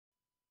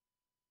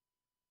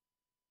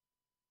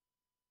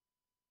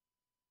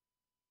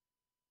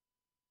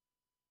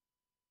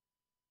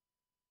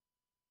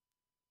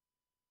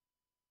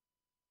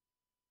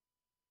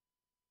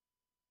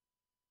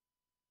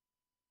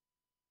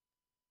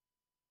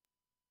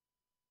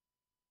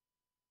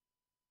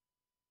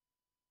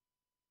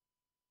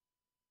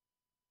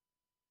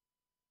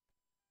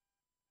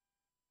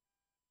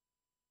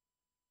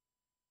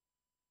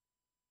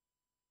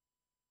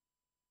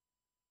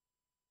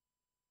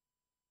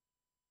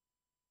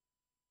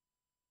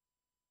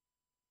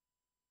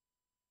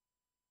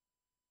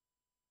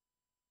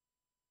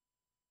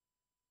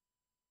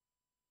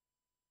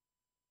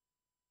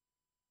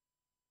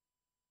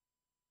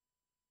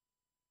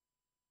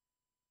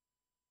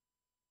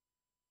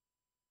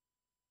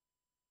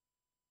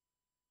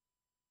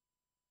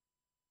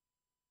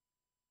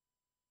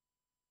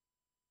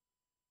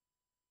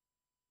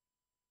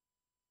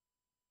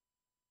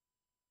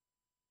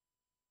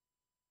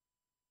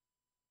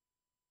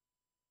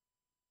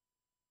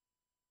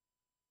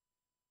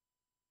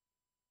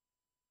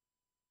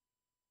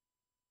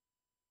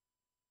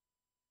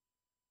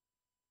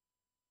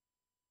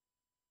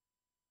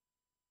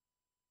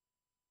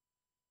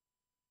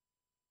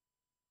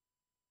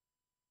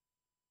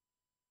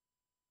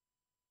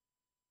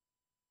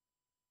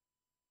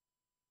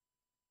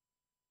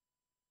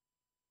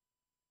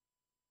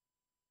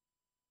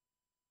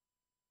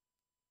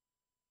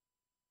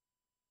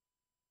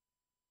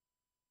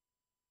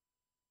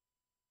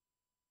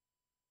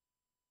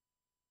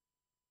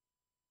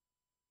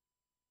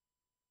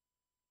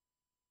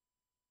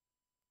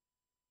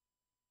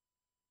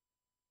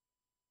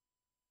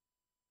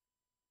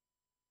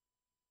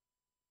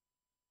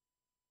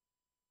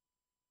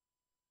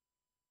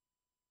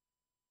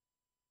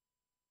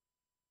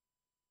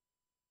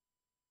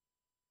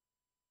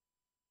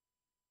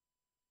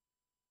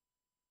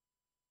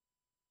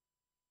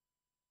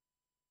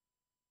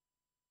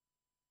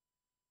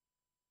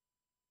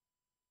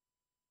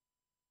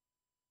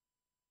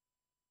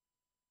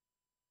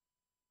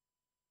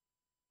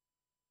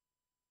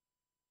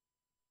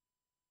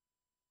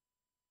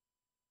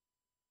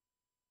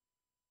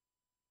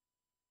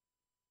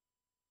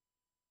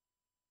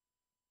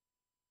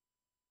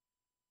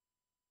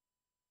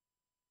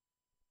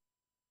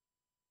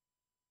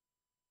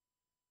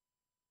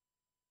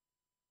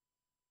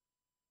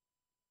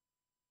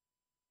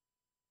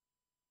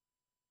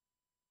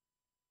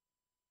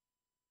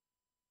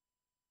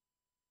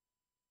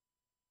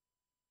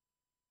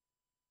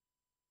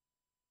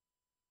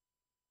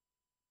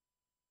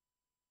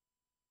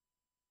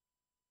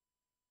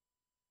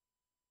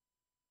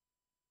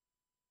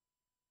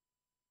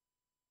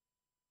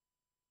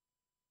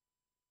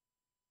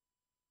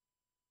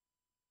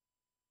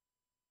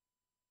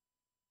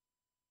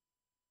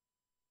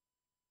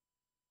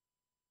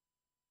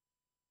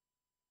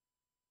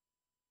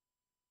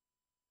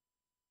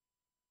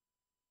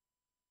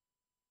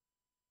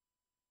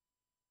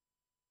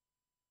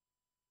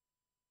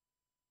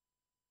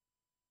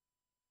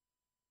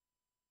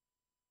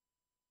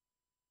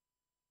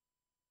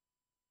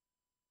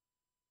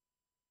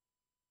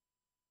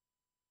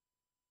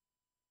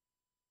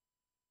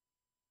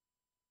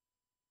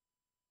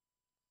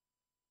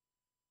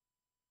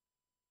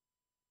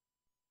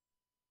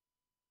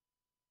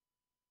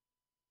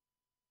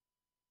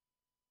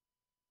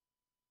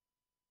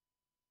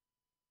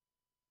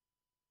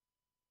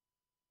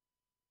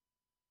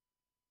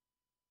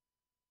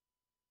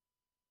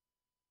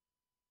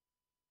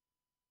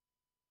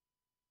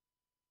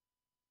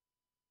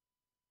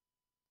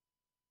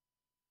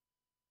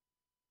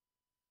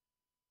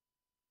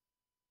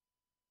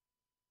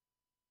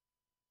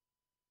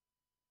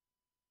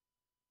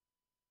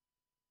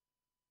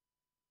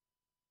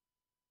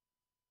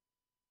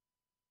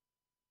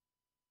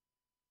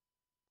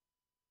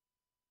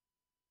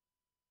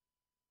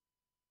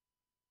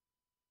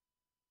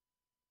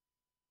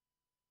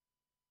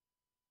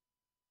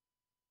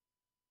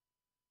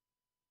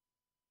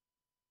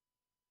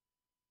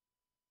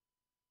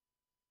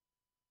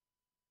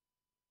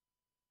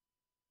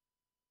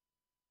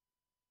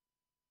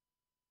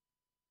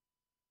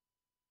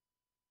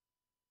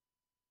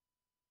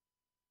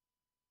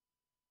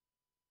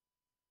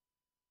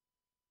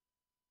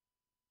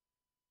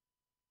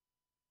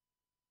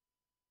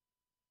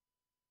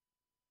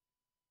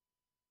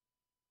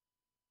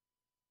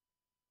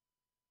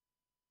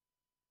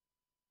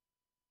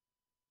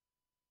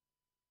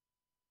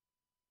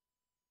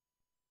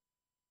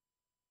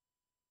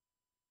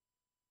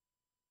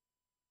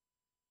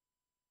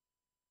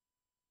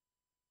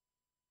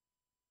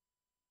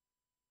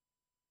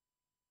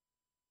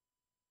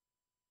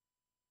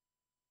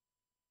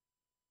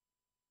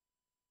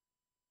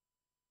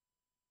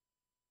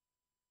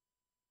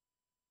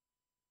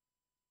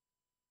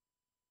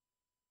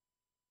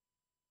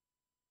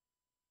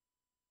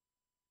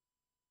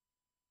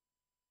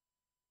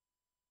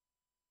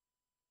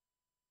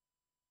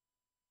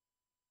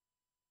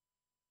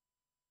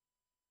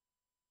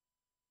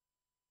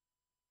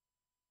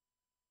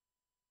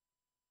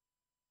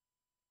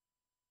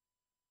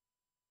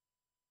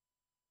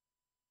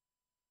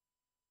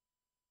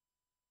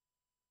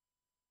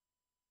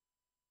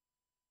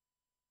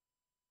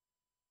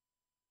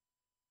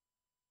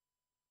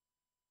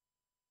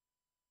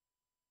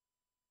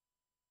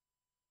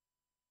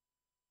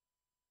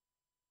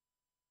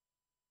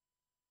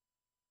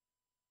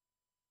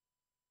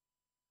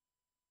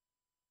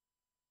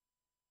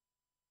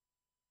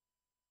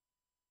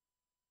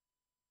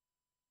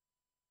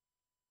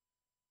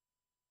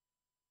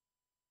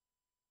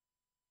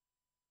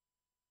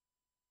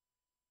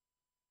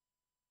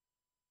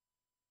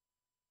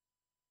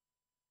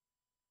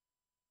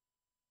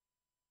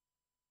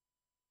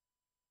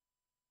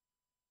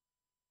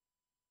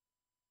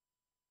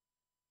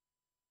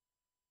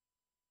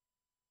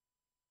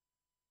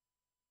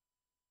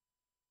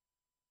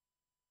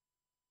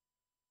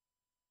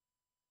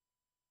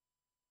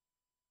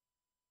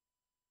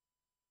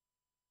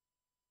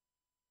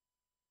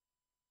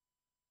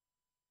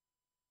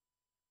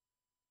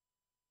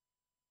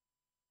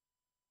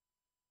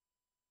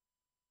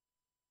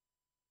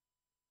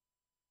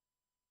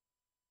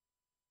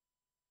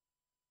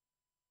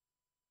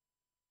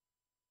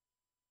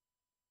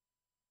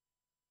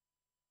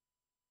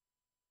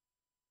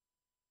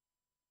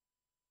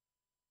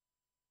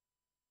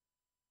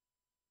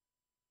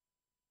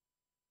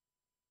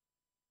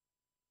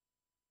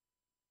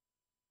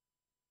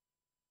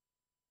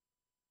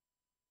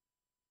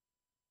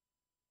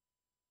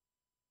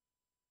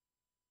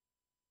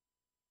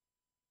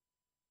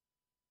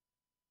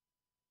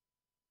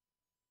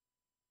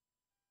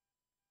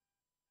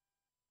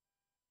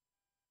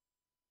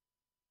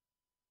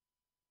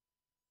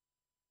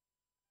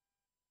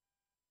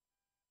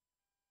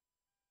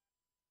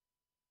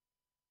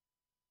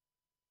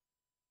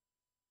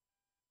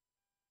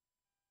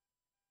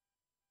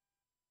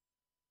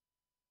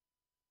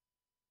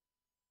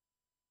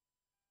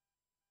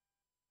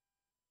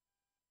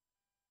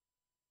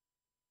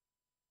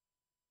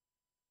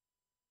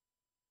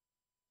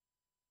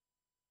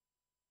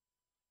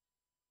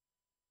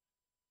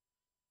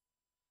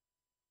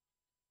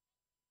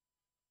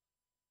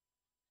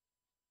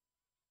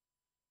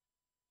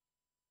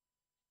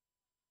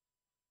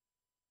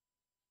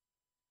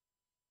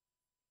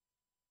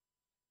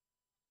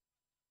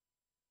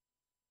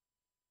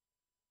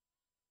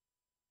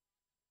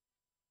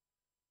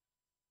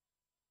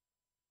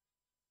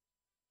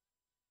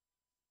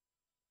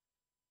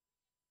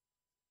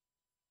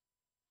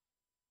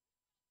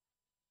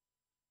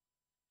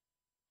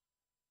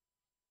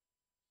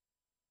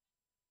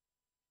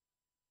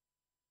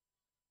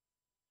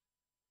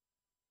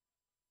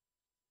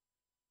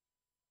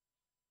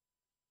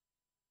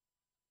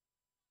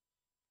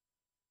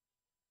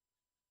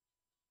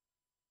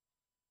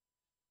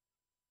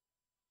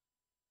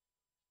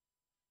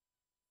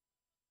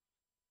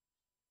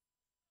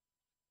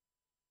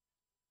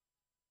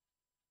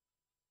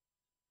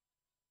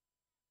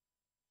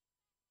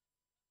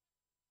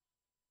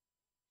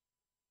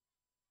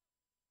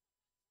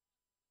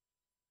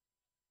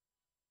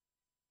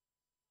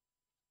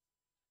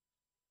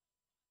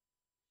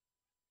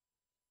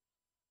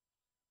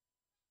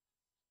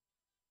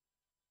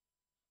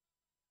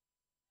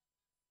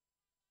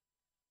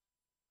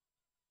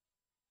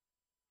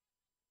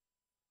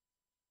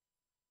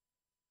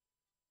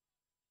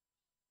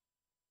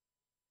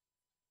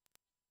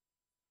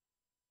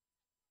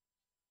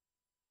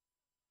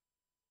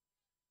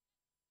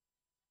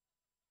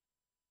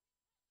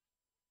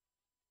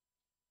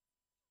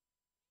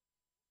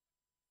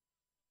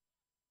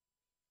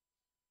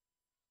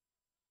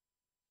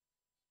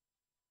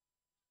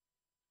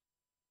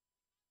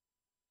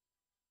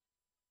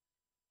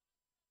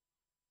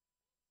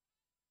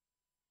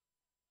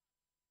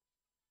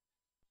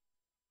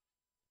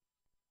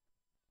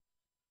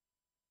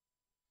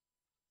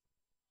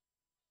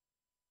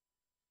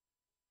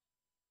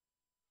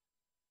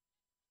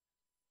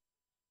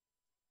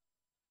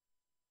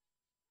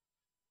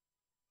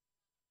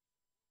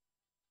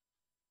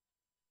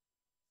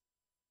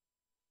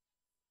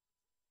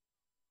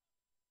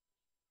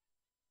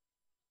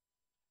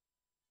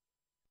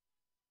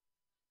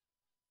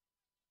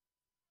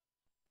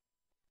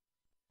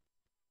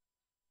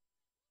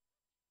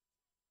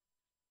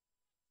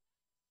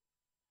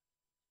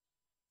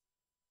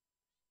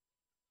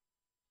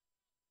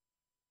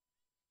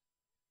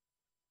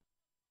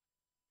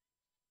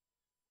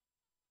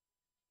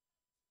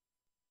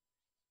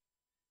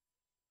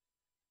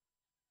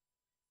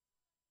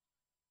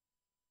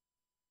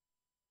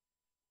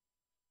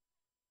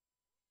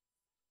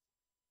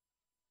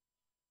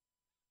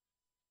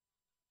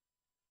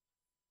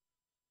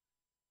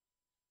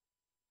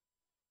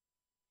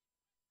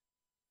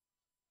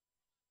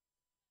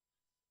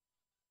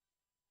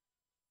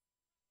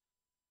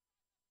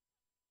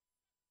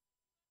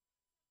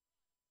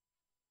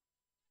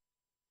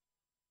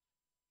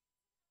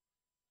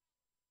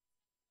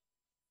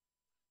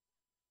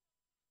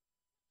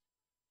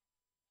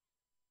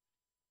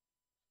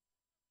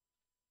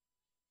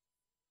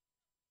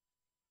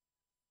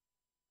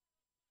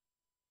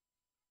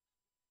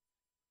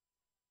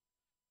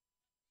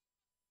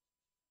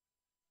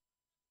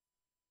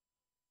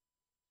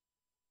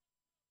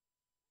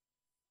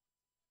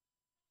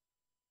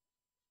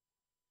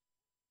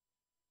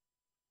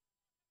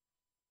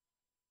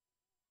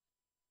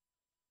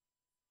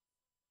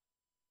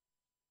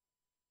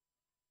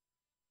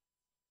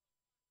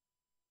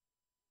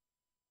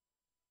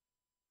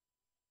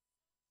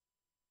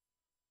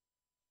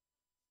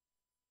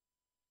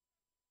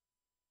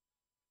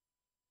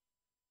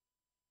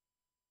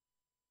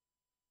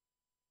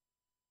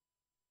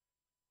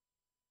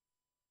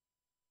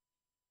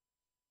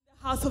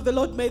House of the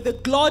Lord, may the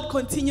Lord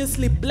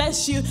continuously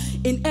bless you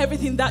in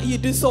everything that you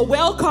do. So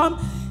welcome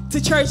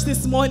to church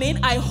this morning.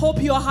 I hope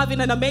you are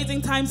having an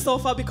amazing time so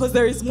far because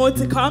there is more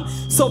to come.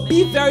 So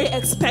be very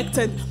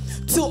expectant.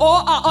 To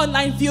all our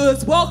online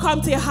viewers,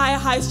 welcome to Higher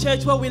Heights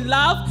Church, where we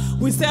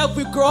love, we serve,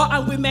 we grow,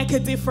 and we make a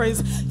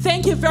difference.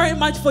 Thank you very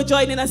much for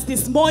joining us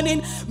this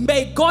morning.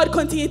 May God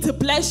continue to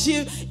bless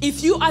you.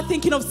 If you are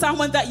thinking of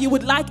someone that you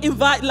would like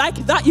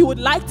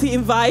to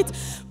invite,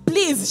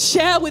 please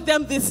share with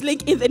them this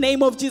link in the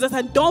name of Jesus.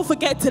 And don't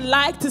forget to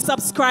like, to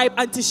subscribe,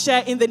 and to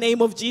share in the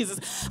name of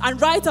Jesus.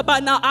 And right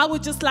about now, I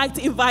would just like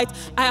to invite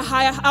our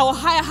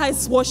Higher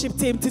Heights worship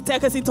team to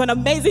take us into an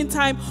amazing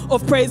time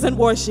of praise and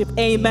worship.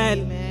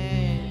 Amen.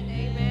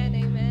 Amen.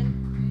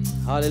 Amen.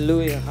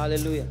 Hallelujah.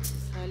 Hallelujah.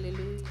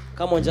 Hallelujah.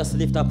 Come on, just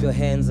lift up your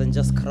hands and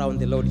just crown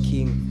the Lord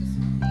King.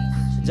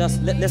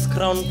 Let's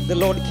crown the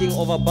Lord King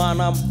over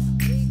Barnum.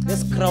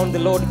 Let's crown the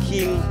Lord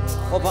King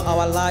over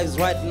our lives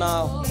right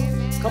now.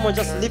 Come on,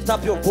 just lift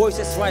up your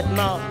voices right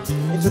now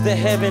into the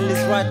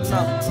heavenlies right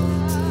now.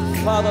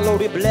 Father, Lord,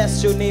 we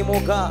bless your name,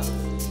 oh God.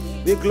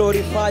 We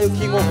glorify you,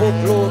 King of all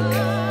glory.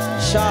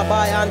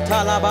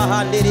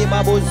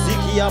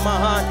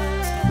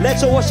 Let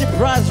your worship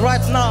rise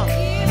right now.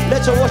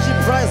 Let your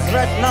worship rise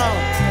right now.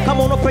 Come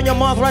on, open your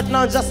mouth right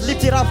now and just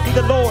lift it up to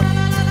the Lord.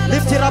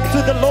 Lift it up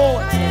to the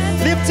Lord.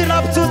 Lift it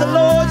up to the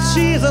Lord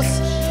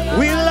Jesus.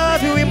 We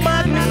love you, we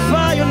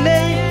magnify your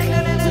name.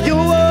 You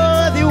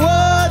are the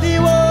worthy,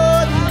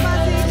 worthy.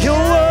 You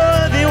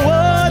are the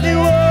worthy,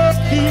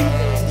 worthy.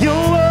 You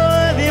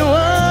are the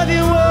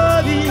worthy,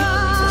 worthy.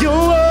 You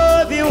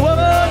are the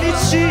worthy,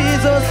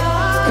 Jesus.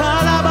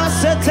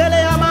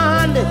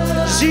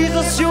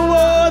 Jesus, you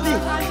are worthy.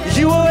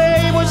 You are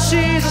able,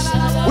 Jesus.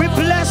 We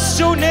bless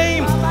your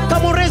name.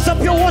 Come on, raise up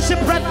your worship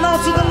right now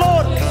to the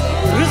Lord.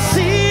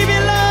 Receive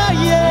it, Lord,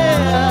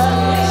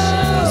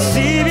 yeah.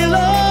 Receive it,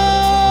 Lord,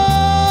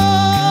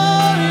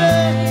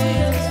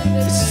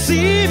 yeah.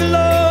 Receive it,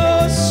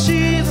 Lord,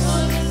 Jesus.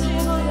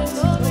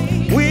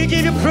 We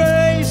give you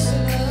praise.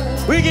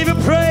 We give you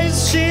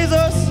praise,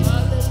 Jesus.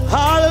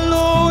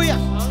 Hallelujah.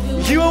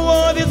 You are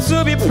worthy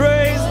to be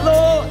praised,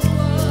 Lord.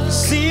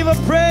 Receive a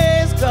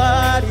praise,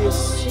 God,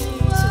 yes.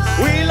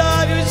 We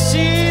love you,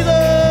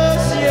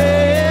 Jesus,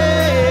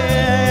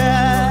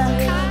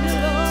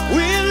 yeah.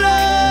 We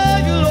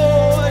love you,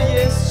 Lord,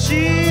 yes,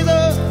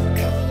 Jesus.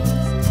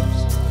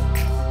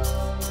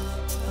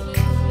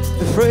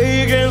 The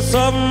fragrance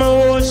of my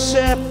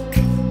worship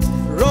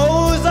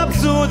rose up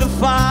to the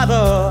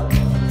Father.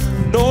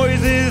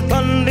 Noises,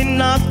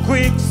 thundering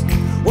earthquakes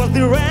was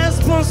the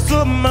response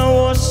to my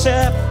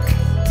worship.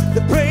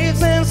 The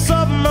presence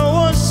of my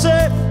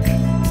worship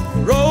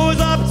rose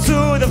up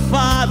to the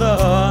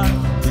Father.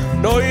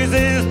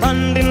 Noises,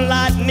 thundering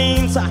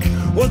lightnings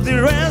was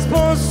the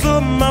response to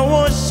my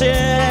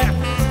worship.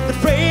 The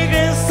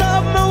fragrance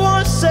of my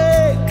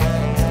worship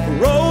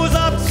rose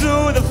up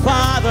to the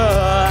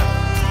Father.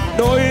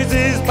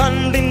 Noises,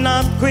 thundering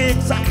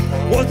earthquakes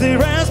was the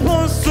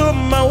response to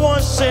my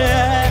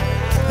worship.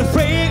 The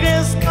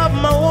fragrance of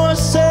my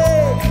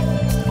worship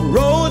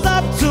rose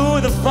up to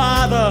the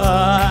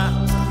Father.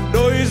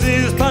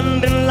 Noises,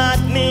 thundering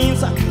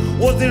lightnings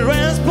was the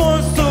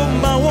response to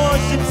my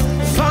worship.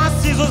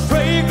 First it was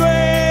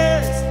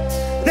fragrance,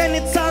 then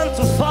it turned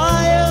to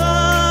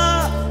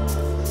fire.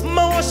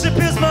 My worship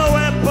is my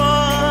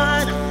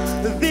weapon.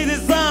 This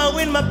is how I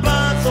win my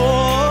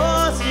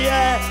battles,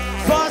 yeah.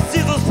 First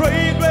it was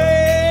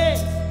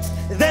fragrance,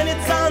 then it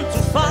turned to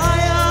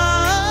fire.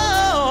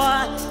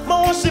 My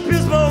worship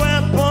is my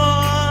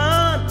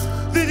weapon.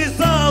 This is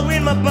how I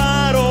win my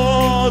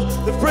battles.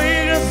 The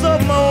fragrance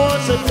of my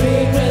worship,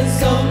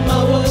 Fragrance of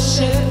my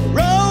worship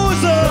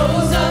rose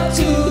up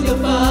to the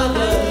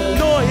Father.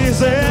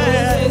 Noises,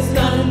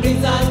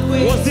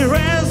 was the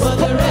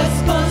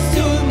response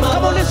to my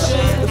Come on, listen.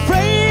 worship. The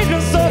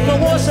fragrance of my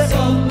worship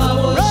Of my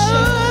worship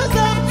rose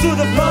up to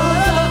the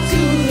Father. up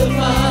to the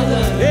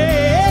Father.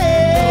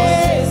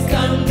 Hey,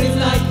 Thundering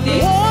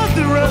lightning was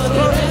the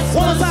response.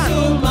 One to time.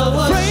 my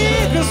worship.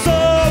 Fragrance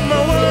of my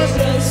worship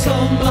Fragrance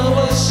of my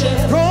worship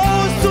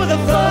rose to the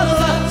Father.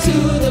 up to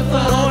the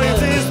Father.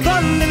 Noises,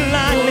 thundering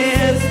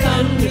lightning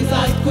Thundering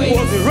lightning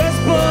was the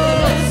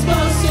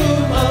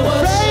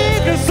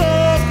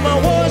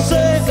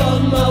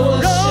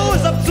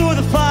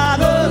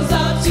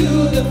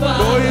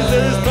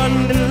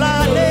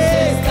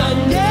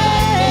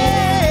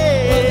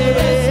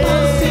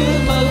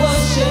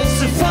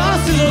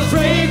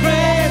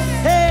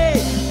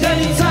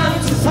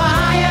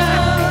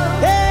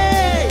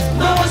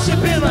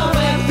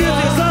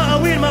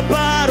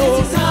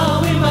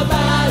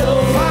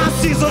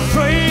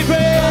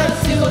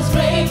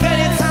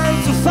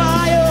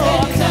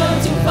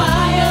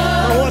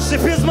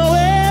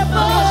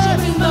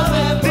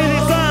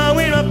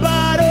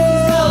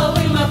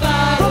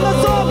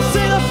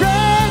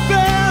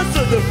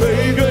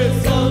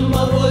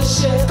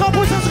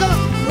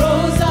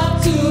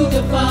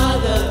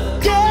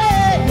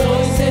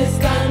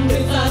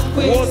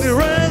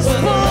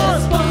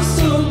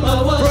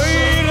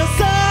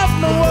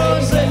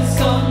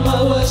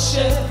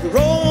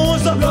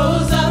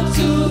rose up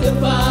to the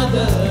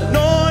Father.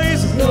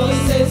 Noise.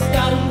 Noises,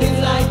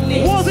 thundering,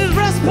 lightning. Was his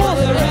response?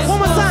 The One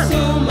more response time.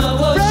 to my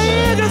worship.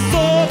 Fragrance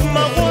of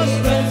my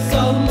worship Fragrance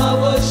of my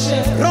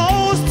worship.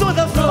 rose to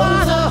the Rose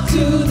Father. up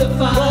to the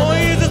Father.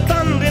 Noise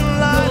standing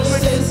like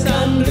Noises,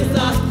 thundering,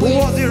 lightning.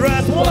 was the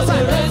response? One more Was the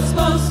time.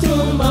 response to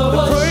my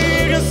worship.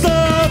 Fragrance of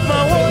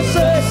my worship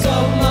Fragrance of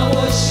my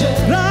worship.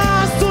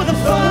 rose to the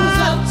Rose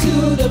Father. up to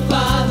the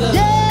Father.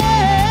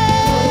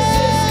 Yeah.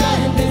 Noises,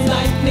 thundering,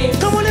 lightning.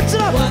 Come on, lift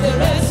it up. Was the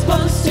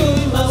response to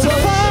my To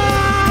worship.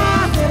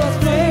 fire. It was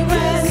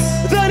fragrance.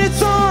 Then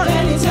it's on.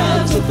 Then it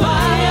turned to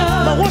fire.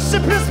 My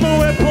worship is my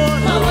weapon.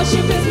 My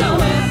worship is my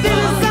This is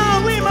weapon. how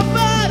we my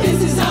body.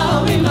 This is how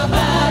I win my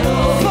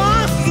battle.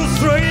 Fast is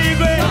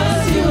fragrance.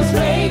 First it was Then it's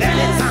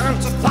fragrance. on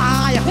to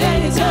fire. Then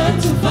it turned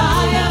to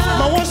fire.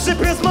 My worship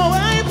is my My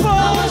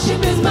weapon.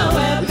 worship is my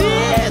weapon.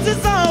 This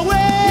is our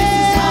way. This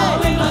is how I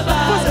win my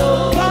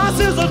battle. Fast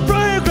is a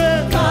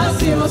fragrance.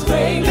 First it was Then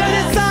it's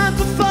fragrance. on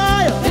to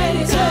fire. Then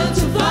it turned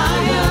to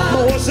fire.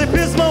 My worship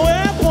is my My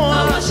weapon.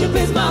 worship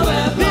is my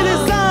weapon. This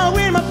is how I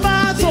win my This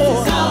battle.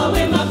 is how I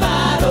win my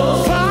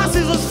battle. Fast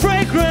is a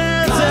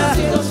fragrance. First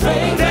it was Then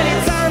it's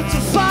fragrance. on to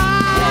Then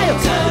fire. it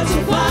turned to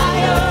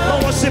fire. My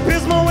worship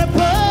is my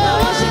weapon. My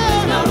worship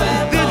is my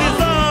weapon. This is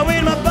how I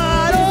win my This is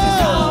battle.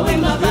 how I win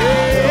my battle.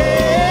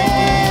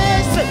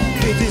 Yes.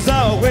 This is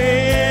how I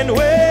win.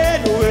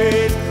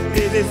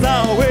 This is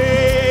how I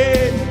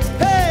win.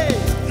 Hey,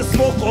 the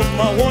smoke of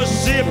my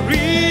worship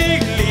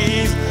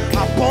release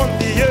upon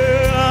the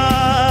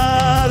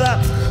earth.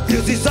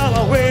 This is how I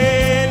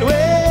win.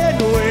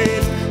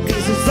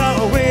 This is how I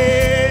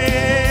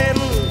win.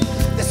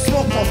 The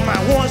smoke of my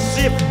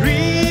worship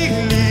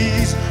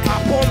release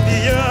upon the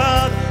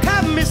earth.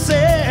 Have me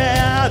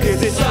say,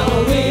 this is how I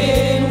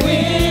win.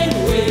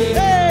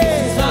 Hey,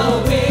 This is how I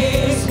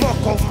win.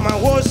 smoke of my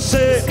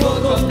worship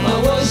Smoke of my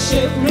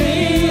worship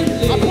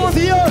really upon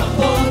the earth.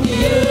 upon the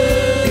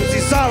earth. This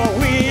is how I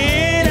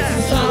win. This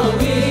is how I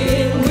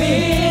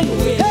win.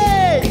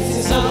 Hey, This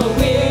is how I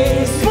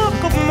win.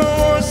 smoke of my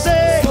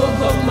worship.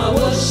 Smoke of my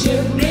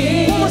worship One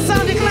really more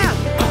sound declare.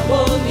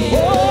 upon the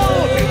Oh, earth.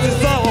 this is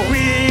how I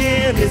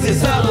win. This This is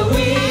is how I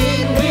win.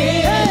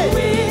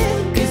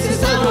 This is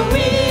how I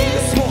win.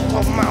 smoke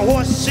of my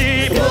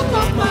worship Smoke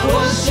of my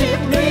worship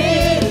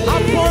really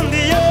upon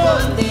the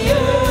upon earth. the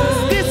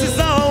earth. This is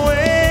how I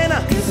win.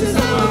 This is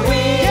how I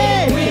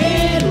win.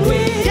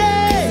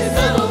 Yeah. This is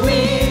how I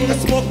win. The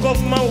smoke of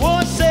my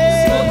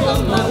worship. Smoke of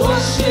my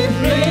worship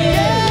really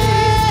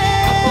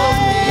upon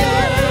the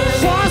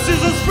earth. First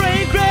is a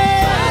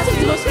fragrance. First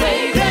it was Then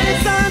it's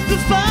fragrance. on to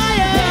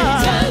fire. Then it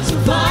turned to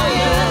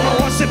fire. My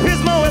worship is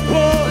my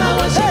weapon. My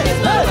worship is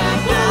my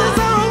weapon. This is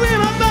how I win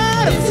my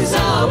battle. This is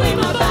how I win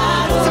my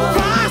battle. The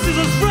first is a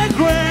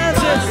fragrance.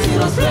 First it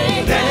was Then it's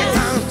fragrance.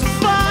 on to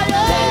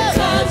fire. Then it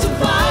turned to My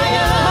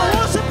fire.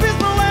 worship is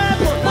my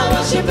weapon. My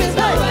worship is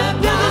my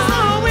weapon. This is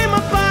how I win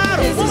my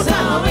battle. This is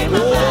how I win my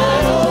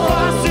battle.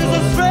 First is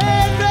a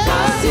fragrance.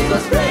 First it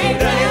was Then it's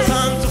fragrance.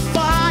 on to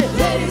fire.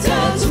 Then it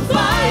turned to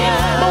fire.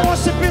 My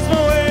worship is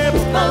my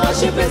weapon. My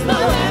worship is my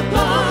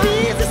weapon.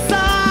 This is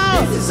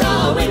how. This is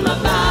how I win my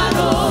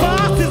battle.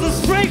 First is a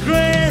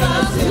fragrance.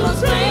 First it was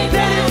Then it's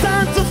fragrance.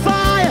 on to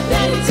fire.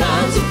 Then it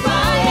turned to My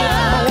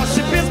fire.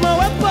 worship is my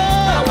weapon.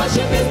 My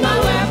worship is my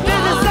This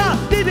is weapon. how.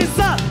 This is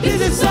how.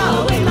 This is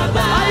how I win my Are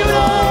you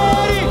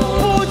ready?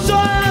 battle. Put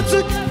your hands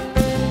together.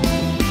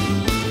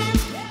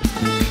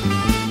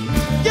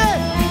 Yeah.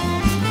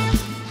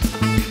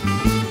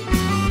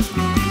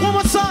 One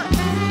more time.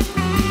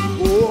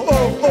 Oh,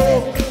 oh,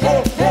 oh,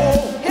 oh,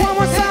 oh. One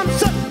more time.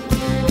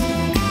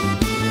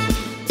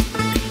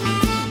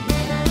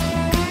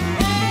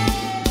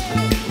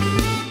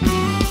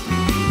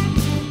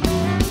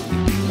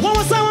 One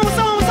more time, one more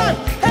time, one more time.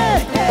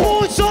 Hey,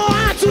 put your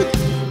hands together.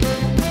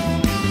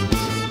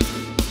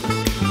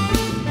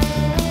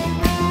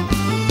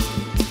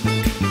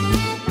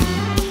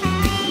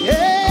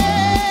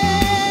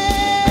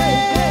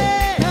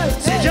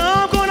 Say,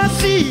 I'm gonna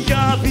see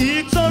your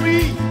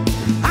victory.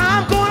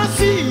 I'm gonna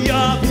see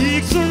your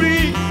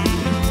victory.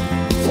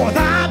 For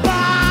that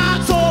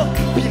battle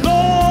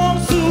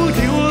belongs to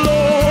you,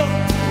 Lord.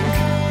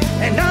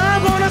 And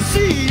I'm gonna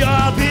see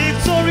your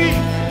victory.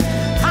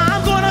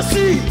 I'm gonna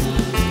see.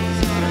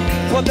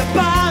 For the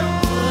battle.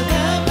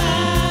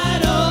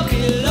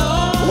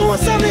 One more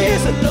time,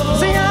 listen.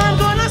 Say, I'm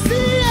gonna see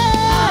it.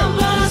 I'm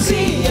gonna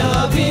see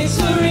your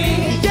victory.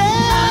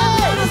 Yeah. I'm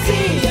gonna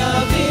see your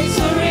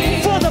victory.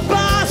 For the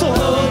battle.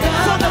 For the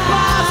For the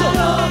battle.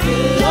 battle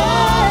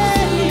belongs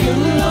to you,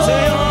 Lord.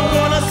 Say, I'm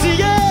gonna see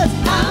it.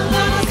 I'm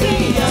gonna see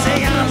your Say,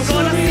 I'm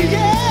gonna see it.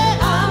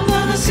 I'm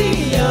gonna see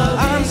your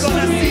I'm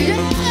gonna see victory. it.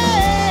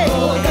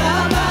 For the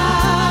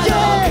battle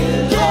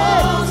Yeah, yeah.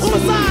 belongs One to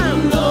more time.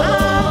 you, Lord.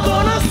 I'm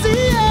gonna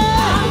see it.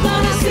 I'm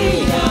gonna see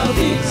your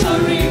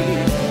victory.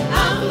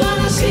 I'm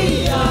gonna see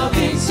your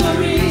victory.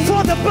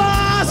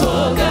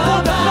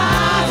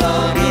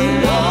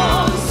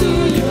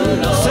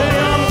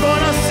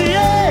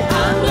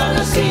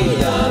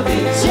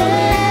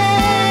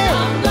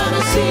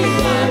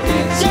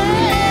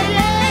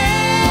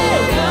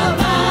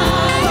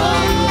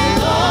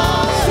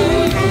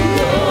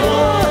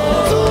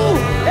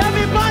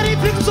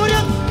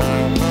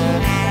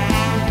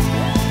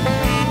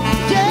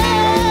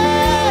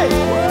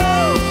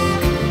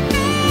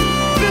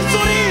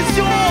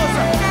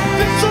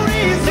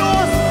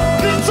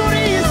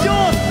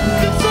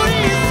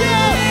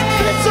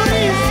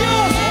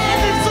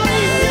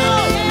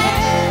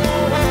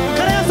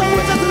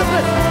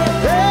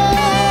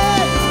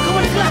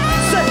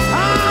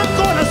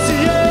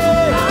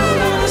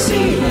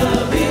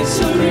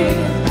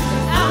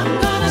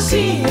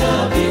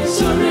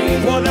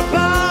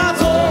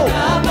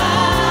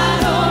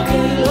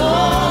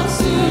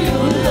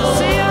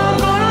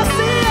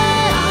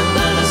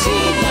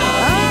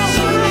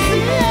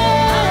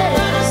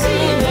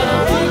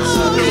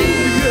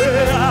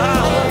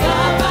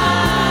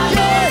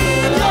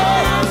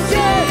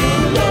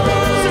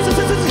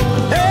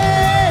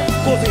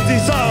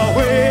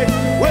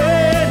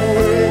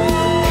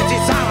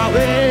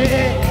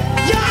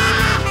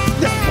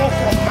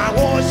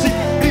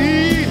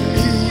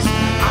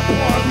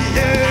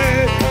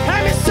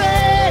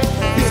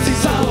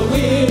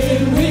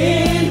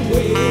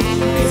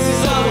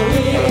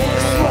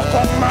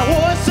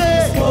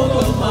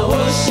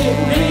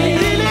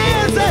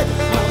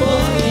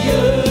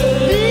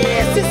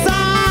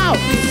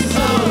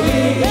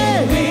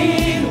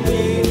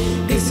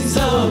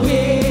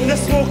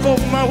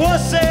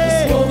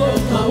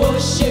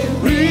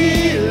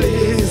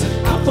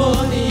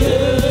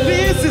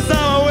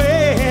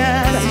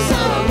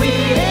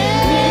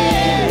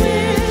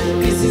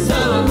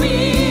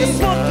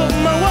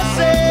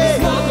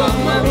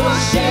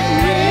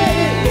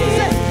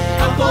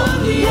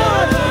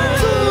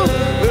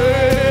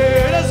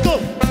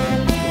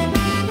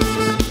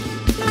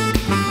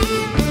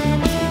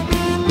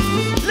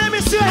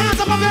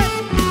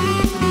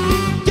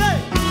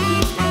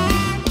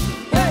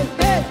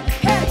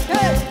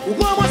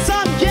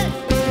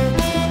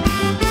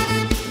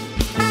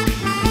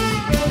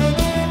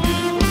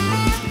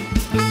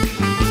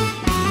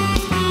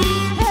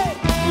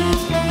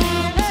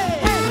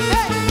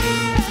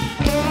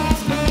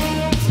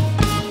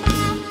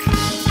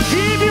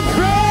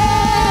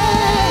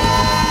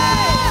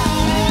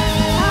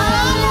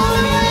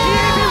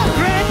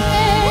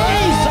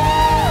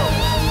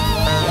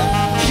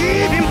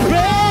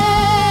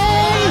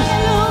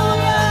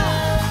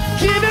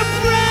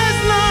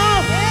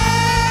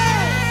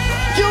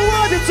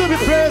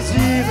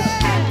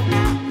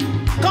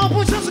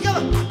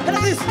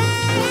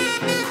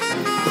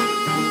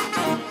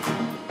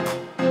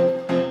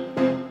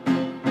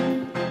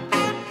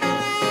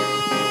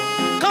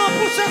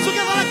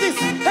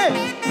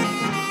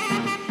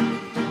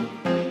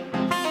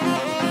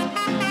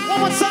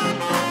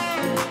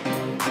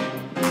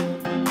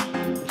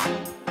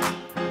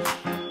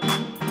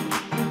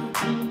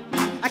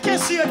 I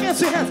can't see your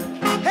hands.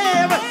 Hey,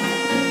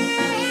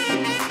 everybody.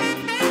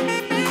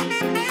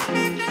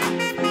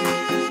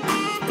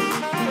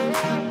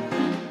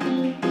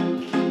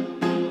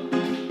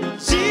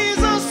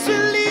 Jesus, we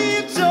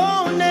lift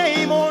your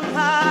name on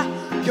high.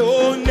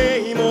 Your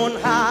name on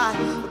high.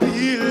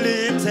 Be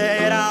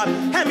lifted up.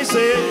 Let me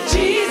say,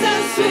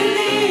 Jesus, we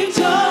lift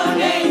your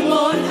name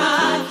on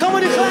high. come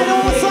on, declare it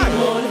one more time.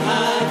 On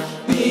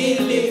high, be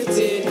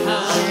lifted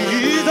high.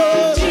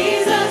 Jesus.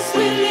 Jesus,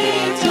 we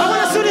lift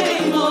your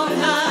name on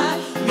high.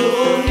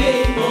 Your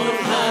name on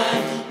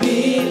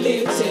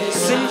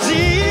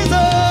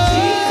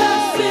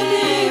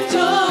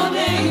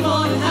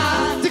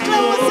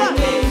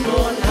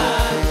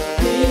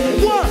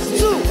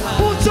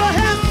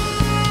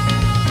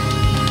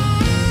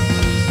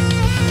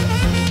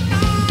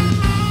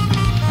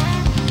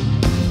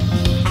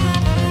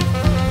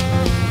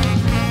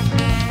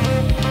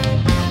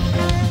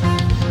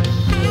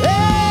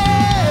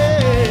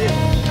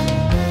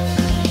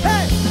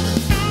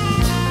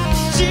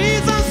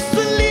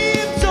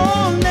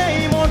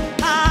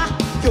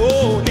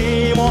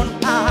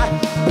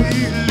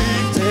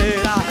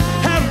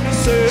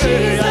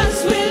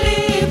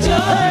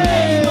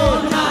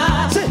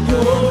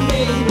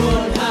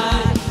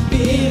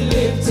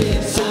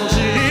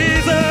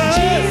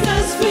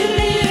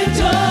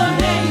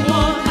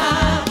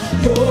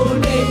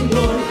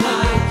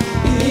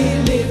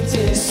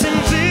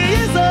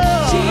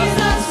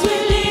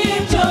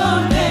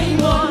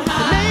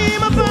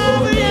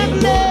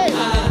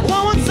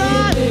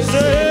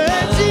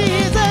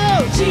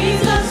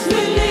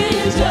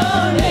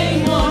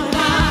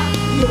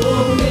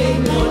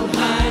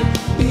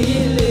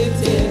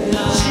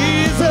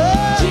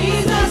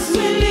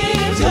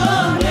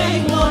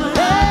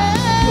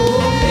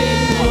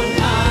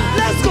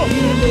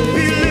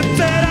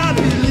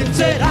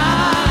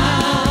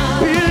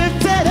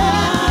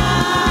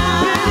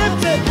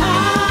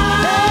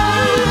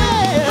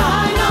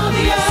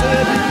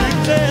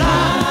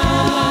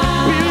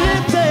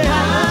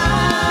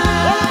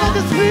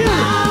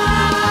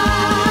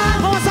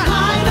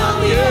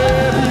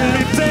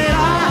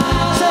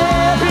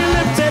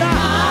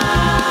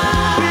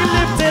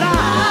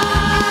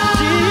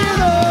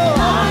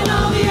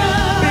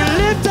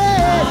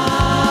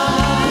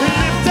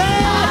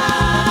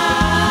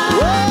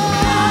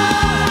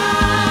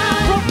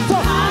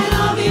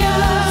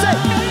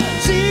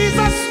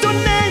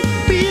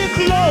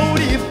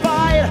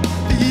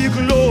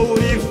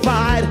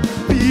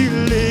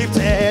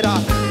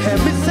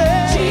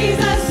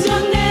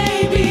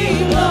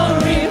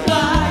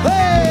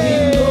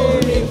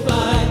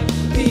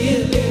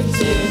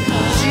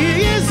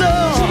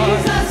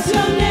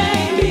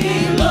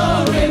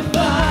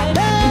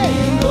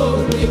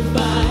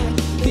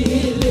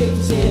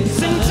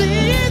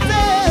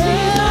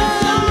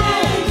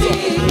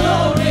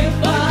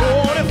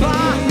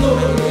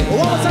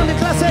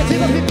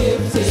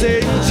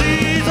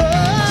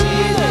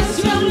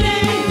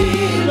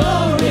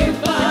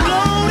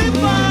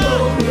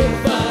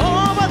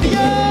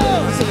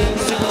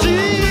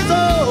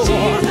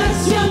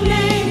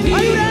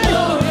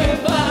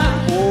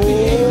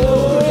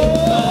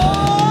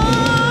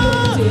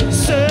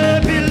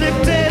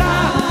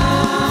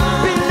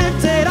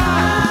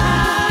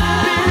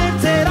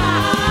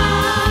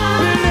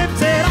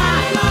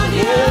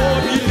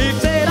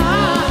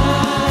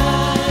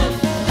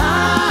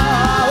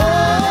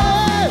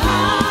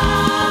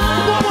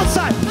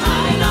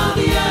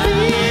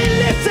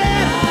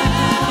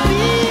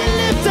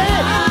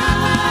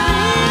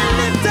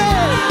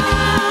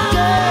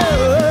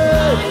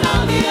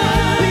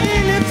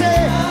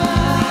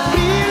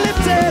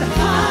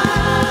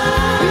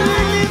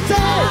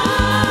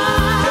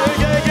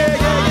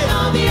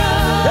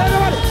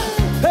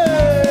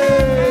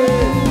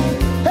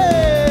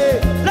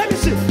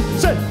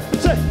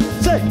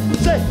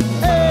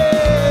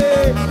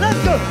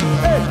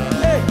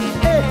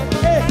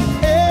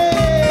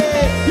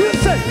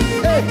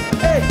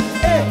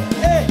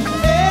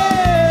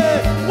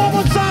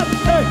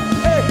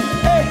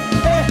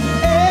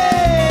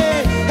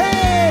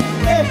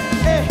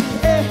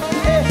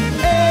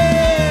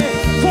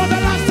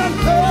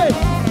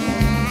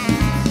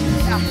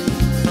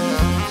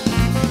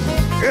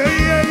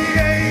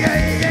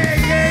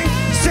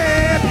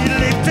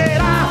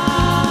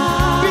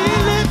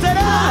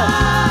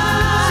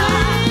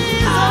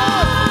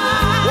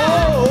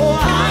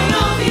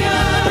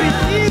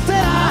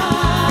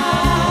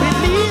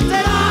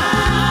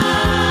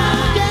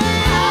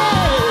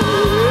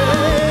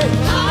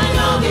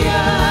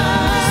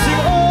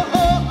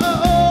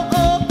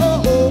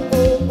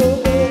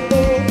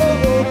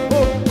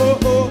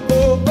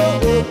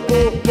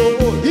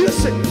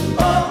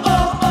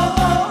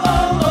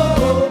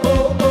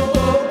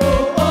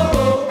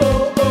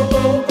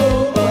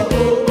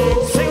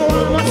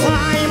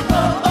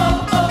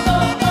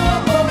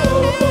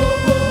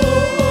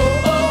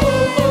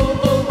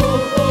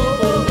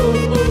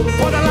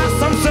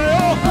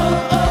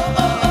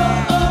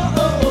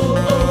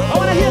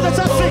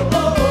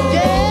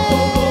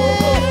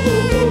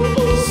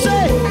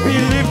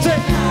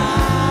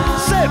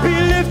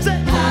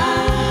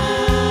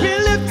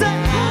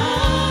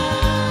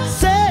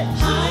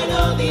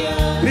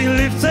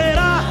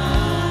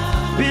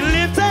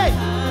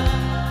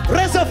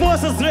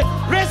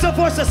Raise your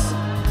voices.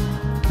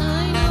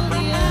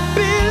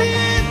 Be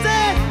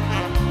lifted,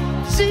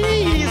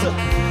 Jesus.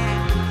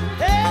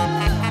 Hey.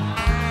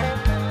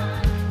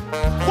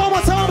 One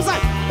more time, say,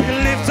 be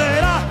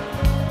lifted up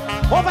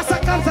over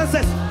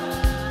circumstances,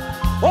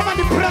 over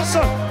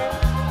depression,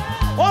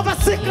 over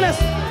sickness.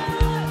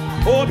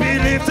 Oh, be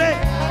lifted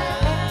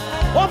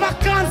over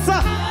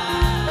cancer,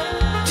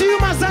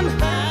 tumors, and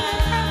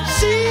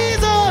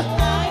Jesus,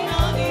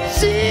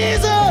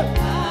 Jesus,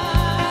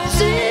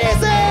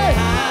 Jesus,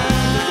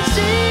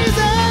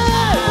 Jesus.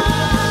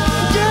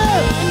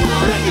 Yeah,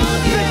 break it,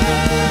 break it.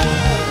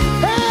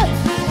 Hey,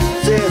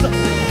 Jesus.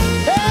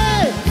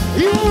 Hey,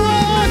 you are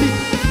worthy.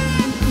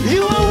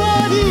 You are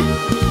worthy.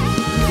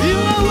 You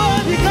are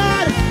worthy,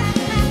 God.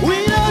 We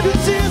love you,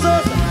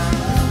 Jesus.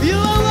 You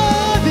are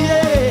worthy.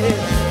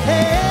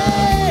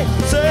 Hey,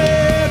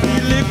 say, be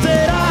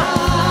lifted up.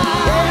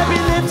 Hey, be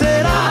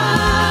lifted up.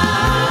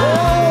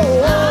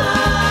 Oh,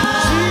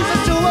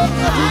 Jesus, you are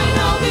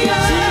worthy.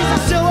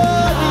 Jesus, you are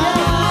worthy.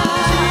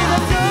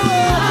 Jesus, you are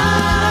worthy.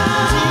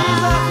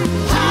 Jesus,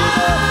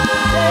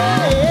 hey.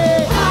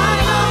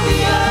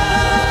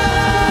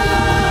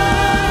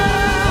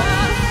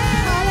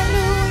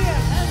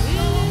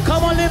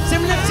 Come on, lift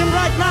him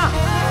right now.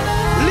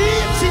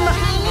 Lift him up.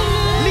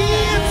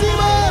 Lift him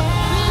up.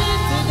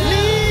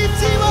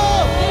 Lift him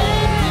up.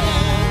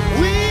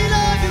 We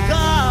love you,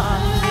 God.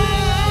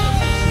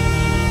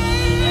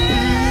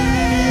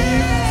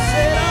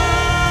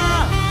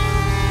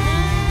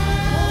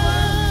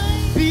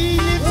 Be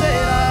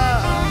lifted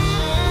up.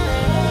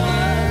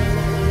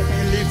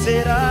 Be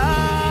lifted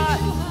up.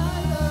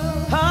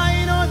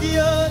 High on the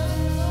earth.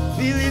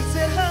 Be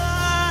lifted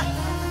high.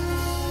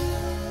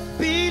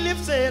 Be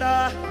lifted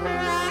up.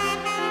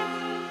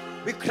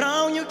 We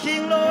crown you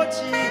King, Lord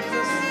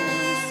Jesus.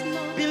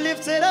 Be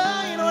lifted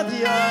high on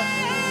the earth.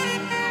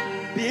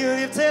 Be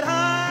lifted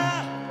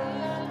high.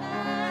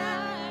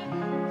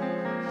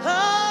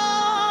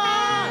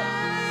 High.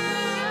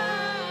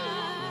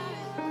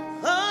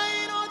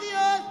 High on the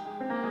earth.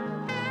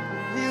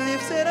 Be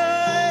lifted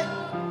high.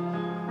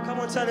 Come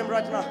on, tell him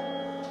right now.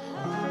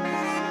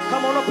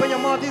 Come on, open your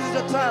mouth. This is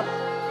your time.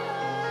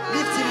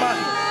 Lift him up.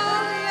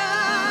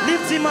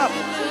 Lift him up.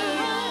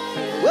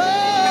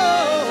 Whoa.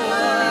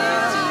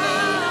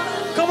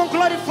 Come on,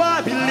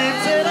 glorify. Be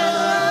lifted up.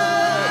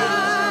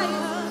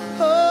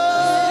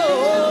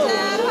 Oh,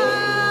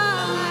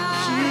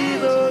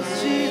 Jesus,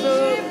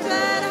 Jesus.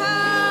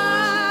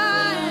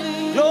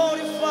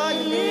 Glorify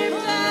you.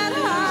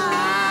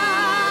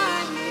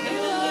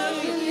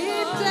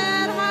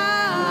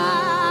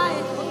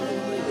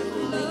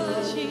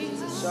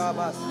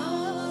 Shabbos.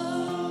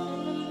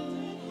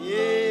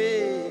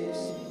 Yes.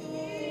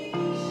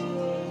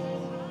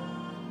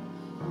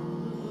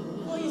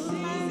 For he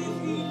says, if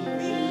he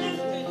be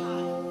lifted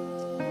high,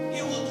 he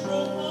will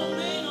draw all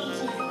men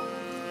unto him.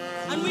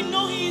 And we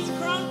know he is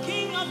crowned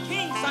King of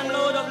kings and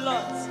Lord of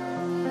lords.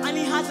 And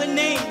he has a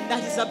name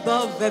that is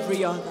above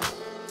every other.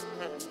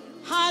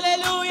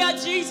 Hallelujah,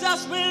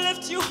 Jesus, we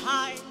lift you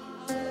high.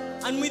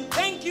 And we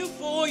thank you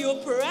for your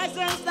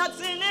presence that's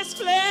in this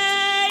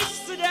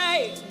place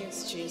today.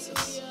 Yes,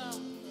 Jesus.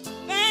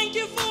 Thank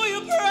you for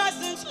your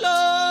presence,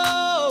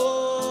 Lord.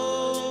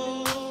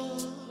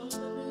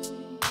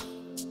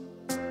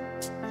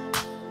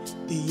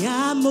 The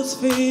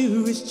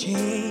atmosphere is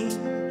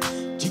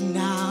changing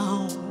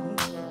now.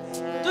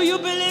 Do you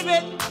believe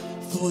it?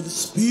 For the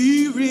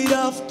Spirit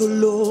of the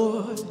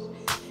Lord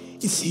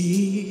is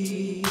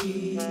here.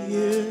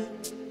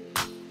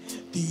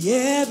 The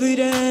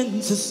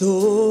evidence is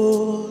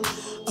all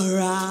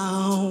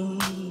around.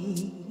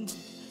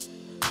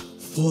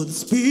 For the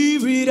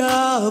Spirit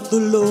of the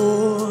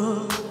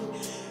Lord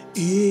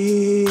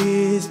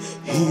is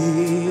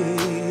here.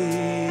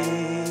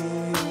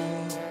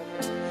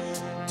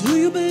 Do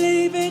you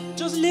believe it?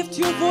 Just lift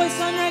your voice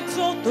and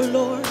exalt the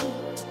Lord.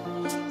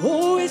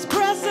 Oh, his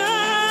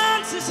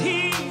presence is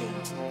here.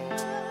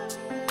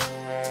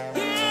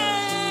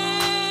 Yeah,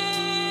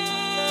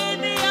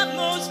 the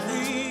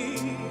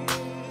atmosphere.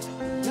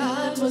 The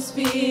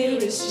atmosphere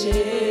is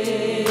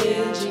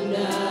changing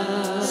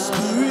now.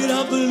 Spirit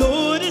of the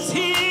Lord is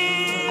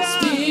here.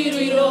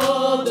 Spirit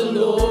of the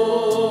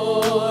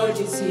Lord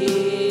is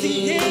here.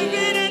 The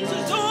evidence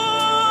is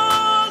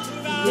all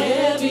around. The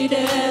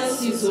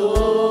evidence is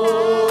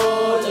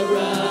all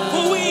around.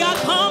 For we are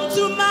come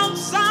to Mount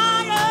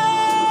Zion.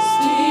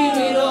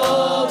 Spirit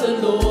of the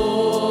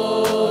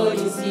Lord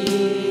is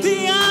here.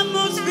 The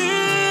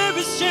atmosphere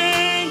is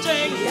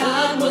changing. The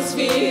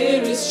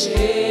atmosphere is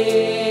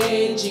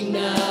changing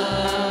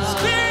now.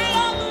 Spirit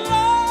of the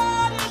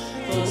Lord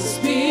is For here. the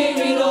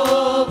Spirit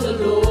of the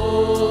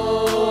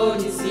Lord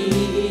is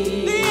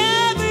here. The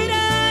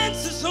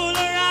evidence is all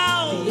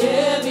around. The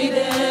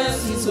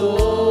evidence is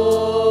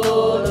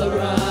all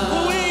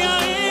around. We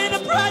are in the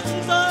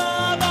presence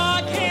of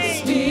our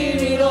King.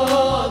 Spirit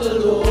of the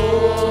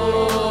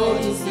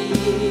Lord is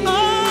here.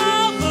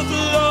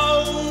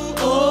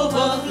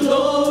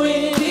 Overflow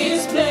in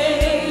this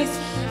place.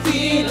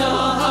 Fill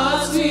our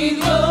hearts with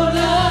your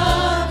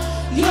love.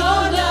 Your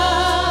love.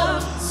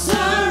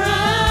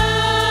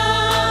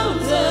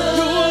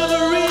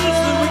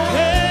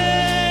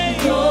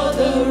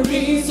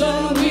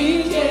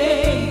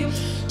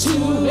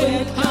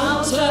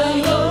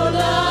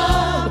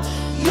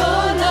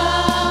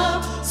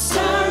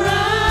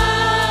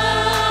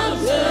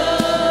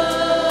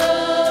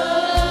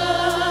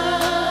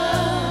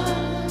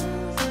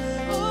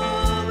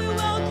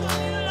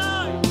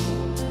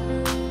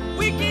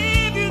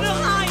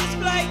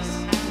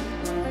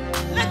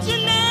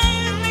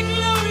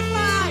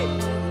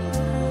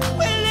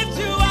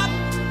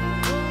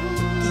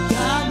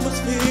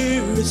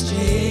 is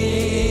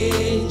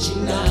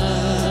changing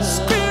now.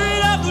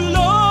 Spirit of the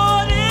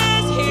Lord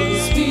is here.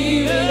 The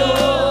Spirit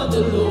of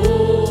the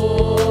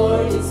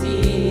Lord is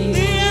here.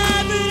 The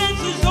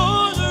evidence is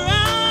all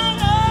around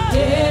us.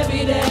 The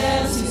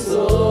evidence is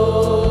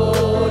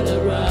all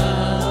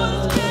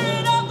around. For the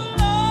Spirit of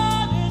the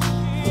Lord is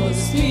here. For the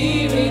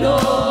Spirit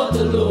of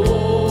the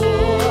Lord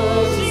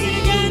Sing is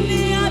it again. The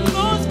here.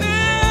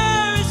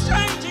 atmosphere is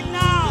changing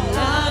now.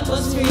 The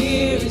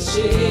atmosphere is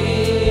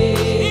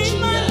changing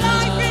In my now.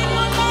 life, in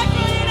your life,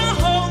 in our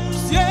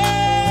homes,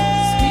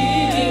 yeah.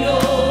 Spirit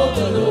of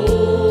the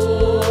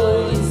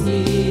Lord is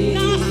here.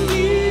 Now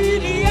see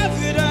the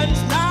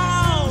evidence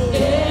now.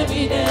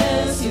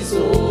 Evidence is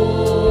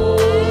all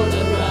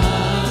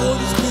around. For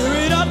the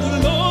Spirit of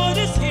the Lord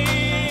is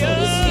here. For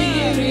the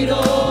Spirit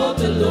of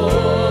the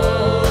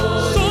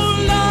Lord So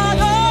Lord,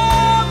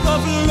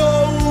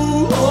 overflow,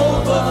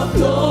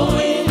 overflow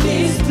in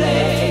this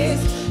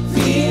place.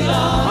 Fill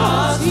our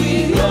hearts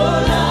with your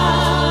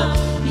love.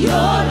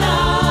 Your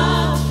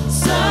love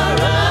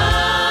surrounds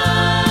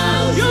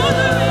You're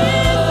the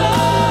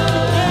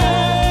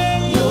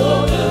us.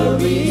 You're the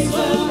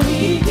reason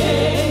we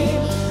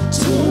came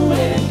to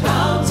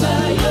encounter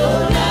your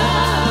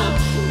love.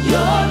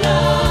 Your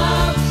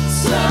love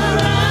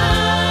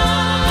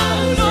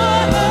surrounds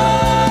us.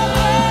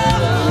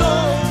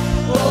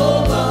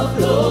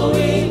 Overflow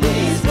in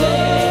this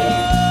place.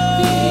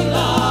 Fill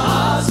our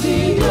hearts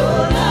with your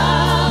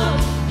love.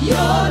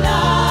 Your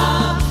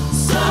love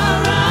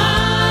surrounds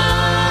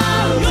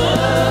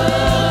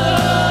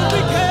us.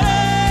 we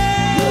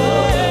came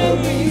You're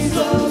the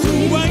reason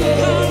we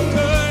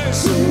came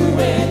to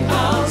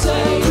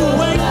encounter your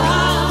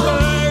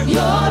love.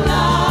 Your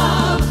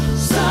love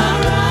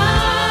surrounds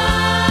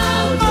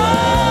us.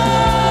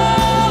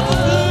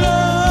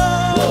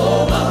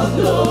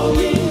 Overflow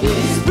in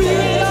this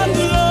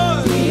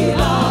place.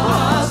 Fill our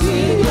hearts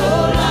with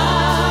your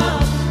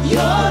love.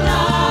 Your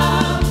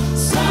love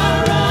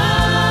surrounds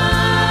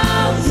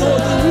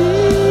us.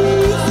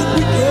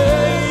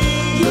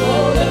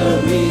 You're the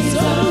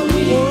reason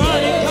we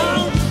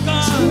came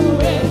to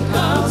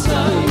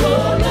encounter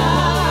your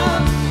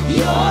love.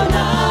 Your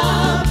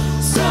love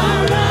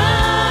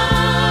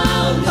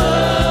surrounds us.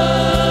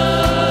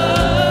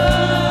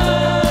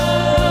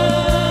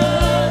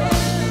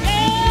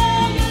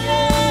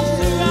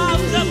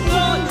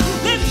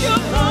 Lift your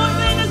voice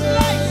in this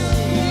place.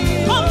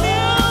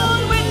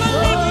 Commune with the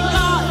living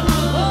God.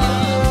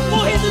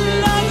 For His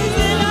love is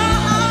in our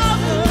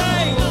hearts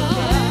today.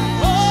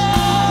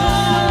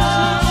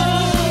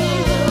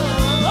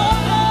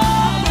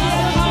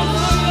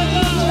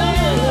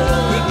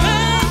 We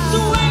came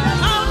to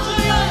encounter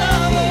your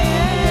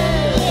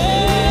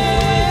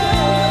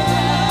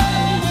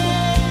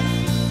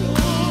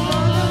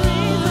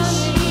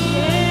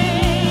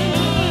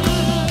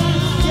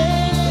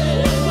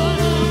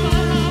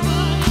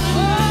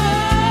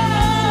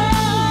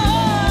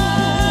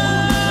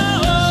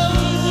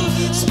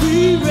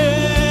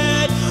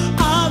Spirit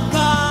of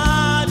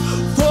God,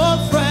 fall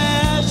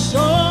fresh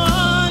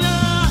on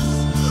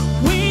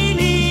us. We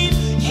need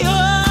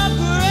your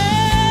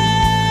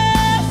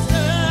presence,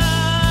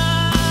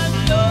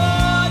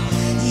 Lord.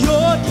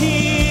 Your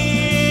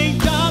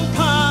kingdom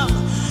come,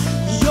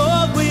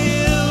 your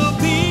will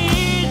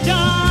be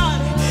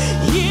done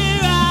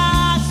here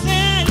as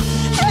in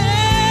heaven.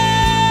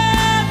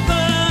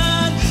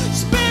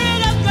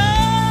 Spirit of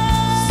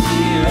God,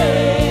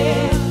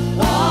 Spirit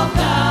of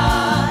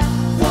God,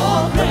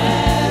 fall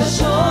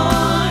fresh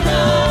on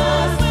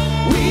us.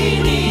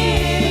 We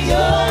need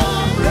your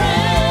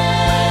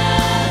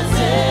presence.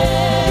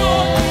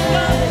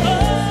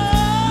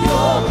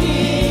 Your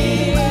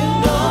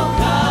kingdom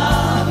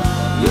come,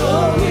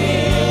 your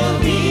will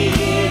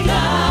be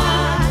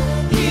done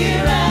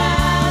here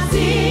as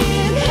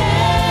in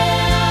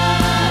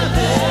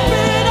heaven.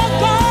 Spirit of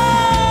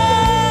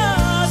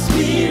God,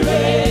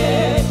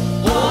 Spirit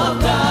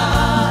of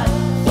God,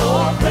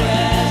 fall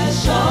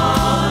fresh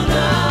on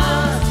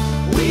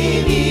us.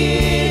 We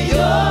need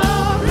your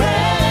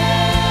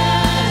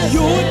presence.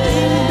 your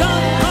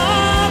kingdom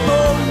come,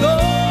 oh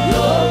Lord.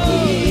 Your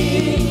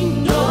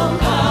kingdom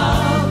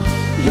come,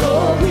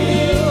 your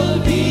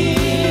will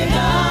be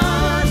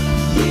done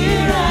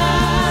here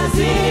as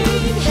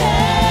in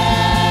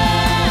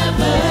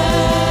heaven.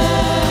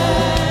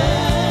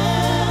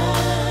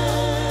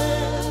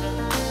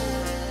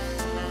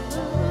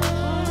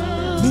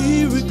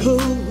 Miracle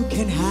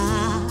can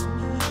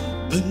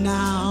happen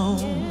now.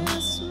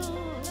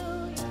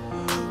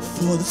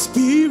 For the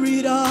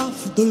Spirit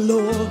of the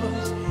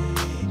Lord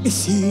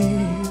is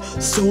here.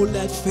 So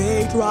let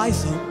faith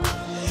rise up.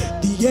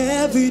 The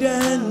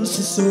evidence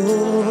is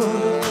all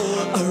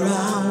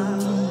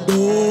around.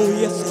 Oh,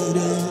 yes, it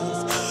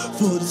is.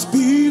 For the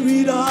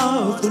Spirit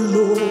of the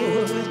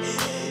Lord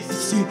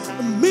is here.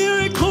 A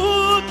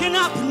miracle can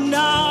happen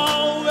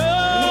now.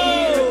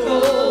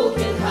 Miracle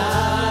can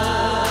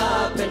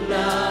happen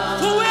now.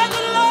 For where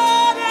the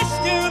Lord is,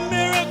 there a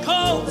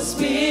miracle. The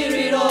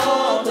Spirit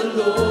of the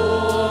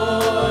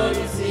Lord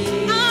is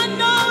here. I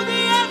know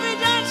the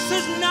evidence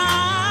is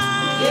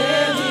now.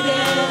 The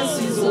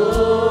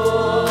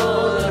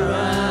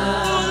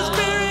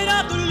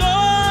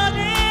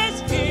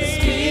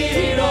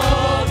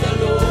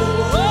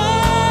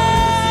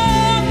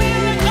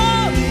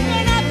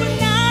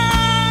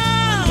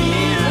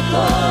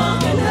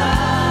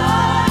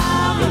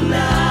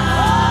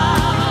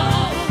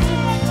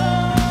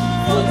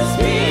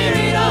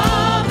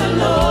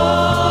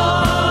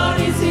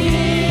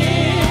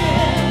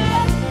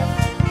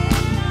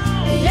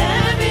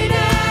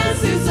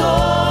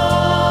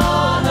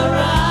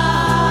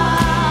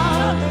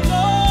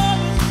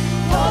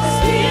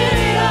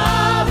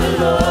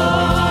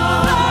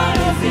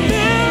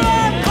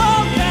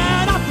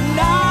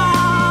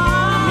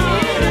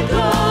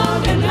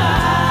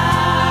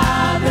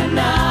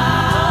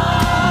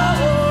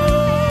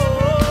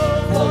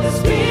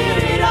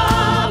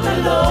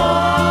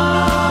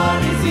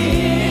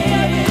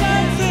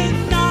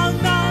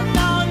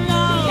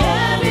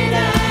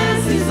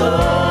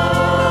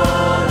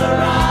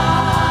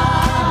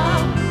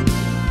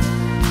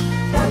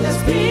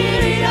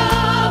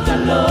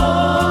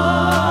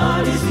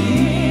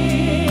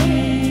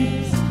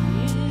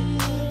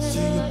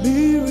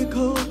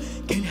miracle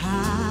can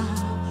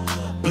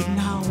have. But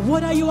now,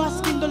 what are you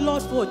asking the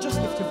Lord for? Just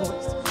lift your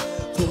voice.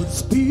 For the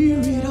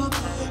Spirit of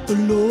the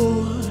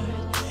Lord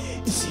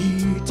is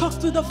here. Talk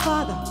to the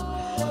Father.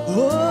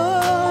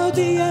 Oh,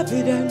 the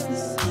evidence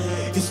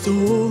is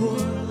all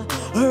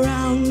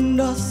around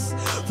us.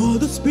 For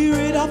the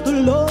Spirit of the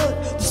Lord,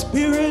 the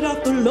Spirit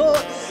of the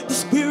Lord, the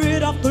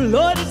Spirit of the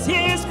Lord is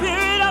here.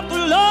 Spirit of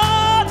the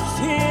Lord is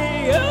here.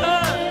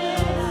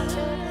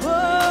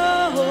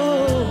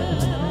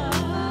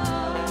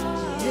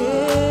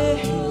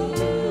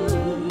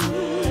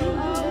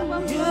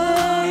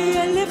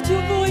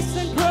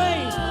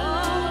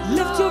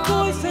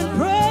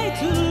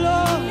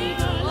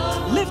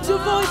 Your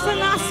voice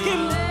and ask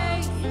him,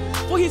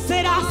 for he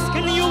said ask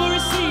and you will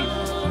receive.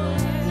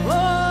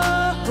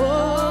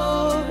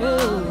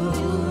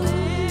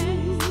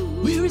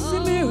 We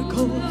receive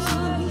miracles,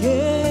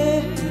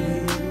 yeah.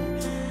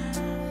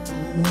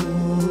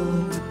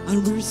 And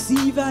we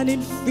receive an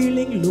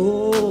infilling,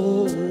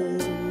 Lord.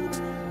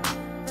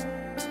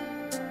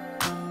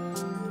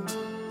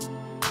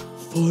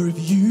 For if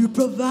you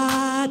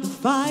provide the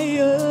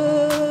fire,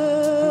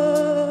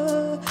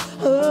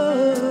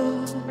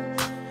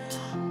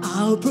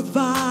 I'll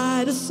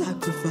provide a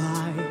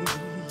sacrifice.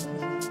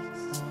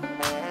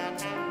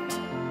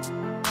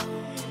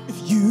 If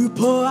you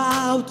pour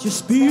out your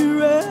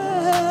Spirit,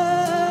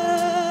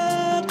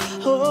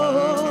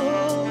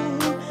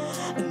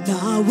 and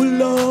I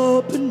will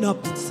open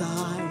up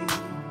inside.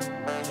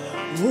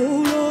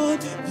 Oh Lord,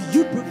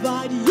 you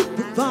provide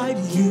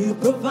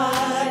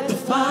the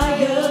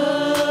fire.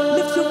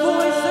 Lift your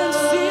voice and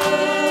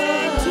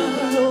sing to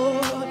the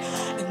Lord,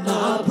 and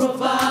I'll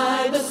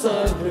provide the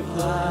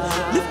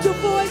sacrifice. Lift your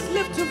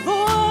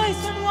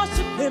voice and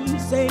worship him.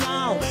 Say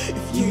now,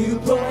 if you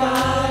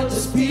provide the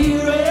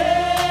Spirit,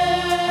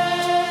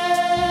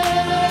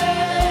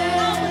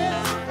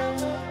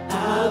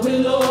 I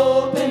will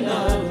open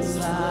up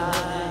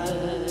inside.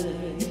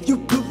 If you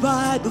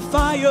provide the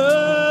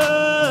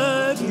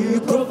fire, if you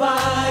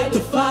provide the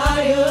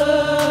fire,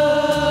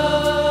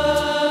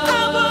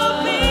 I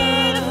will be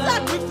the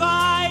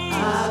sacrifice.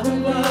 I will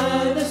be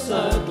the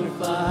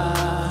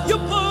sacrifice. You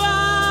pour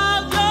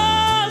out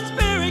your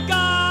Spirit,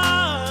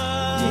 God.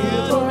 You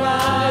pour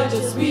out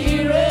your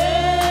Spirit.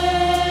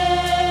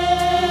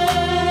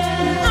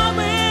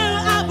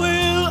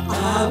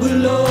 I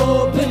will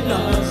open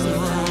up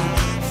inside.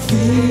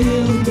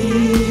 Fill me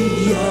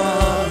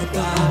up,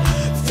 God.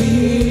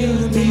 Fill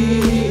me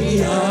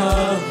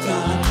up,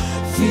 God.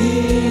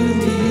 Fill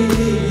me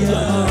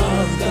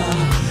up, God.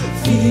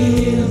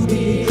 Fill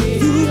me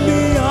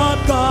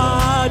up,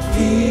 God.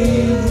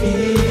 Fill me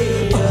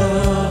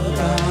up,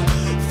 God.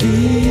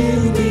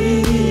 Fill me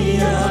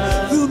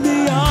up. Fill me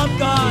up,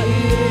 God.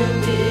 Fill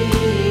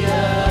me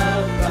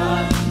up,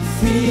 God.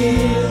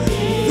 Fill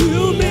me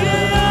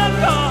up,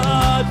 God.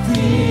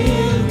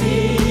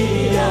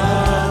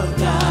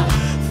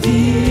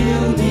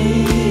 Fill me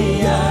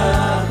up,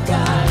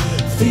 God.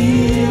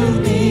 Fill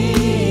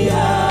me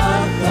up,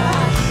 God.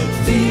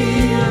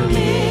 Fill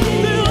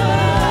me up.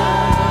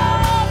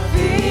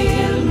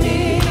 Fill me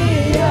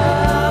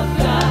up,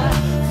 God.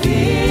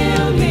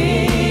 Fill me up, God. Fill me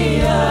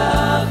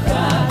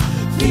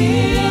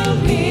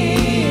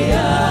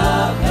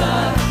up, God.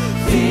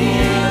 Fill me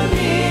up.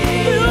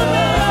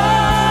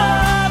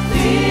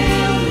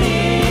 Fill me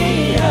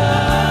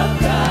up,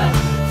 God.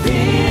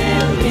 Fill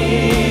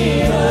me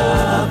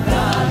up,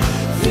 God.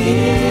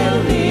 Fill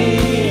me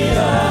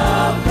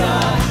up,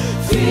 God.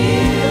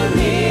 Fill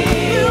me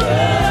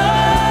up.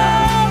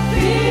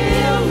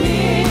 Fill me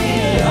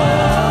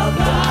up,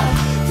 God.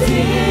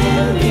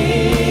 Fill me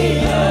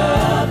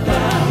up,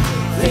 God.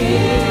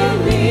 Fill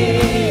me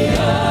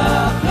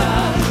up,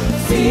 God.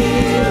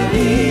 Fill me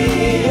up.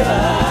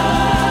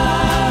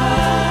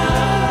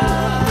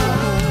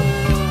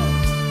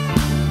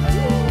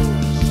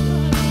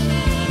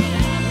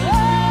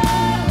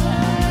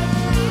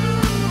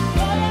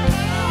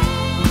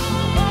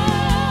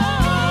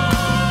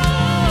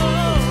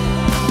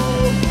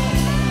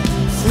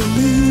 Fill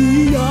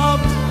me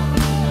up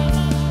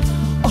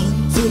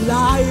until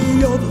I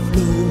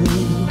overflow.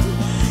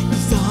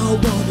 'Cause I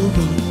wanna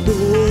run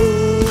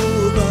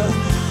over.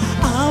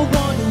 I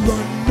wanna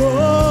run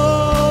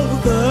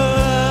over.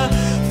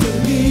 Fill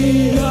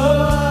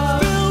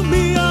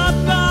me up,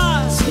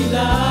 God. Till I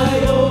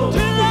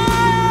overflow.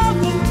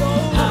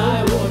 I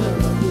wanna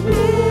run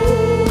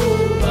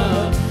over.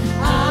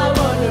 I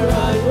wanna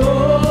run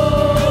over.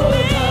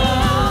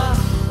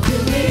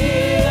 Fill me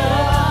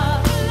up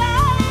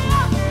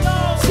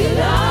till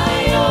I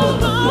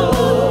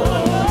overflow.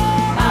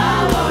 I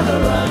wanna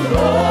run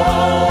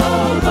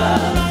over.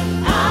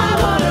 I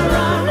wanna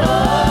run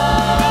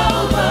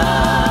over.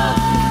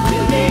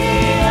 Fill me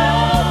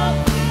up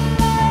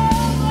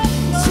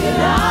till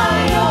I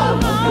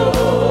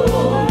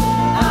overflow.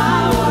 I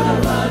wanna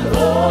run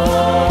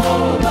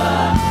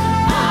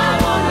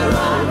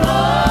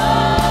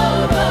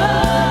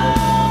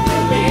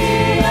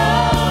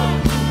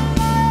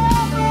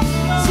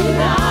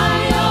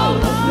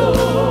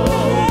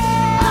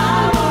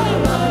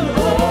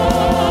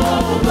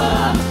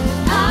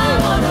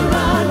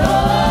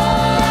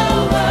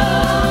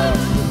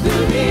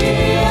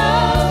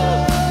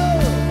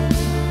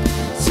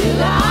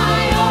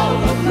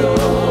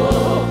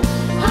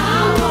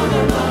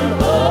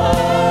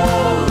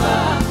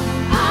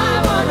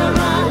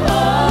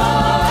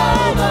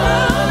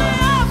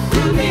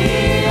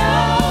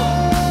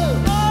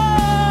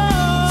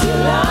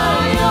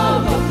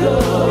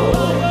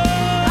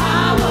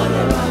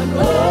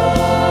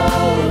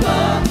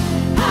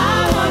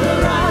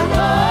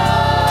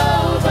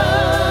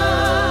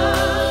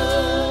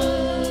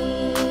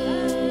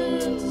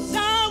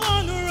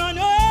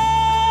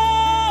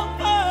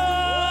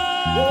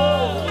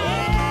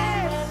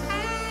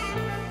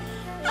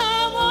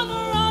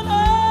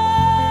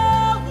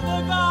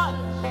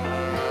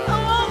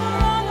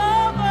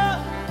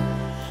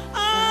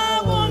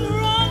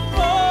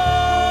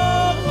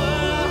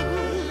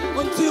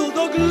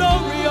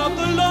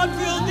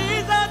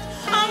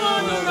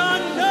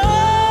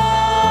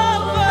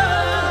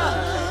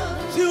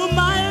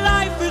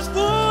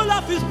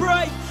His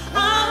praise.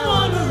 I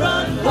want to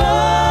run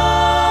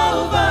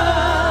over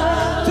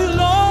till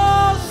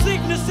all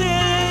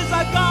sicknesses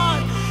are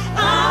gone.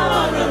 I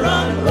want to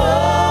run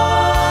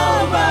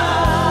over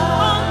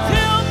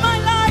until my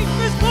life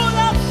is full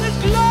of His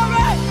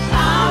glory.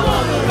 I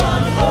want to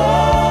run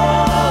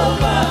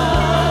over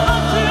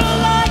until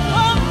I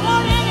come for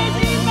His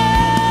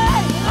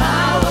image. I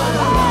want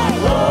to run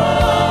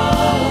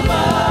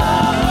over.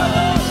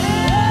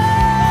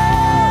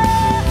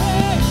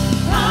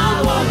 I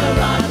want to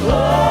run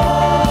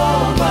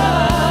over.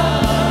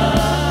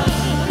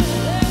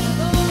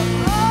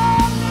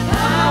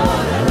 I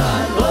want to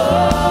run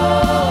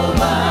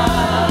over.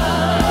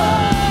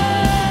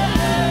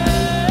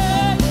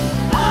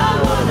 I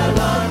want to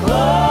run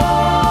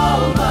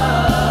over.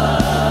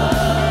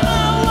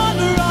 I want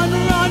to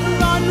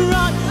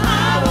run.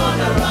 I want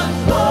to run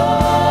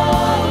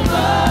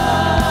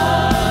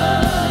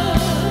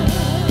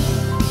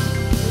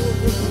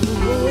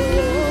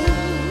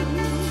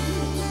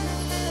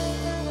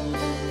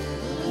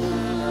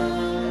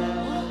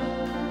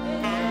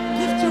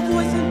Lift your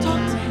voice and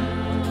talk to Him.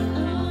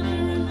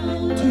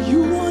 Do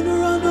you want to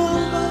run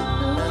over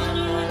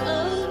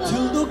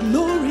till the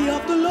glory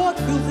of the Lord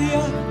fills the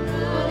earth?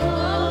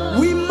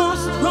 We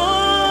must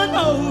run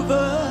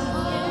over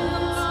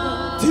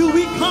till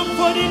we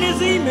comfort in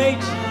His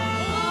image.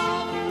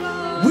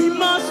 We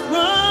must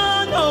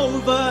run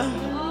over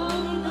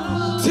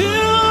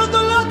till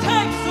the Lord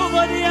takes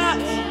over the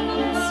earth.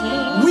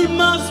 We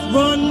must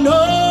run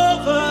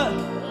over.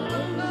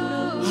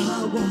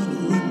 I want to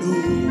run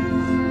over.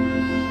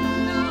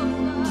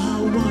 I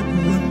want to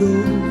run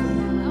over.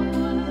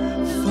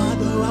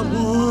 Father, I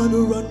want to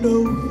run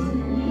over.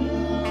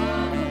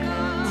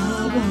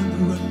 I want to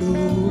run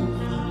over.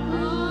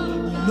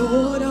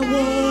 Lord, I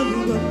want to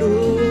run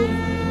over.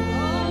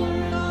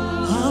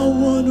 I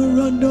want to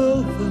run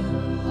over.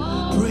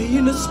 Pray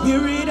in the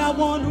Spirit, I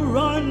want to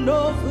run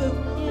over.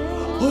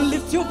 Oh,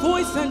 lift your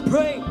voice and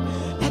pray.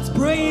 Let's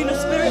pray in the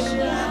Spirit.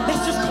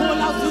 Let's just call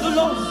out to the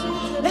Lord.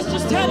 Let's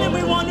just tell Him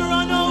we want to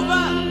run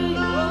over.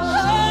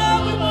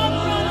 Oh, we want to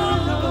run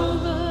over.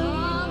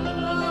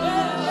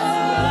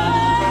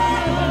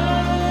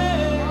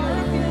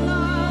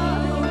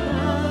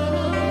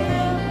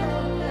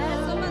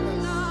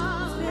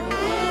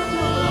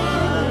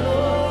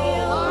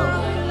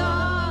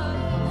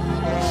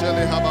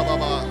 Shelly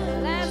Habababa.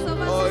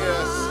 Oh,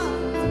 yes.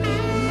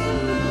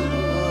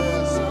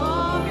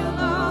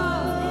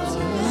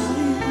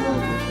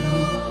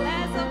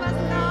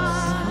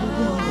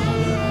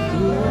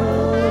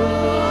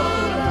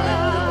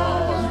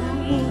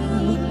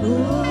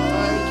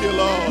 Thank you,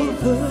 Lord.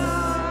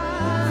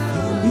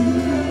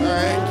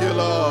 Thank you,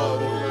 Lord.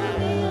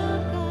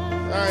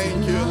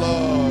 Thank you,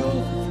 Lord.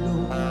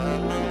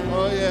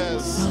 Oh,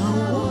 yes.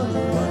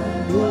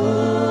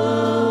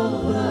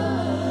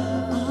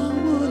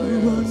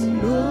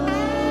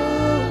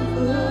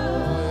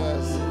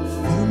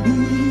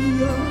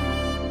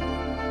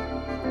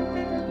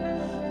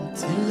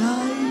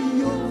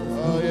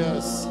 Oh,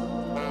 yes.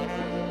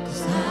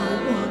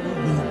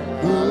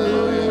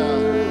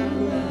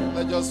 Hallelujah.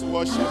 Let's just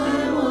worship Him.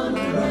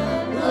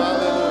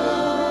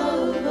 Hallelujah.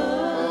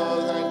 Oh,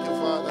 thank you,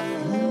 Father.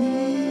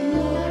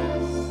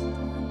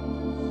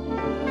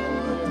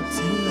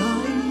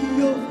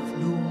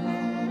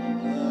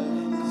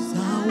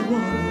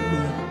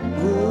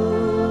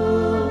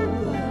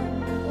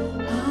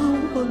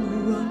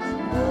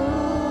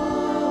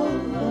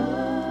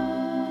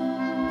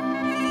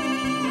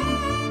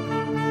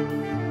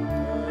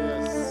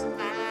 Yes.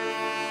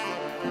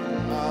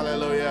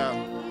 Hallelujah.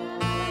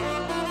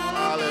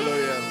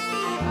 Hallelujah.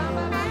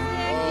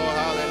 Oh,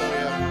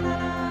 hallelujah.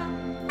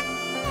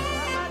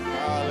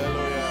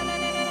 Hallelujah.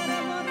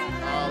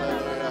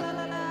 Hallelujah.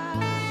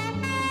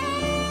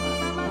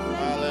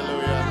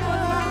 Hallelujah.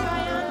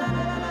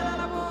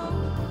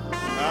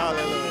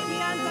 Hallelujah.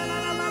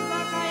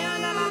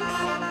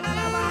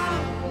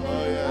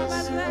 Oh, yes.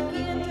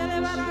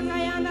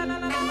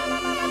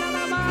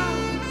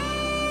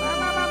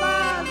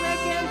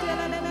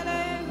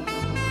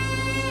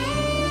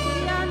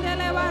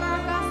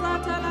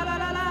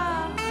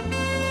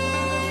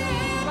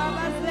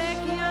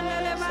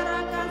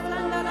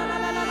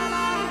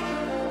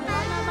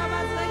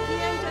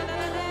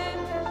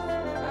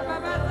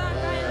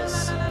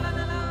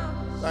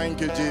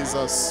 Thank you,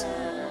 Jesus.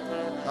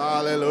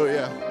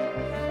 Hallelujah.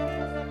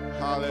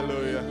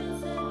 Hallelujah.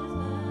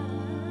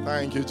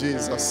 Thank you,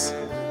 Jesus.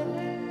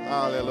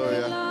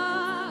 Hallelujah.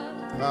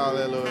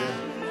 Hallelujah.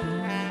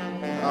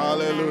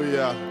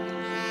 Hallelujah.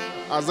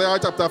 Isaiah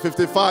chapter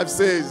 55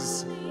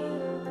 says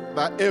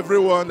that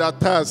everyone that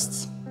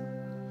thirsts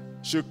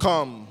should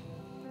come.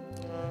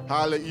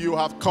 Hallelujah. You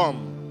have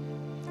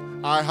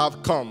come. I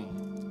have come.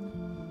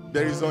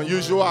 There is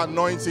unusual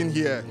anointing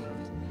here.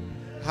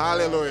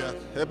 Hallelujah.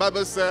 The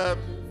Bible said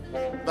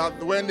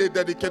that when they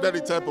dedicated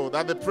the temple,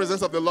 that the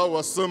presence of the Lord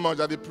was so much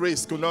that the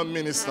priest could not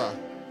minister.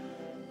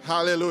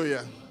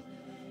 Hallelujah.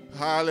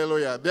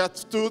 Hallelujah. There are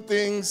two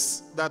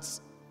things that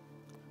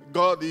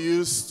God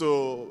used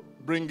to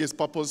bring his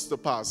purpose to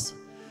pass.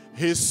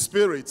 His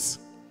Spirit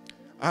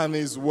and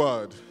His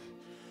Word.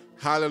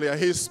 Hallelujah.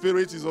 His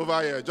Spirit is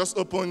over here. Just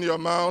open your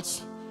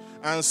mouth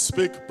and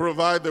speak,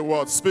 provide the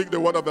word. Speak the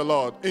word of the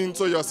Lord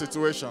into your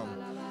situation.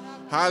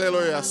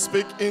 Hallelujah.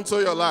 Speak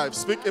into your life.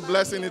 Speak a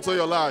blessing into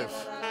your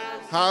life.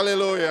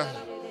 Hallelujah.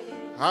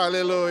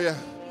 Hallelujah.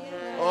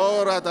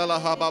 Oh,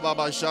 ratalaha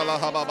baba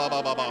shalaha baba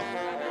baba.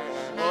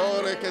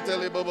 Oh,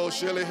 reketele bobo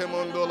shele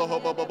hemondolo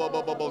hobo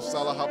bobo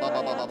salaha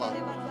baba baba.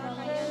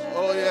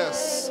 Oh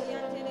yes.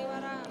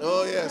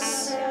 Oh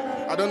yes.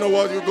 I don't know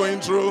what you're going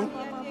through,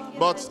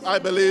 but I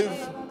believe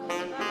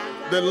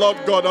the Lord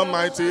God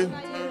Almighty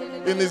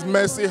in His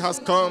mercy has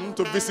come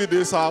to visit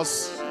this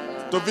house,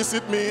 to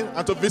visit me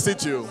and to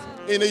visit you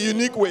in a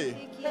unique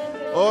way.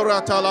 Oh,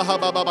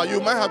 you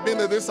might have been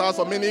in this house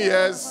for many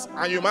years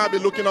and you might be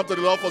looking up to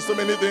the Lord for so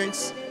many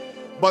things,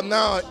 but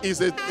now is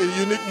a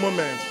unique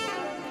moment.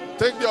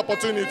 Take the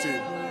opportunity.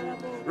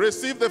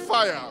 Receive the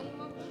fire.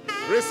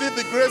 Receive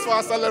the grace for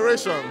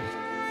acceleration.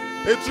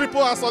 A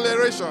triple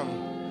acceleration.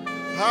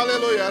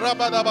 Hallelujah. The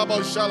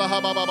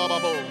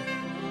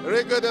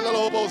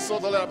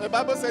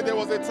Bible said there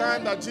was a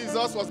time that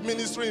Jesus was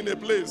ministering in a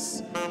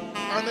place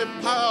and the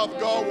power of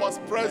God was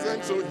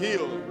present to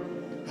heal.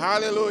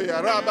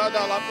 Hallelujah. It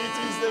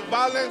is the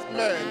violent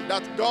man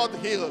that God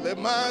healed, a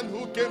man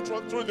who came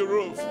through the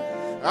roof.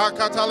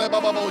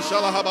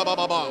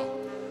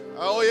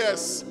 Oh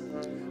yes.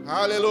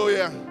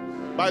 Hallelujah.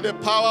 By the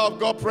power of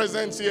God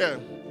present here,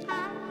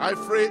 I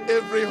pray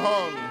every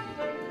harm.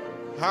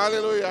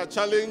 Hallelujah.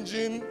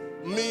 Challenging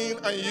me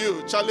and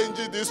you,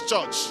 challenging this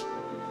church.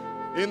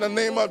 In the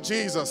name of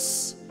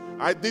Jesus,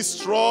 I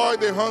destroy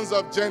the hands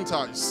of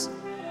Gentiles.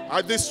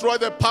 I destroy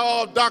the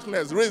power of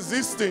darkness,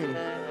 resisting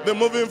the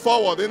moving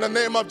forward. In the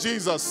name of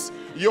Jesus,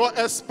 your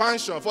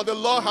expansion. For the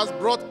Lord has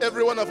brought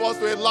every one of us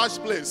to a large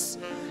place.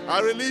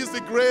 I release the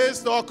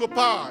grace to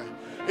occupy.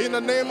 In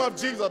the name of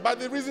Jesus, by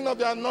the reason of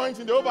the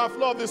anointing, the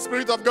overflow of the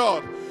Spirit of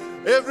God,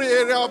 every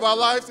area of our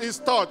lives is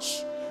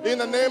touched. In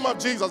the name of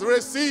Jesus,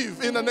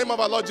 receive in the name of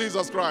our Lord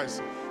Jesus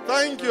Christ.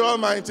 Thank you,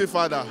 Almighty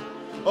Father.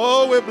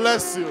 Oh, we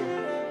bless you.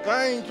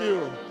 Thank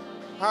you.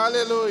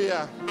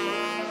 Hallelujah.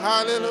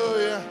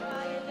 Hallelujah.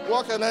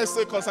 What can I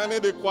say concerning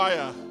the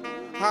choir?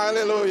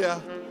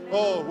 Hallelujah.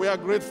 Oh, we are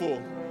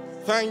grateful.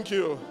 Thank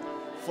you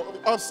for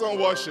awesome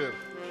worship.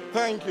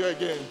 Thank you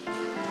again.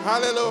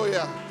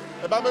 Hallelujah.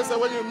 The Bible says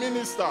when you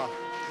minister,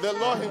 the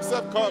Lord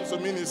Himself comes to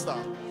minister.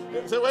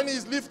 So when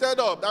He's lifted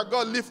up, that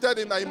God lifted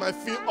Him, that He might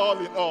fill all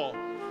in all.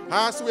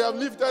 As we have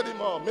lifted Him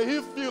up, may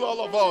He fill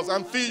all of us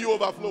and fill you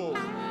overflow.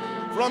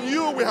 From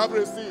you we have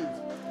received.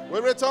 We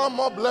return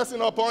more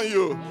blessing upon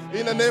you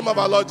in the name of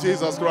our Lord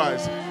Jesus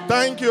Christ.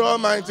 Thank you,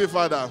 Almighty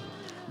Father.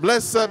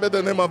 Blessed be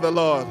the name of the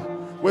Lord.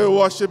 We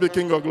worship the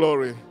King of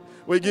Glory.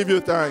 We give you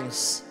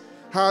thanks.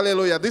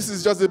 Hallelujah. This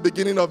is just the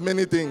beginning of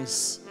many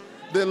things.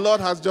 The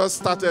Lord has just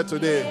started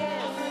today.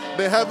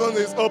 The heaven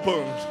is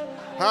opened.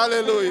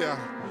 Hallelujah.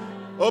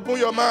 Open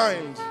your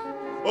mind.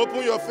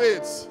 Open your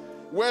faith.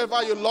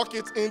 Wherever you lock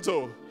it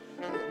into.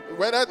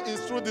 Whether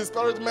it's through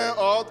discouragement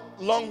or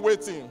long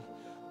waiting.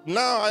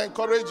 Now I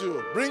encourage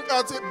you. Bring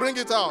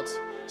it out.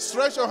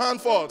 Stretch your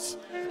hand forth.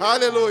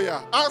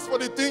 Hallelujah. Ask for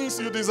the things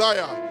you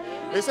desire.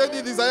 He said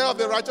the desire of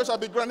the righteous shall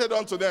be granted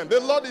unto them.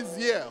 The Lord is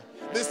here.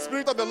 The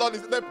Spirit of the Lord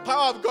is, the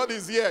power of God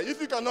is here.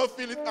 If you cannot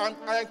feel it,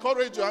 I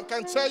encourage you, I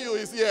can tell you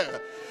He's here.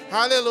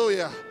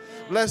 Hallelujah.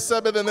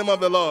 Blessed be the name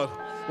of the Lord.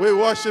 We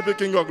worship the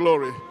King of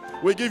Glory.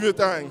 We give you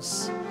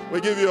thanks.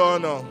 We give you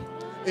honor.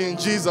 In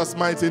Jesus'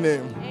 mighty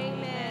name.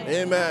 Amen.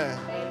 Amen.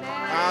 Amen.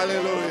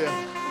 Hallelujah.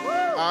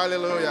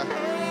 Hallelujah.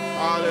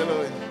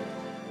 Hallelujah.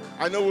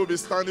 I know we'll be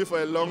standing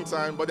for a long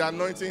time, but the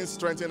anointing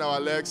strengthens our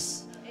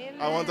legs. Amen.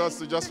 I want us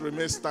to just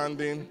remain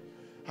standing.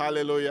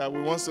 Hallelujah.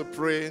 We want to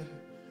pray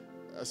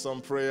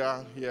some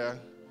prayer here.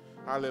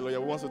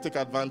 Hallelujah. We want to take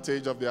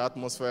advantage of the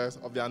atmosphere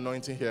of the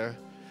anointing here.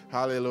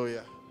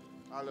 Hallelujah.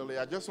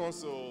 Hallelujah. I just want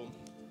to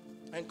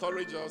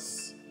encourage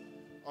us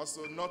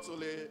also not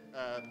only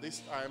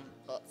this time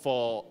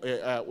for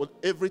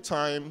every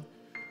time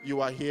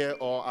you are here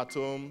or at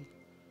home,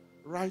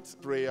 write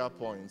prayer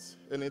points.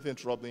 Anything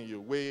troubling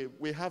you.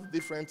 We have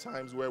different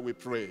times where we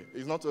pray.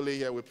 It's not only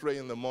here we pray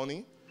in the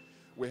morning.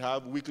 We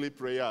have weekly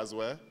prayer as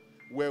well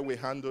where we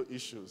handle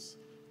issues.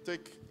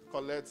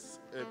 Collect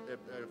a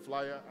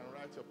flyer and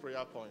write your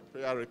prayer point,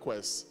 prayer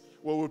requests.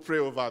 We will pray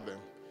over them.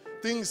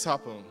 Things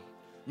happen.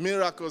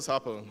 Miracles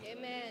happen.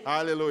 Amen.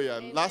 Hallelujah.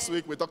 Amen. Last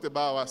week we talked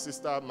about our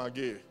sister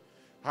Maggie.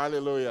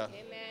 Hallelujah.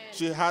 Amen.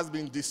 She has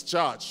been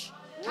discharged.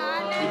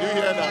 Hallelujah. Did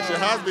you hear that? She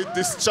has been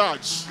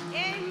discharged.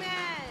 Amen.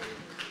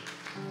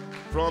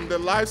 From the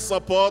life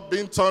support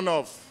being turned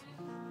off.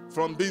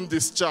 From being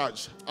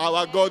discharged.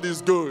 Our God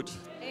is good.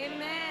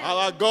 Amen.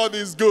 Our God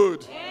is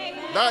good. Amen.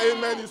 That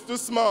amen is too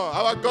small.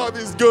 Our God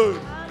is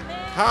good.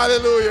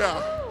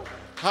 Hallelujah.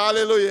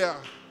 Hallelujah.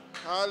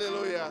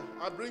 Hallelujah.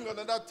 I bring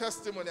another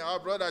testimony. Our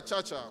brother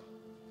Chacha.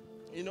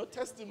 You know,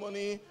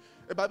 testimony,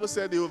 the Bible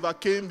said he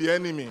overcame the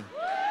enemy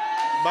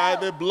by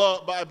the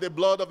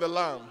blood of the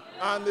Lamb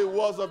and the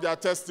words of their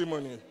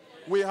testimony.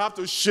 We have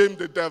to shame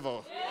the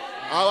devil.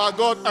 Our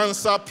God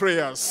answers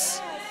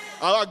prayers.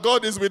 Our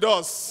God is with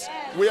us.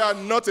 We are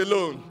not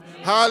alone.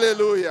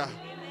 Hallelujah.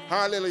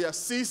 Hallelujah.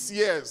 6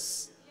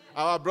 years.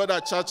 Our brother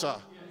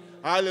Chacha.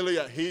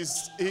 Hallelujah.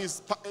 His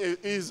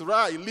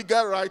right,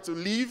 legal right to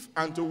live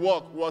and to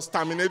work was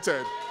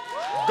terminated.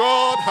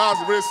 God has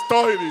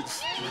restored it.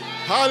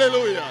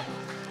 Hallelujah.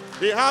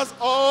 He has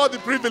all the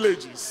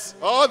privileges,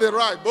 all the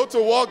right, both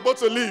to work, both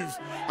to live.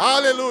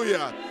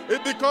 Hallelujah.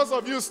 It's because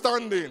of you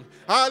standing.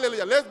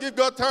 Hallelujah. Let's give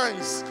God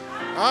thanks.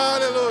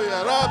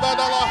 Hallelujah.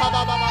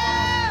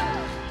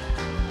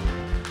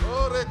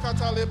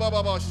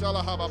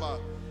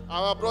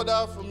 Our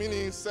brother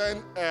Fumini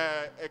sent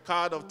a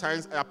card of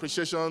thanks,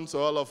 appreciation to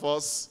all of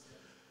us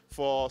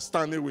for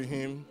standing with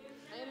him.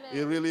 Amen.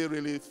 He really,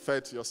 really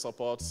felt your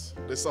support,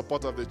 the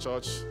support of the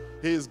church.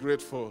 He is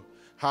grateful.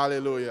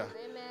 Hallelujah.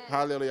 Amen.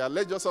 Hallelujah.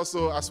 Let's just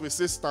also, as we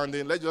sit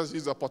standing, let's just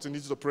use the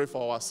opportunity to pray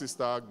for our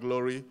sister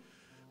Glory,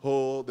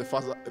 who the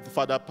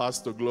father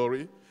passed to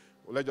glory.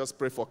 Let's just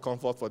pray for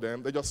comfort for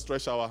them. Let's just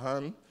stretch our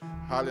hand,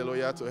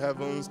 hallelujah, to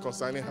heavens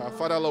concerning her.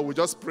 Father, Lord, we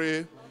just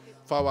pray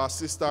for our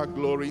sister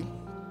Glory,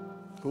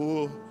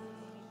 who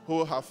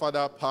her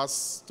father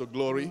passed to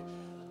glory.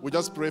 We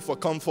just pray for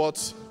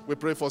comfort. We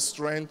pray for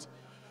strength.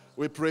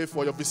 We pray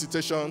for your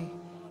visitation.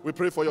 We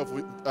pray for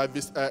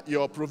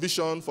your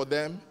provision for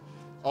them,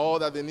 all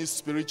that they need,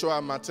 spiritual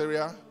and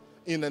material,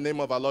 in the name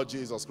of our Lord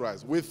Jesus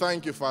Christ. We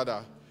thank you,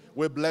 Father.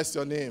 We bless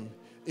your name.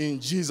 In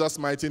Jesus'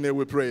 mighty name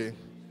we pray.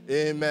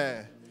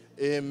 Amen.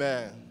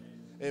 Amen.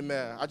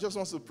 Amen. I just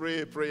want to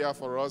pray a prayer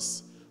for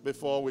us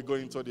before we go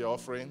into the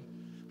offering.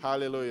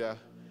 Hallelujah.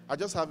 I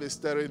just have a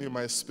stirring in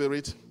my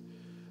spirit.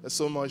 There's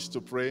so much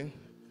to pray.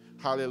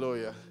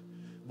 Hallelujah.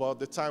 But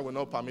the time will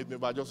not permit me,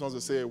 but I just want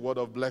to say a word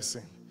of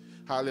blessing.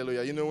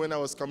 Hallelujah. You know, when I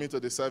was coming to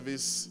the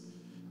service,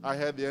 I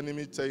heard the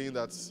enemy saying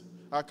that,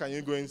 how can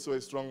you go into a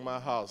strong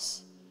man's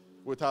house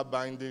without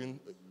binding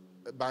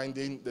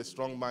the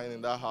strong man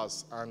in that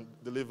house and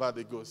deliver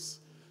the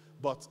goods?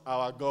 But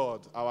our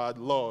God, our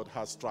Lord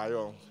has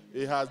triumphed.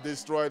 He has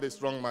destroyed the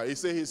strong man. He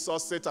said he saw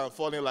Satan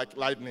falling like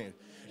lightning.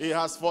 He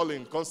has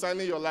fallen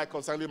concerning your life,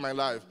 concerning my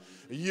life.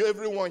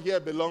 Everyone here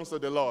belongs to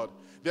the Lord.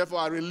 Therefore,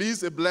 I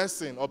release a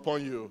blessing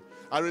upon you.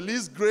 I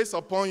release grace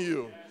upon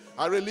you.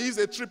 I release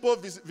a triple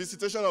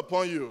visitation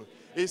upon you.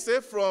 He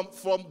said from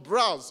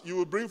brass, you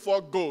will bring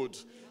forth gold.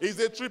 It's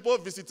a triple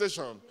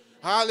visitation.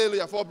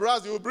 Hallelujah. For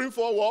brass, you will bring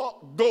forth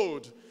what?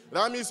 Gold.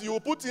 That means you will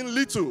put in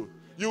little,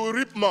 you will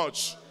reap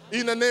much.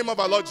 In the name of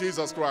our Lord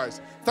Jesus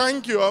Christ.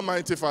 Thank you,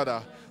 Almighty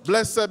Father.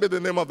 Blessed be the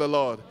name of the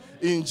Lord.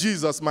 In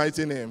Jesus'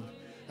 mighty name.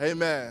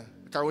 Amen.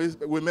 Can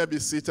we may be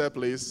seated,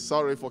 please?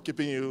 Sorry for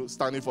keeping you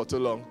standing for too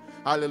long.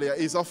 Hallelujah.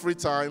 It's offering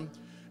time.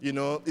 You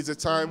know, it's a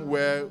time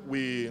where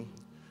we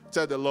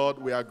tell the Lord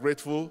we are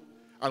grateful.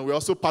 And we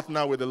also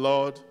partner with the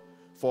Lord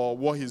for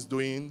what he's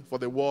doing, for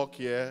the work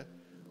here.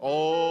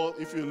 Or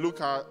if you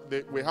look at,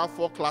 we have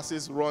 4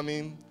 classes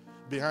running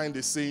behind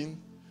the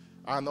scene.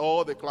 And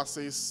all the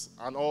classes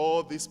and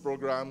all this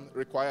program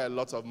require a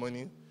lot of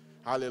money.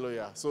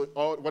 Hallelujah. So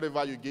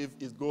whatever you give,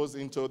 it goes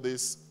into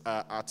these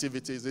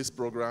activities, this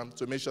program,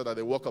 to make sure that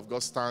the work of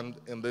God stand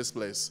in this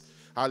place.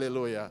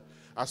 Hallelujah.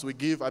 As we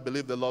give, I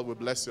believe the Lord will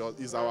bless you.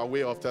 It's our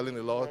way of telling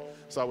the Lord.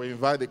 So I will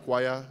invite the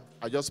choir.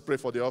 I just pray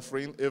for the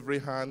offering. Every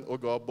hand, oh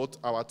God, both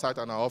our tithe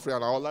and our offering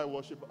and our online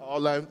worship,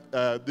 online,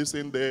 this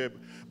in the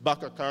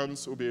back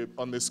accounts will be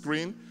on the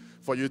screen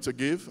for you to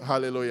give.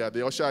 Hallelujah.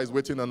 The usher is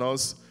waiting on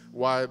us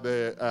while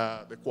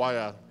the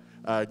choir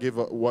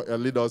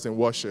lead us in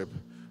worship.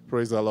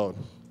 Praise the Lord.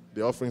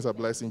 The offerings are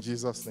blessed in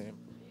Jesus' name.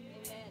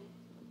 Amen.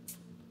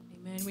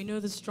 Amen. We know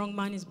the strong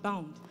man is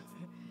bound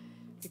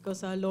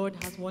because our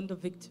Lord has won the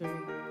victory.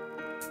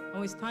 And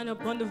we stand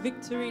upon the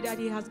victory that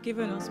he has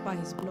given us by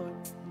his blood,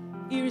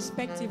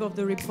 irrespective of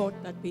the report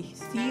that we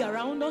see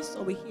around us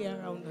or we hear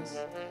around us.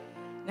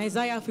 In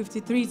Isaiah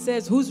 53 it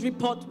says, whose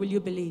report will you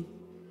believe?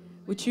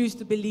 We choose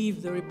to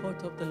believe the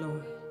report of the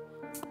Lord.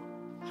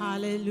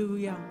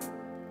 Hallelujah.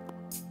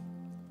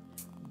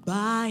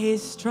 By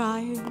his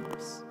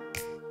stripes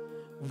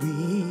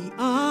we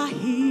are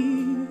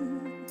healed.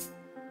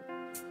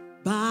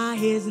 By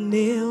his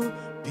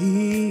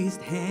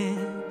nail-pierced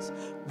hands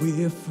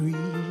we're free.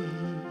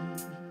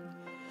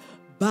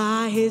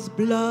 By his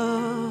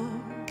blood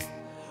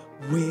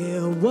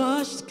we're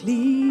washed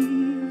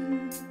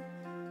clean.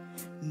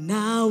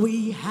 Now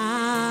we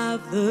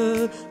have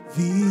the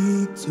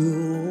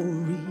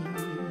victory.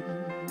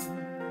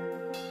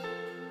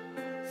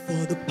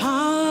 For the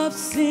power of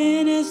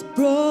sin is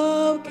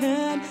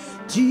broken.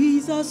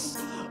 Jesus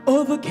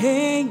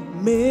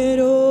overcame it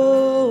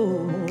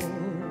all.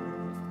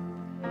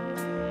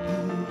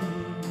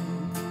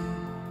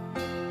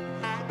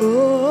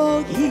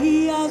 Oh,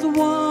 he has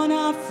won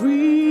our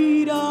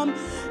freedom.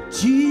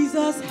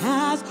 Jesus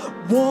has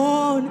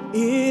won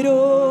it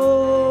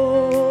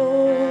all.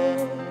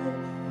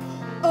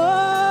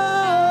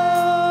 Oh,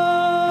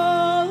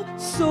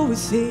 so we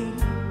sing,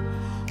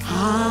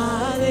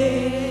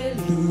 hallelujah.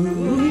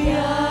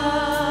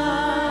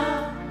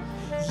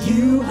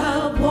 You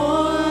have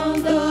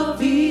won the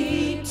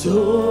victory.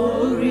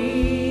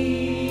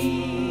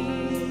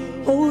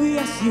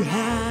 you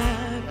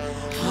have.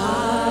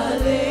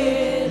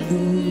 Hallelujah.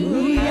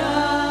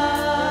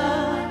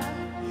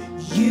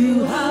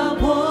 You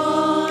have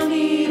won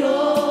it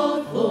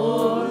all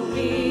for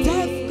me.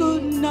 Death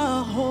could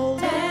not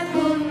hold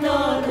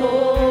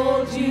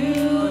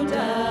you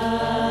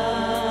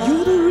down.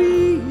 You're the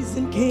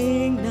reason,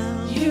 King,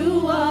 now.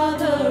 You are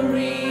the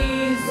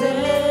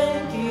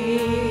reason,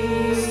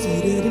 King.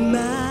 Seated in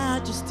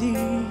majesty.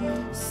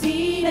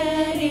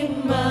 Seated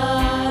in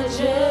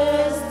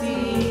majesty.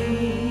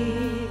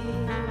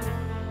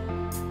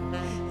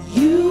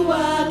 You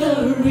are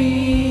the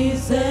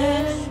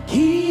reason,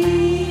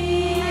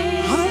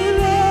 King.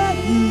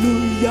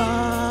 Hallelujah.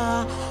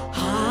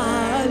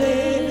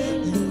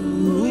 Hallelujah.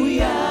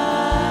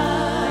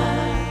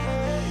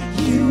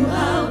 You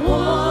have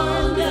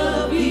won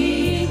the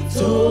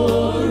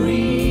victory.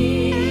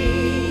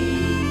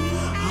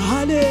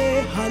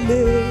 Halle,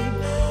 halle,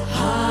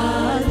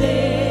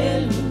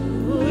 hallelujah.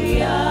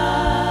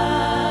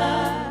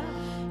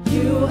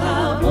 You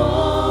have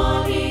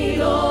won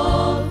it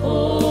all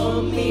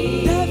for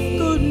me. Death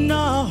could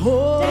not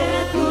hold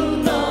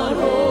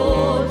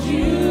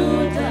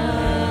you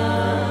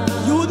down.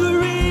 You're the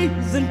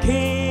reason,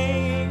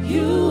 King.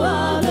 You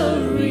are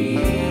the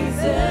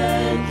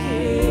reason,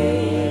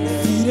 King.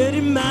 Seated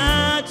in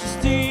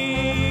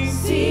majesty.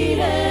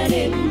 Seated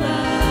in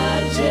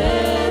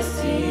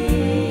majesty.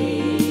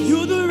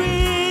 You're the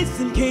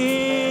reason,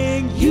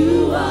 King.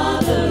 You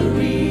are the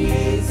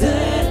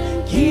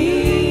reason, King.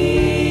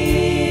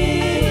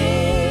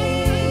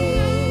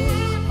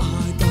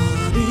 Our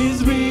God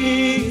is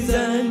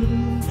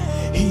risen.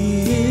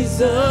 He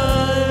is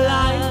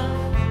alive.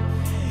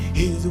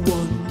 He's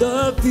won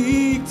the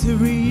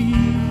victory.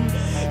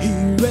 He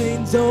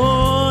reigns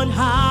on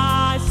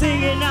high.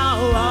 Sing it now.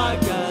 Our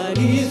God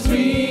is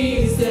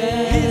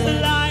risen. He's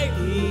alive.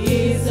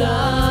 He is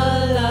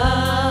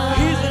alive.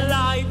 He's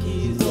alive.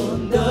 He's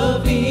won the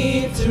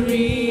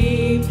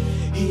victory.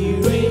 He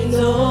reigns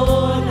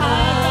on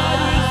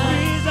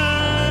high.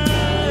 God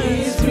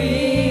is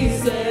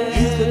risen.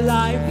 He's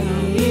alive. He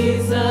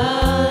is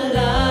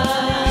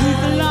alive.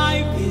 He's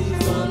alive.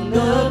 He's won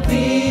the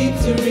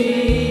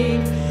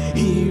victory.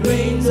 He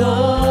reigns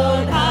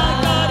on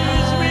high. God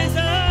is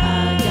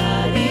risen.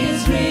 God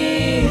is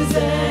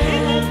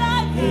risen.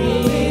 He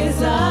is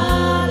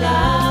alive.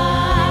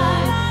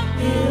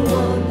 He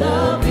won the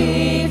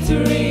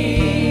victory.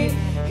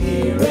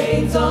 He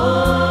reigns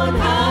on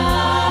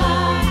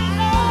high.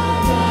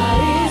 God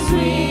is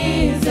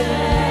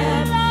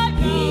risen.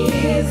 He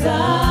is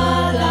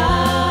alive.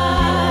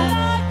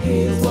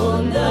 He's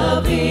won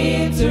the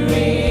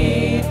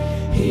victory.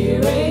 He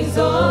reigns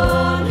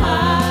on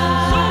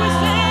high. So we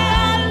say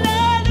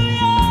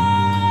hallelujah.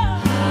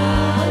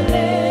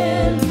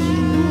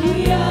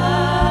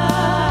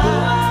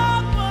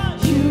 Hallelujah.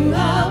 You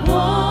have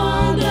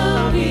won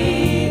the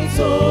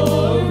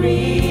victory.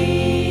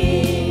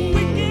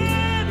 We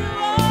give you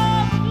all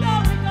the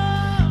glory,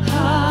 God.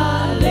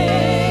 Hallelujah.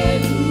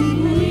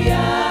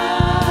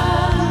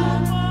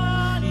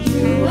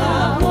 You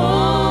have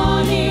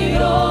won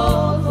it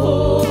all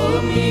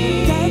for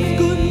me. Death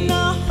could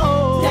not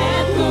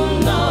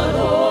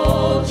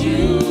hold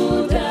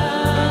you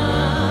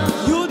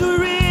down. You're the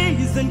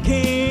reason,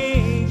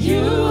 King.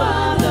 You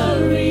are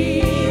the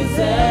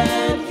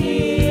reason,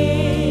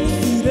 King.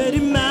 Seated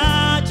in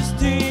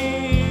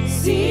majesty.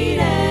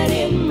 Seated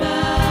in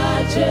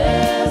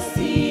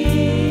majesty.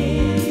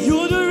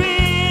 You're the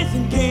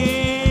reason,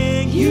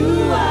 King. You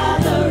are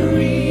the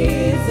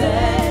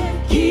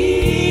reason,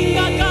 King.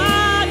 Our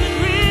God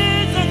is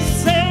risen.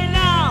 Say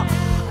now.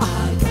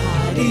 Our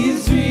God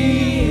is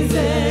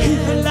risen.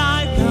 He's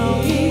alive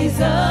now. He's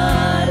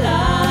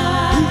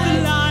alive. He's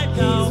alive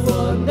now. He's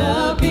won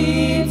the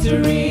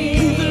victory.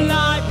 He's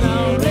alive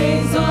now. He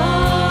reigns on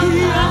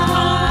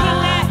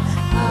high.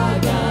 Our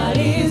God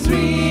is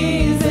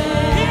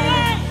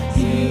risen.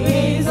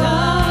 He is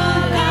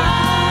alive.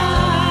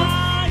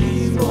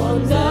 He's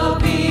won the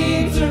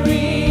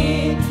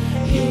victory.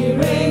 He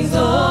reigns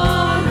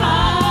on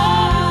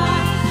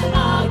high.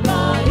 Our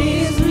God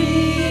is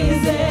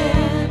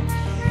risen.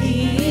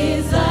 He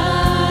is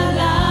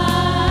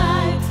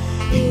alive.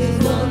 He's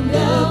won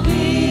the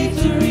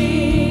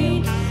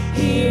victory.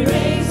 He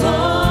reigns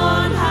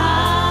on high.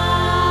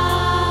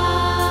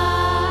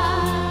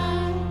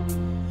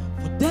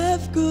 For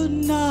death could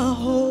not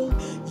hold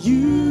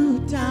you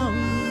down.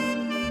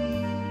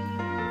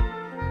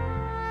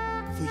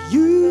 For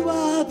you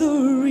are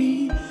the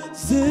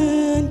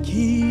risen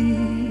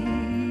King.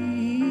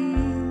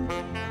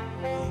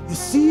 You're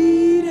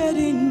seated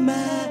in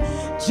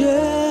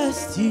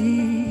majesty.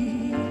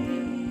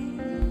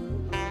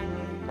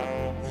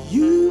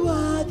 You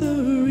are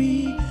the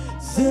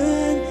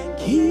risen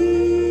King.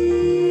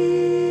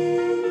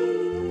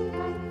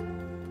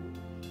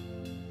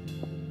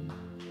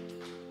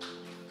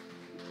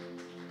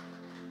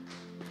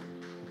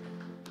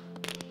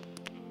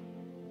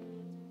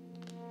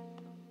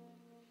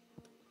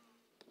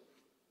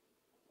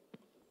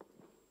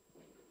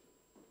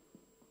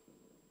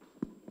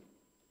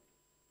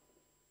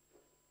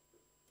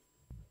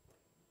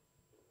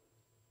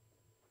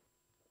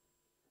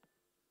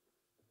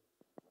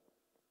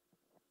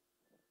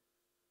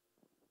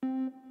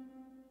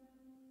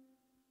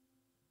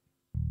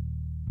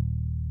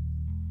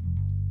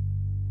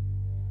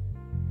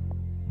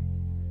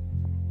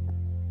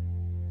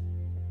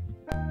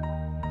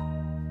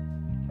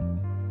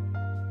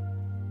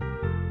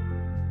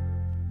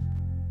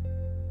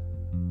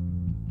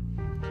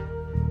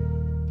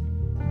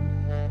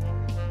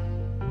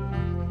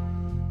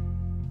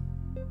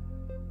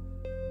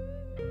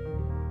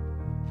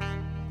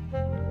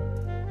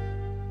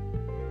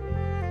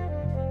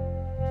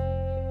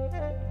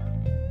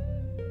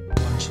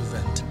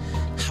 Event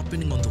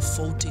happening on the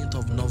 14th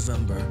of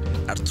November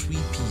at 3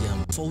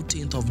 p.m.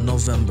 14th of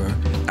November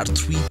at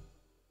 3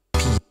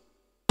 p.m.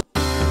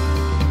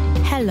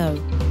 Hello,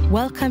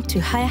 welcome to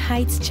High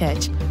Heights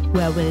Church,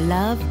 where we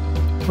love,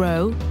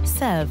 grow,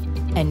 serve,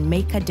 and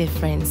make a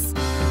difference.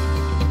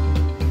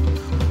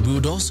 We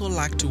would also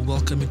like to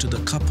welcome you to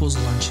the Couples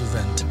Lunch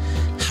event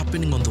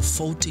happening on the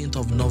 14th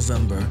of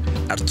November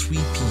at 3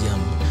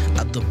 p.m.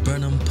 at the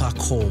Burnham Park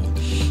Hall.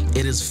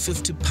 It is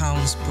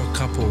 £50 per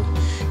couple.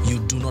 You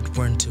do not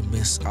want to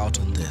miss out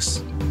on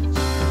this.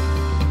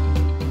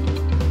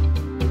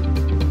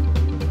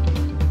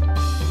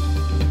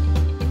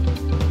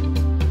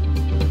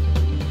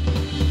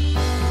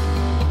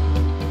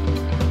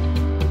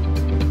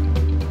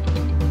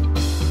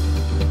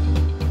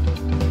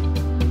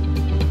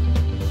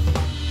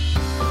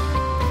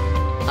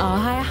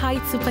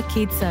 Super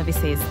Kids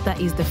services, that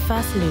is the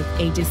First Look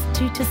ages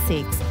 2 to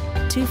 6,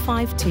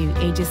 252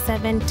 ages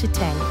 7 to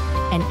 10,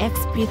 and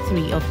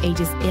XP3 of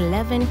ages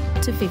 11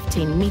 to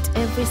 15 meet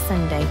every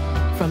Sunday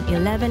from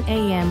 11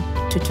 a.m.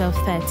 to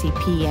 12:30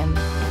 p.m.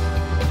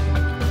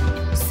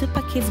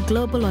 Super Kids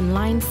Global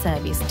Online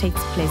Service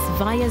takes place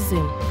via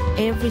Zoom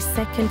every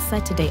second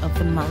Saturday of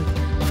the month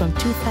from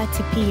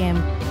 2:30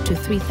 p.m. to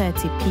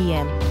 3:30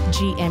 p.m.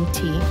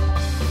 GMT.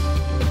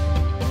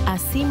 A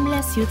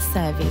seamless youth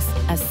service,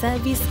 a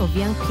service of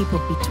young people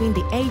between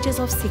the ages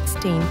of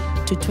 16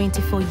 to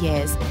 24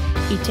 years.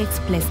 It takes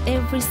place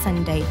every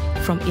Sunday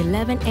from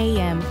 11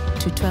 a.m.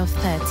 to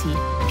 12:30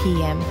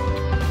 p.m.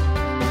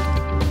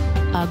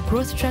 Our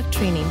growth track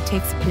training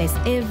takes place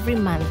every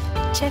month.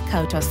 Check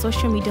out our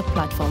social media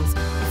platforms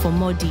for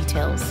more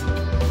details.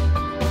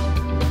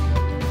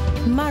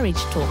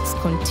 Marriage talks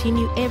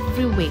continue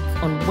every week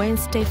on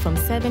Wednesday from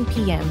 7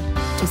 p.m.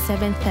 to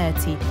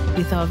 7:30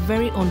 with our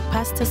very own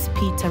Pastors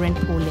Peter and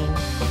Pauline.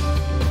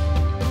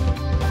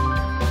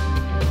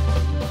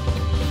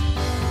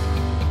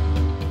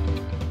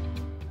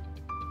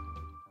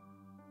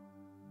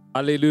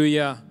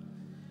 Hallelujah.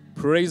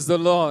 Praise the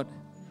Lord.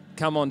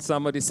 Come on,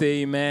 somebody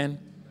say amen.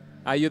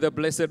 Are you the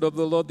blessed of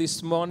the Lord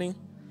this morning?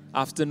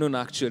 Afternoon,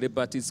 actually,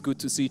 but it's good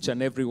to see each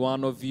and every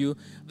one of you.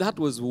 That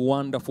was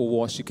wonderful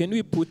worship. Can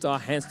we put our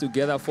hands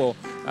together for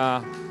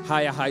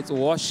Higher Heights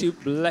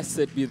worship?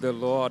 Blessed be the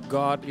Lord.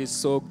 God is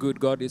so good.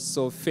 God is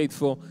so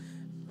faithful.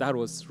 That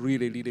was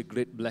really, really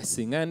great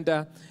blessing. And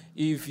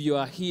if you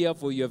are here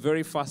for your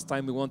very first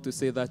time, we want to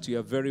say that you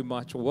are very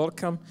much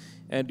welcome.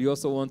 And we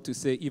also want to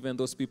say, even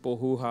those people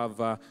who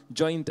have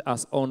joined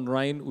us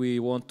online, we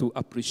want to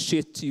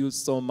appreciate you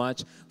so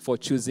much for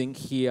choosing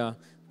here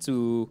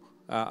to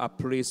a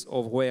place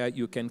of where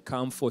you can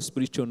come for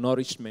spiritual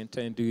nourishment,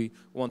 and we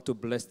want to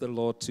bless the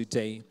Lord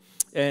today.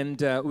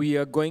 And we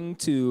are going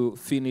to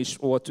finish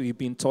what we've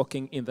been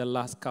talking in the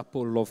last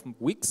couple of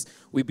weeks.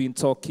 We've been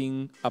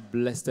talking a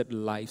blessed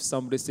life.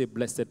 Somebody say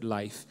blessed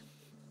life.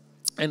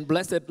 And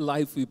blessed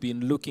life, we've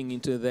been looking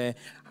into the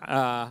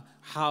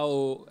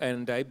how,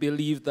 and I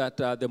believe that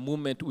the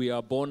moment we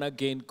are born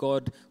again,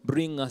 God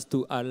bring us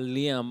to a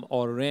realm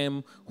or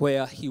realm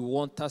where He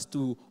wants us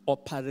to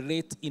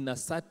operate in a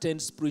certain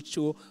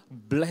spiritual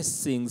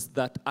blessings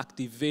that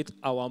activate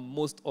our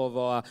most of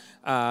our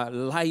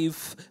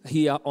life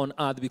here on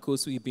earth,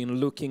 because we've been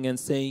looking and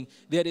saying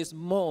there is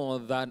more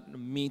than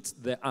meets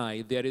the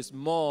eye. There is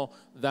more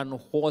than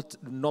what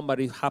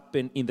normally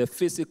happens in the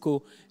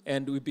physical,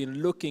 and we've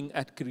been looking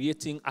at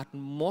creating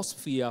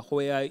atmosphere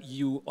where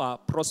you are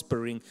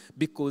prospering,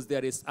 because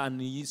there is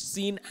an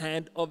unseen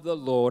hand of the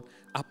Lord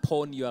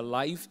upon your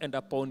life and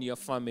upon your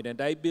family.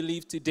 And I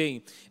believe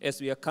today,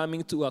 as we are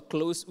coming to a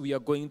close, we are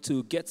going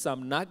to get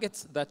some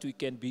nuggets that we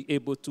can be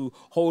able to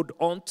hold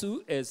on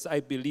to, as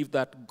I believe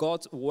that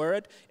God's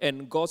word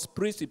and God's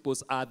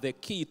principles are the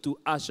key to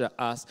usher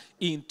us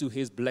into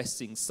His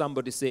blessings.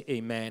 Somebody say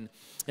amen.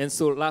 And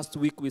so last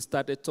week we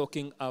started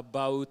talking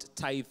about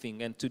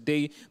tithing, and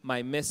today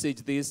my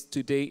message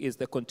today is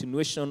the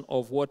continuation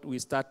of what we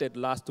started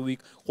last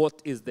week.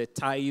 What is the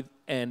tithe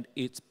and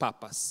its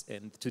purpose?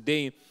 And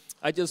today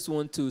I just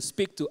want to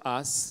speak to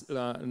us.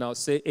 Now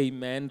say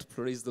amen,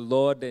 praise the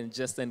Lord, and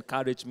just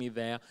encourage me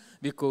there,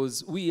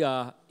 because we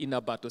are in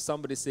a battle.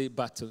 Somebody say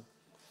battle.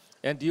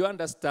 And do you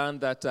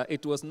understand that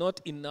it was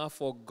not enough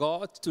for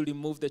God to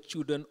remove the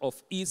children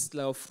of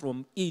Israel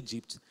from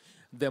Egypt?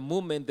 The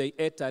moment they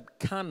entered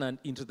Canaan,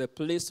 into the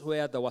place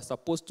where they were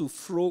supposed to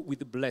flow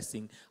with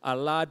blessing, a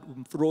land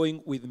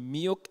flowing with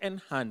milk and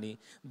honey,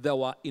 they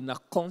were in a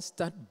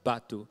constant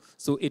battle.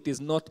 So it is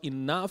not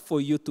enough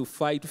for you to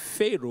fight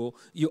Pharaoh.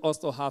 You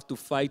also have to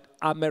fight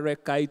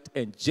Amalekite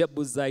and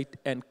Jebusite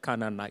and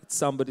Canaanite.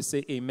 Somebody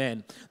say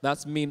amen.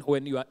 That means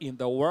when you are in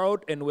the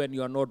world and when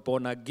you are not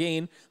born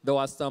again, there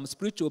was some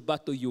spiritual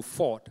battle you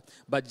fought.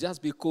 But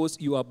just because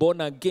you are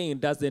born again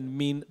doesn't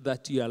mean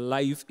that your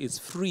life is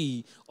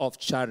free of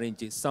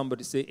challenges.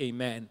 Somebody say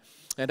amen.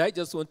 And I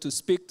just want to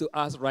speak to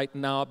us right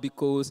now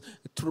because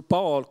through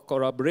Paul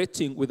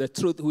corroborating with the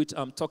truth which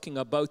I'm talking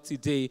about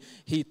today,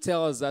 he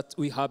tells that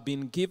we have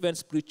been given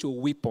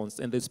spiritual weapons.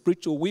 And the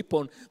spiritual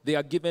weapon, they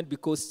are given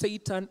because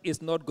Satan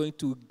is not going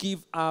to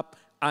give up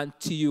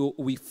until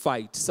we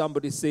fight.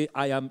 Somebody say,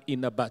 I am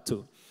in a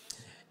battle.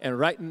 And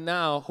right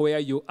now, where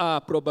you are,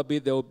 probably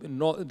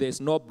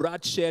there's no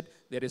bloodshed.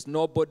 There is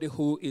nobody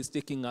who is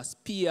taking a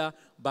spear.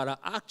 But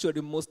actually,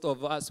 most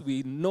of us,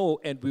 we know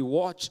and we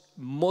watch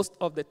most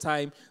of the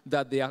time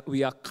that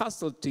we are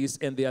casualties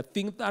and there are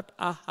things that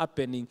are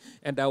happening.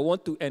 And I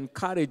want to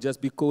encourage us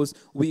because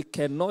we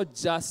cannot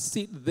just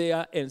sit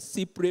there and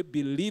simply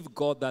believe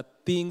God that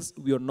things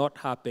will not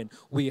happen.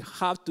 We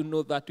have to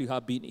know that we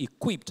have been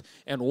equipped.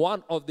 And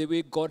one of the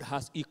way God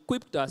has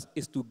equipped us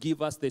is to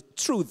give us the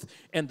truth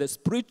and the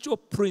spiritual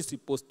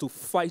principles to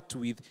fight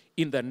with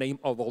in the name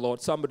of the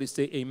Lord. Somebody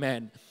say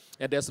amen.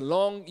 And as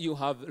long you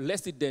have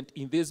resident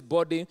in this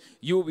body,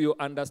 you will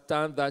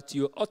understand that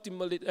you're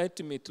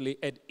ultimately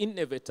and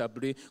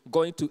inevitably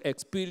going to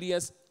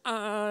experience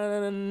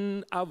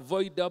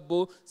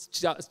unavoidable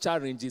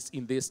challenges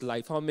in this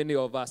life. How many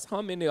of us,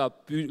 how many are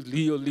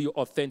really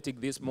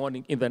authentic this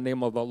morning in the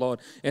name of the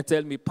Lord? And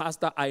tell me,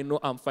 Pastor, I know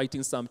I'm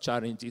fighting some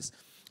challenges.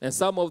 And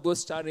some of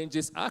those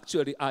challenges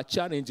actually are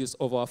challenges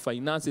of our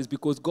finances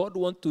because God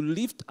wants to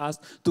lift us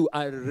to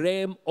a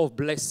realm of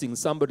blessing.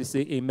 Somebody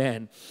say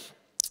amen.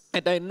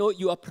 And I know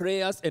your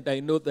prayers, and I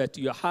know that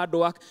your hard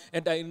work,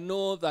 and I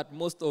know that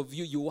most of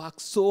you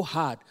work so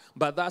hard,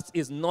 but that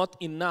is not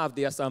enough.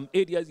 There are some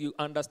areas you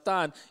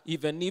understand,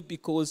 even if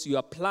because you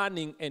are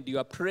planning and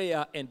your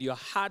prayer and your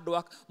hard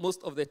work,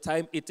 most of the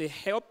time it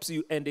helps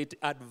you and it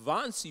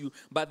advances you,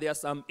 but there are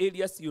some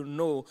areas you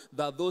know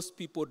that those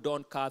people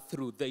don't cut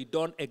through. They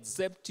don't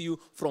exempt you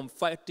from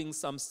fighting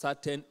some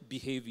certain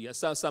behavior,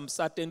 some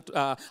certain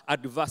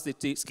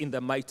adversities in the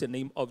mighty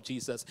name of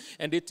Jesus.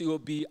 And it will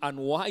be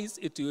unwise,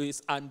 it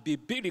is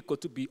unbiblical,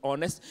 to be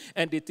honest,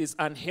 and it is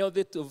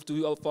unhealthy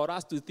for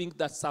us to think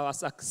that our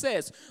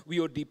success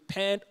will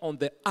depend on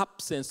the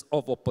absence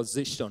of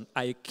opposition.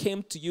 I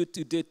came to you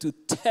today to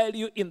tell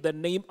you in the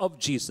name of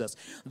Jesus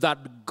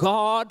that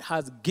God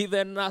has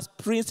given us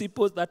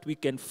principles that we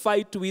can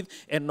fight with,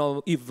 and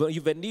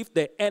even if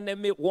the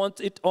enemy wants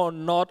it or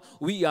not,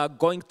 we are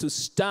going to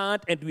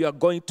stand and we are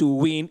going to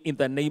win in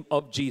the name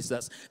of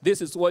Jesus.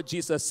 This is what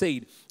Jesus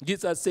said.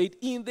 Jesus said,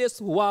 in this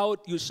world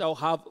you shall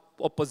have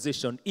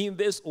opposition. In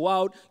this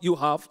world, you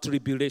have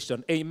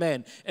tribulation.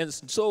 Amen. And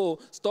so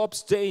stop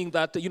saying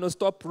that,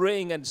 stop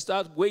praying and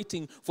start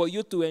waiting for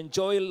you to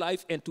enjoy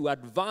life and to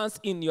advance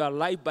in your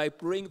life by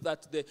praying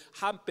that the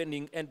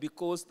happening and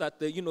because that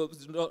the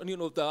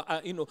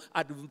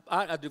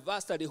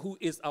adversary who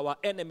is our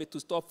enemy to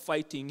stop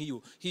fighting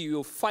you. He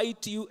will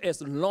fight you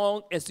as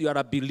long as you are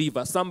a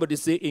believer. Somebody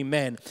say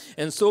amen.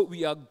 And so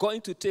we are going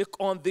to take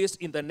on this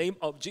in the name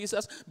of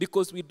Jesus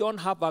because we don't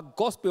have a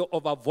gospel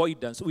of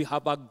avoidance. We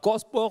have a gospel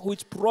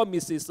which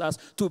promises us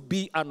to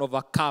be an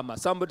overcomer.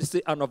 Somebody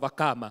say an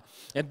overcomer.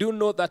 And do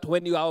know that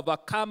when you are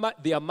overcomer,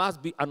 there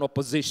must be an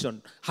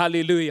opposition.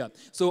 Hallelujah.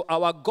 So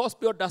our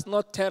gospel does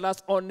not tell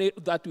us only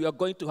that we are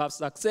going to have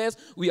success.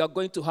 We are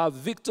going to have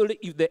victory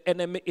if the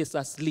enemy is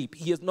asleep.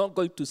 He is not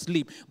going to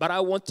sleep. But I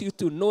want you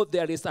to know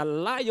there is a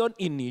lion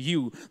in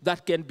you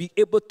that can be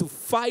able to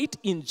fight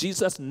in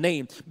Jesus'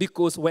 name.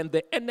 Because when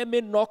the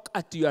enemy knocks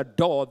at your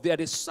door, there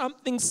is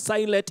something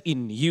silent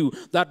in you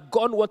that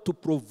God wants to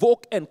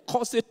provoke and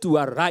cause it to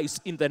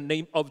arise in the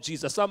name of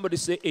Jesus. Somebody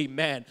say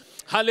amen.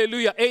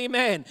 Hallelujah.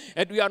 Amen.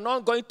 And we are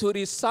not going to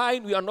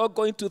resign. We are not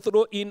going to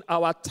throw in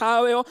our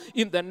towel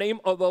in the name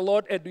of the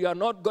Lord. And we are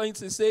not going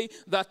to say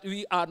that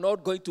we are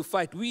not going to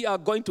fight. We are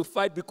going to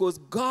fight because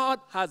God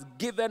has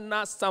given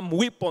us some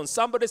weapons.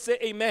 Somebody say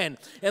amen.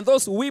 And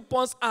those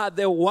weapons are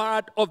the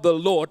word of the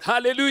Lord.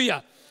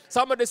 Hallelujah.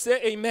 Somebody say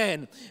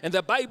amen. And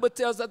the Bible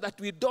tells us that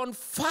we don't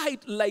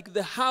fight like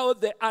how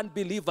the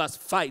unbelievers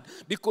fight.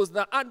 Because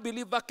the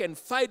unbeliever can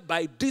fight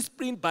by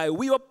discipline, by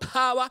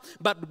willpower.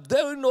 But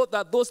they know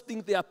that those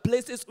things, there are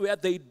places where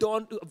they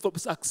don't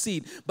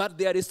succeed. But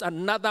there is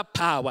another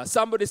power.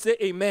 Somebody say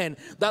amen.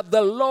 That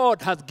the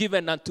Lord has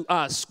given unto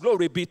us.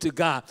 Glory be to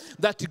God.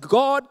 That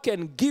God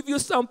can give you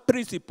some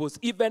principles.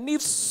 Even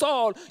if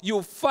Saul,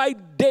 you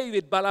fight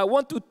David. But I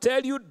want to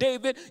tell you,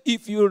 David,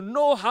 if you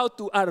know how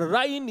to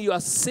align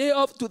yourself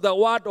yourself to the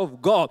word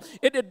of God.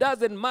 It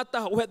doesn't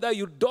matter whether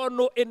you don't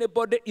know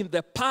anybody in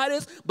the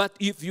parish, but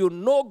if you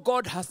know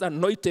God has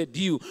anointed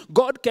you,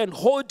 God can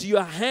hold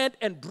your hand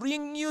and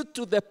bring you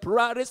to the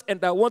parish.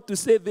 And I want to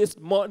say this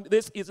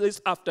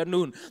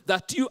afternoon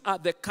that you are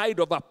the kind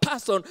of a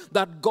person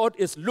that God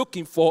is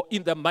looking for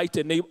in the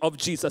mighty name of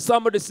Jesus.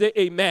 Somebody say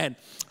amen.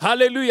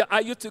 Hallelujah.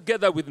 Are you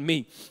together with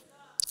me?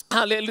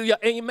 Hallelujah.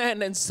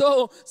 Amen. And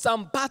so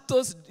some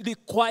battles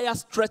require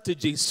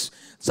strategies.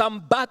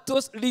 Some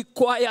battles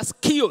require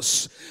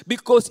skills,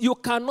 because you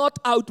cannot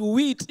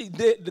outwit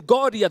the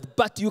Goliath,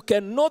 but you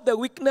can know the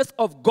weakness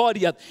of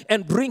Goliath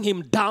and bring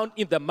him down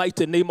in the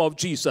mighty name of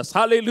Jesus.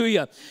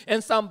 Hallelujah.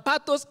 And some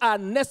battles are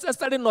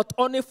necessary not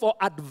only for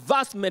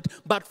advancement,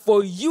 but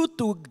for you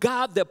to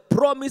guard the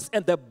promise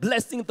and the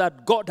blessing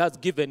that God has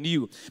given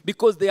you,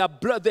 because they are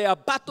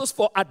battles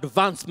for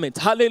advancement.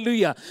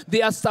 Hallelujah.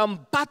 There are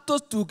some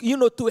battles to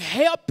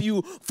help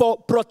you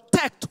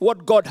protect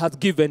what God has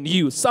given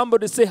you.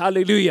 Somebody say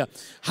hallelujah.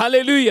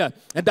 Hallelujah.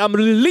 And I'm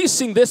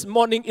releasing this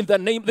morning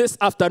this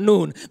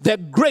afternoon, the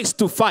grace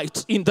to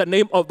fight in the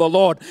name of the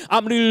Lord.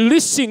 I'm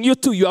releasing you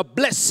to your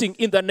blessing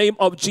in the name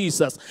of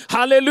Jesus.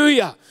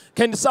 Hallelujah.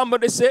 Can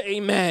somebody say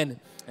amen?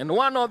 And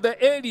one of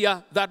the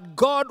areas that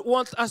God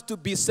wants us to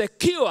be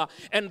secure,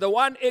 and the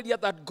one area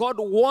that God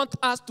wants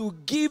us to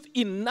give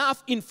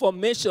enough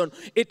information,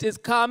 it is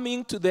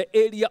coming to the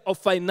area of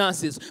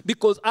finances.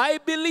 Because I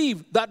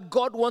believe that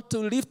God wants to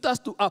lift us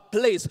to a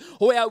place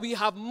where we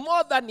have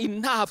more than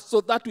enough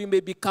so that we may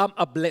become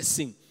a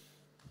blessing.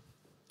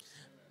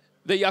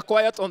 They are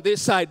quiet on this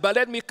side, but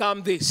let me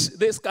come this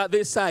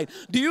side.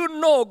 Do you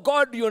know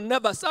God, you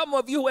never, some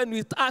of you, when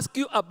we ask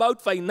you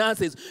about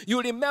finances,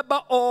 you remember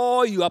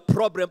all your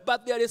problems,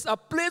 but there is a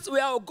place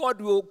where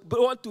God will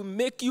want to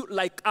make you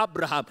like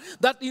Abraham,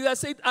 that you have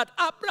said, at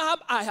Abraham,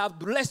 I have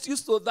blessed you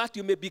so that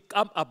you may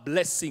become a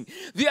blessing.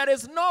 There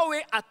is no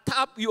way a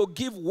tap you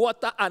give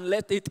water and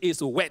let it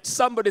is wet.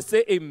 Somebody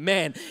say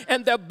amen.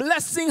 And the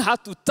blessing has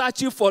to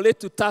touch you for it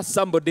to touch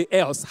somebody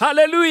else.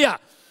 Hallelujah.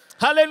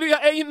 Hallelujah,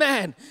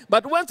 amen.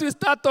 But once we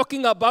start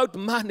talking about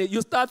money,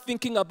 you start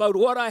thinking about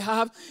what I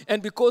have,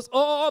 and because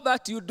all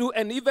that you do,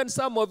 and even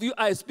some of you,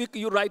 I speak to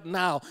you right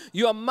now,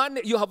 your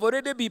money, you have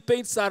already been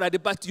paid salary,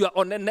 but you are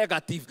on a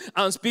negative.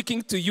 I'm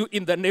speaking to you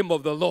in the name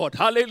of the Lord.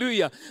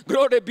 Hallelujah.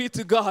 Glory be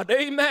to God.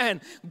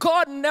 Amen.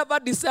 God never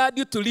decided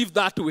you to live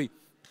that way.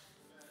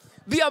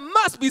 There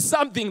must be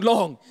something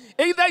wrong.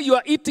 Either you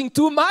are eating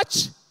too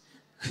much,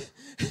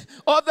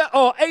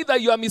 or either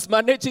you are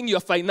mismanaging your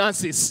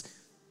finances.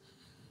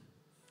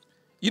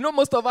 You know,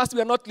 most of us,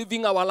 we are not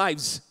living our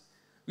lives.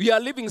 We are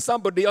living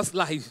somebody else's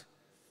life.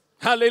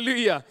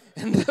 Hallelujah.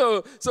 And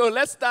so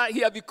let's start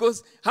here,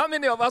 because how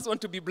many of us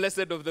want to be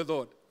blessed of the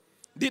Lord?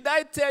 Did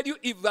I tell you,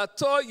 if at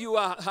all you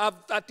have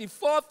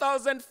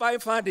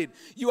 34,500,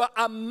 you are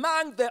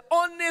among the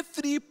only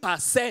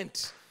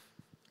 3%.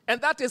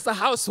 And that is a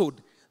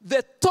household.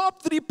 The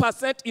top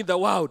 3% in the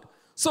world.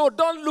 So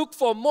don't look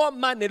for more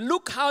money.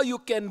 Look how you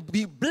can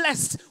be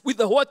blessed with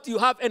what you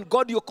have, and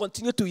God will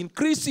continue to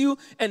increase you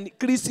and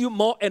increase you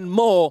more and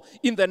more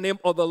in the name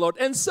of the Lord.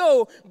 And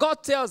so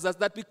God tells us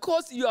that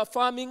because you are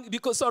farming,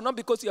 because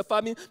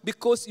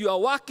you are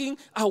working,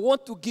 I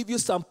want to give you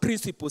some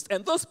principles,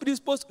 and those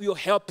principles will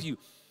help you.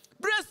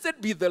 Blessed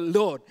be the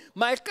Lord.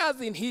 My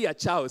cousin here,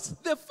 Charles,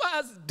 the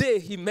first day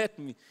he met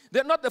me,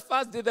 not the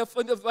first day,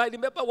 I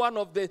remember one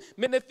of the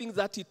many things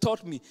that he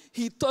taught me.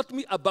 He taught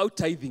me about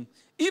tithing.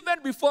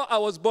 Even before I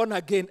was born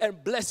again,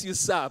 and bless you,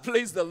 sir.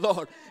 Praise the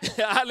Lord.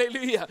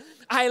 Hallelujah.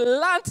 I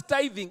learned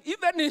tithing.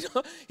 Even,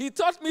 he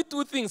taught me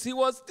two things. He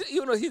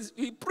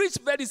preached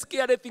very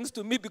scary things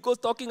to me, because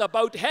talking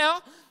about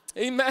hell,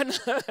 amen.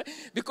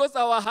 Because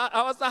I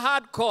was a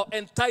hardcore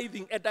and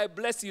tithing, and I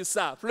bless you,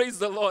 sir. Praise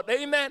the Lord.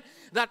 Amen.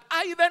 That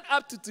even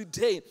up to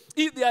today,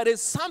 if there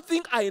is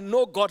something I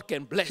know God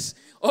can bless,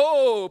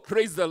 oh,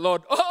 praise the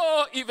Lord.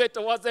 Oh, if it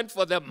wasn't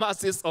for the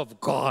mercies of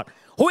God,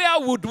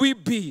 where would we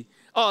be?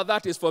 Oh,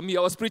 that is for me. I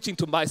was preaching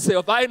to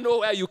myself. I know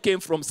where you came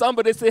from.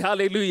 Somebody say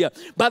hallelujah.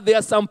 But there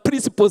are some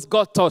principles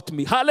God taught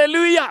me.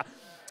 Hallelujah.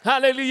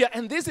 Hallelujah.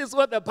 And this is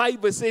what the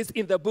Bible says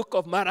in the book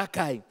of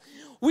Malachi.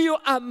 We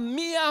are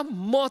mere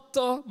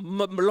mortal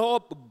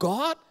love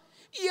God,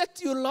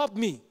 yet you love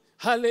me.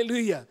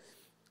 Hallelujah.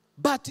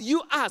 But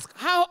you ask,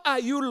 how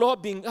are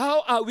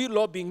we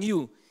loving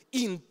you?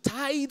 In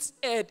tithes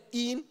and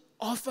in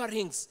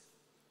offerings.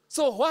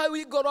 So why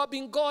we go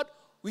robbing God?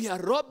 We are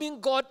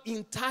robbing God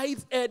in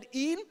tithes and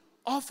in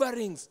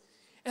offerings.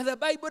 And the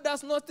Bible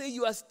does not say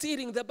you are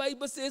stealing. The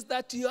Bible says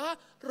that you are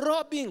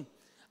robbing.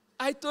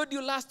 I told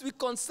you last week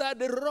concerning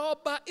the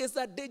robber is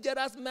a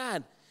dangerous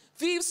man.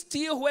 Thieves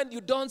steal when you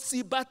don't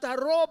see, but a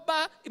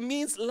robber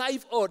means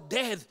life or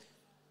death.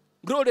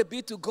 Glory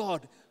be to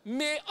God.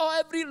 May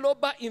every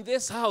robber in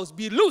this house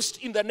be loosed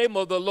in the name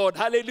of the Lord.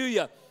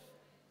 Hallelujah.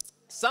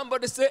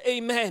 Somebody say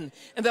amen.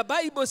 And the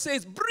Bible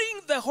says, bring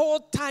the whole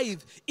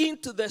tithe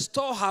into the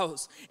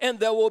storehouse, and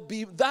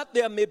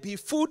there may be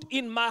food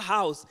in my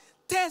house.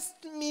 Test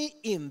me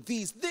in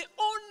this. The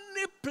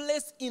only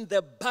place in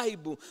the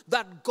Bible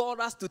that God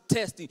has to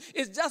test you.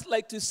 It's just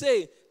like to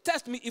say,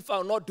 test me if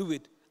I'll not do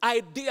it.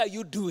 I dare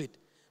you do it.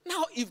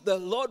 Now, if the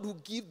Lord who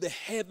give the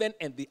heaven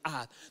and the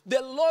earth,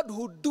 the Lord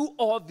who do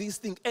all these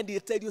things, and He'll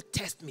tell you,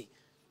 test me.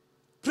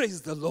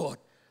 Praise the Lord.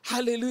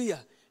 Hallelujah.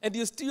 And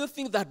you still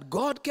think that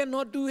God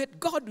cannot do it?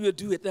 God will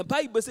do it. The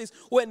Bible says,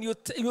 when you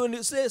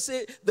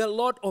say the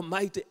Lord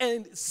Almighty,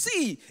 and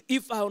see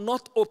if I will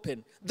not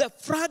open the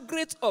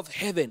fragrance of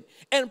heaven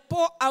and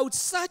pour out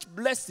such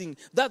blessing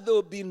that there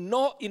will be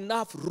not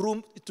enough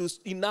room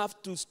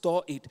to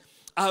store it.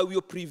 I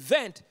will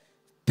prevent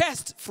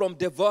pests from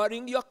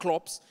devouring your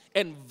crops,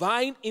 and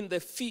vine in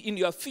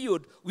your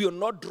field will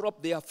not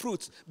drop their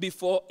fruits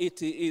before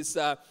it is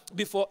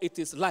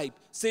ripe,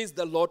 says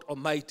the Lord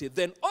Almighty.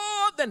 Then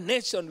all the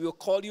nation will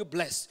call you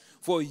blessed,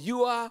 for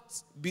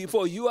yours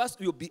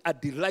will be a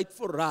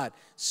delightful rod,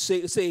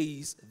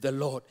 says the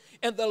Lord.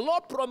 And the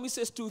Lord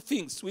promises two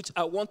things which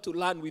I want to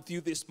learn with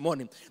you this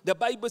morning. The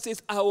Bible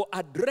says, I will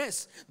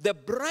address the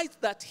blight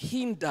that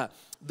hinder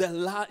the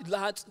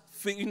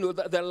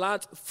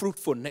large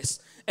fruitfulness.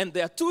 And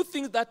there are two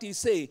things that He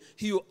say.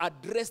 He will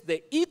address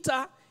the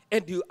eater,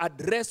 and you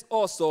address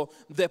also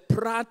the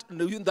plant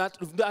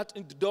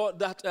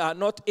that are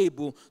not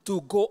able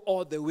to go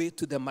all the way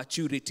to the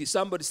maturity.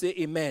 Somebody say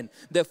amen.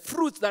 The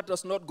fruit that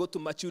does not go to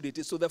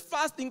maturity. So the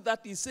first thing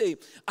that He say,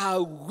 I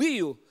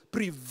will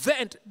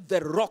prevent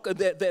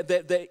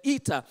the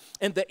eater.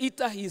 And the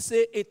eater, He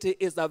say, it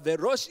is a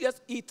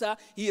ferocious eater.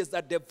 He is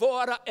a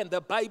devourer. And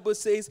the Bible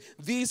says,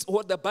 this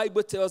what the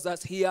Bible tells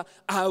us here,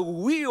 I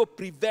will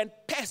prevent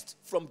pests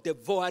from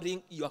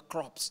devouring your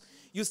crops.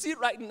 You see,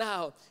 right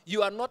now,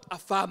 you are not a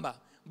farmer.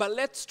 But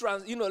let's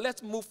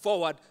move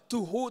forward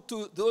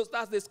to those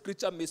that the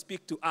scripture may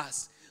speak to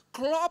us.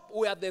 Crop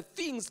were the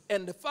things,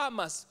 and the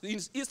farmers in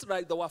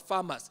Israel, there were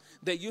farmers.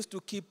 They used to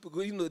keep,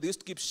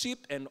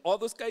 sheep and all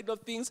those kind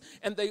of things.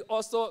 And they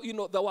also,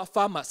 there were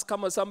farmers.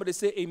 Come on, somebody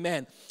say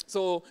amen.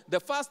 So the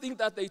first thing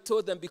that they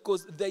told them,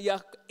 because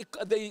their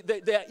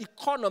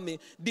economy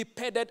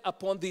depended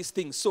upon these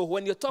things. So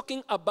when you're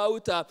talking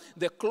about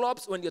the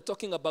crops, when you're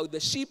talking about the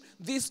sheep,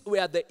 these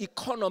were the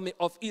economy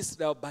of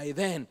Israel by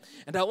then.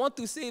 And I want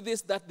to say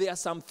this, that there are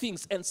some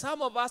things, and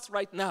some of us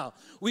right now,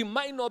 we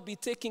might not be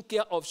taking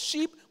care of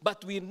sheep,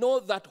 but we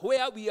know that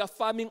where we are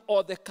farming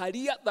or the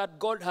career that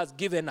God has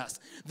given us,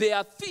 there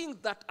are things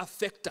that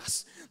affect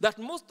us. That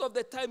most of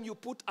the time you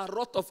put a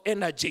lot of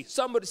energy.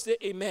 Somebody say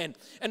amen.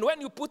 And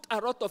when you put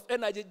a lot of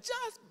energy,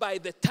 just by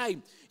the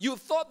time you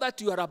thought that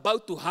you are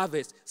about to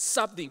harvest,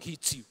 something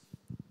hits you.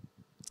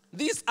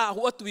 These are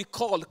what we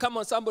call, come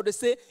on, somebody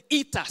say,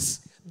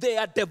 eaters. They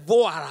are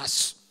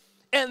devourers.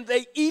 And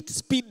they eat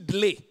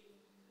speedily,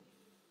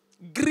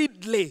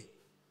 greedily.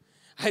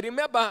 I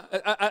remember,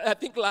 I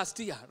think last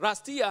year,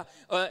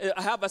 I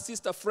have a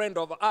sister friend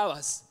of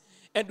ours.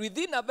 And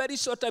within a very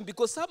short time,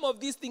 because some of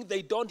these things,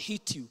 they don't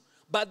hit you,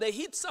 but they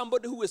hit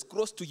somebody who is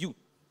close to you.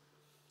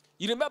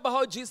 You remember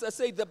how Jesus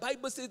said, the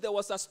Bible says there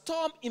was a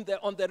storm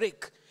on the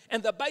lake.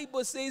 And the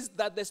Bible says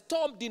that the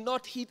storm did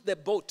not hit the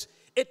boat.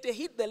 It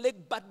hit the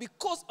lake, but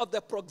because of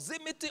the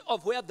proximity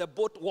of where the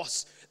boat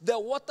was, the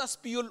water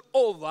spilled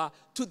over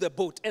to the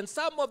boat. And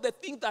some of the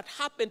things that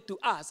happen to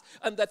us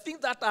and the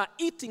things that are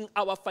eating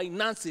our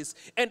finances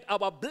and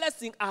our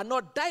blessing are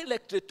not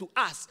directly to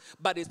us,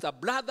 but it's a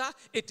brother,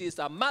 it is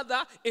a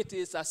mother, it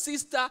is a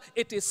sister,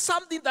 it is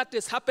something that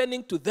is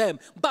happening to them.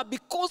 But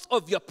because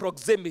of your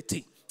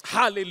proximity,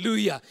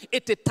 hallelujah,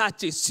 it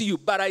touches you.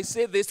 But I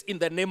say this in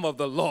the name of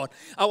the Lord.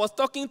 I was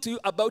talking to you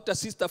about a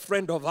sister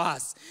friend of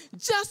ours.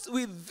 Just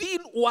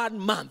within 1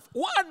 month,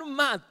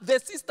 the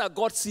sister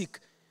got sick.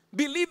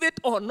 Believe it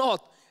or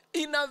not,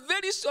 in a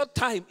very short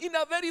time,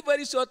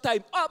 very short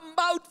time,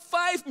 about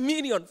 5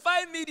 million.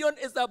 5 million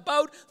is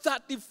about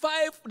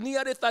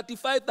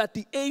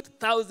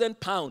 38,000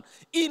 pounds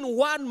in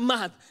 1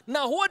 month.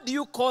 Now, what do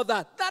you call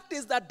that? That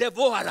is the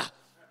devourer.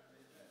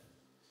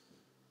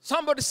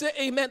 Somebody say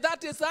amen.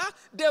 That is a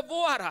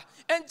devourer.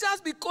 And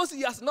just because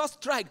he has not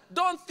struck,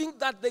 don't think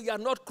that they are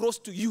not close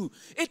to you.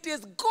 It is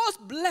God's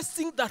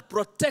blessing that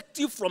protects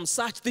you from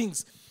such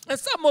things. And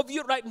some of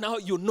you right now,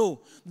 you know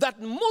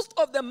that most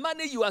of the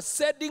money you are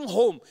sending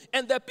home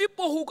and the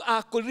people who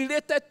are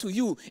related to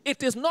you,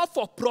 it is not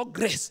for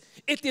progress.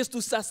 It is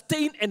to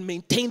sustain and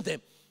maintain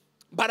them.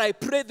 But I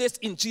pray this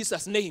in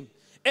Jesus' name.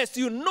 As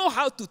you know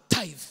how to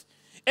tithe,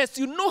 as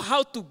you know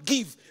how to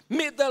give,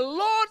 may the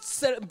Lord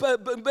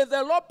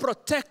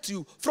protect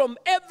you from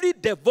every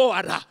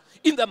devourer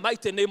in the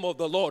mighty name of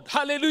the Lord.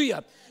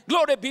 Hallelujah.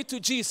 Glory be to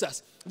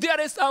Jesus.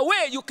 There is a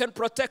way you can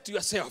protect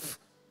yourself.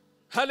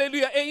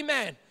 Hallelujah.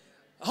 Amen.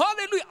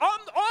 Hallelujah.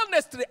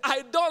 Honestly,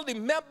 I don't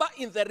remember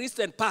in the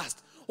recent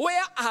past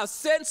where I have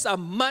sent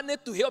some money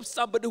to help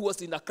somebody who was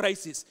in a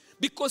crisis.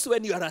 Because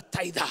when you are a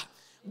tither,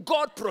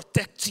 God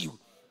protects you.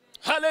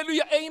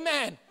 Hallelujah.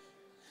 Amen.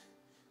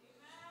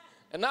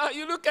 And now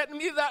you look at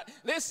me, that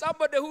there's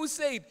somebody who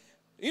said,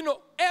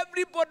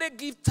 everybody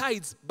give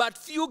tithes, but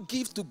few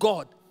give to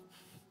God.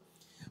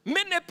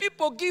 Many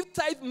people give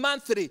tithe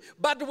monthly,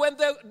 but when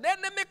the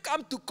enemy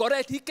comes to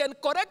correct, he can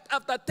correct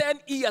after 10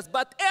 years.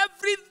 But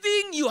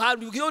everything you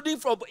have holding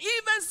from,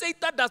 even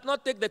Satan does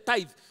not take the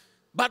tithe.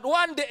 But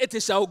one day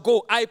it shall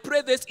go. I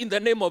pray this in the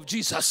name of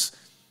Jesus.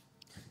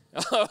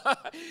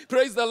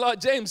 Praise the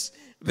Lord, James.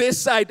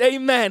 This side,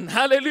 amen,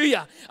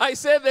 hallelujah. I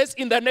say this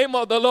in the name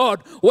of the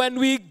Lord. When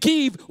we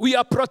give, we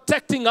are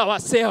protecting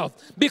ourselves,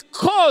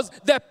 because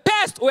the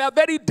pests were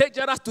very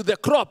dangerous to the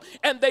crop,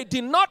 and they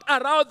did not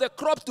allow the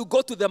crops to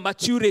go to the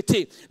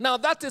maturity. Now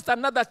that is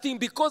another thing,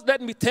 because let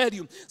me tell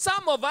you,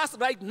 some of us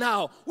right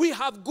now, we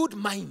have good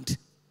mind.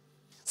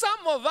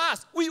 Some of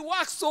us, we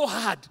work so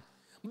hard,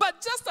 but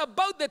just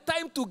about the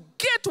time to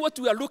get what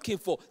we are looking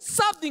for,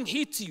 something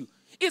hits you.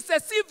 It's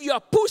as if you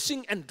are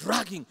pushing and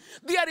dragging.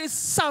 There is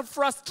some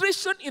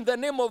frustration in the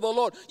name of the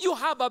Lord. You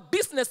have a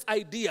business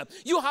idea.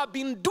 You have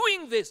been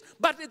doing this,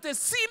 but it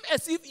seems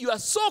as if you are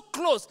so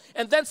close,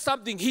 and then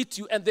something hits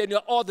you, and then you're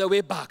all the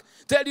way back.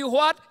 Tell you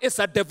what? It's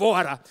a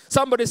devourer.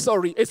 Somebody,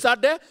 sorry. It's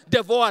a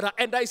devourer.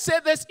 And I say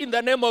this in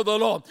the name of the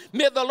Lord.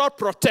 May the Lord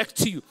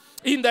protect you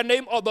in the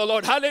name of the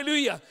Lord.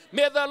 Hallelujah.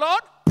 May the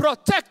Lord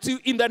protect you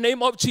in the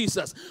name of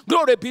Jesus.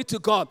 Glory be to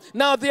God.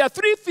 Now, there are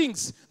three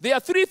things. There are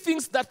three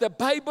things that the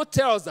Bible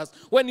tells us.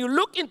 When you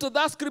look into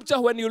that scripture,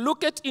 when you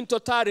look at in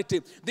totality,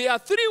 there are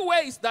three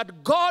ways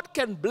that God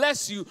can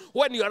bless you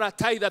when you are a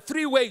tither.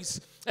 Three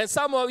ways. And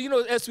some of,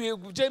 as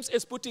James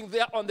is putting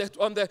there on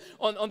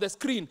the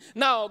screen.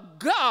 Now,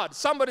 God,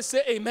 somebody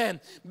say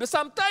amen. But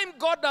sometimes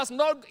God does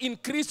not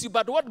increase you,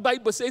 but what the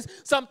Bible says,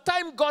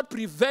 sometimes God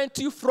prevents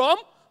you from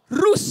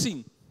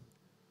losing.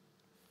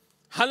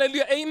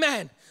 Hallelujah,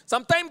 amen.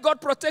 Sometimes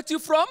God protects you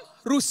from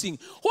losing.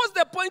 What's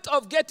the point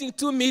of getting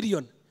 2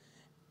 million?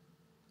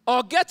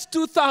 Or get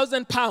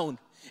 2,000 pounds,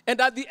 and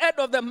at the end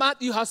of the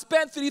month you have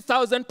spent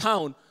 3,000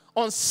 pounds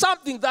on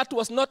something that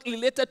was not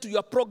related to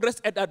your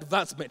progress and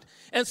advancement.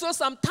 And so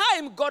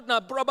sometimes God now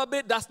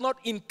probably does not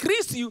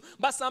increase you,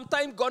 but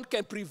sometimes God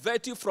can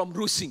prevent you from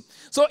losing.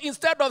 So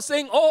instead of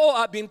saying, oh,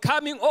 I've been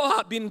coming, oh,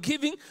 I've been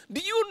giving,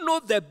 do you know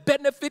the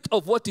benefit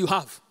of what you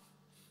have?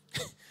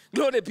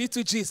 Glory be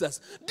to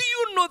Jesus. Do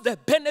you know the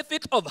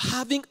benefit of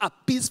having a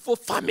peaceful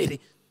family?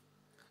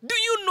 Do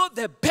you know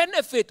the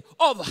benefit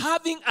of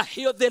having a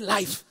healthy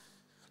life?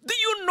 Do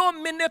you know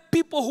many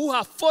people who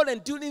have fallen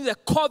during the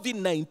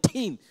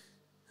COVID-19?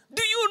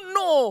 Do you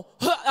know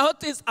how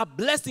it is a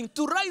blessing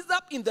to rise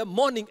up in the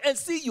morning and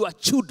see your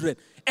children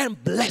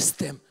and bless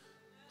them?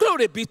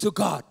 Glory be to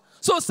God.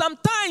 So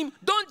sometimes,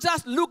 don't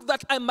just look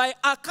that my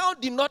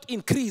account did not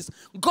increase.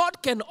 God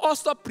can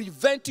also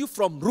prevent you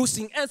from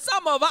losing. And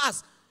some of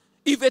us,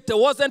 if it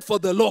wasn't for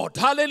the Lord,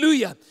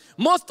 hallelujah.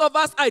 Most of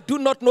us, I do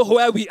not know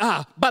where we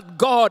are, but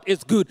God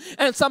is good.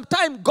 And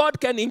sometimes God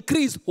can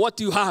increase what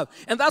you have.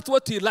 And that's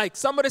what you like.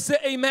 Somebody say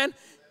amen.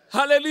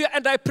 Hallelujah.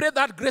 And I pray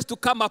that grace to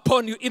come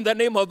upon you in the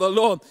name of the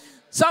Lord.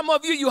 Some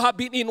of you have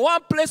been in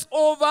one place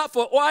over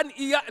for 1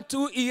 year,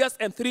 2 years,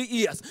 and 3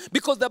 years.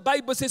 Because the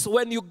Bible says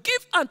when you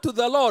give unto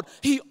the Lord,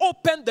 He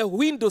opened the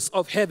windows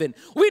of heaven.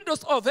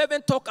 Windows of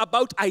heaven talk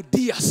about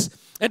ideas.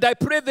 And I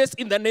pray this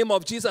in the name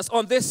of Jesus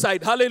on this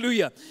side.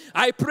 Hallelujah.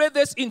 I pray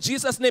this in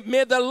Jesus' name.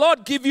 May the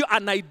Lord give you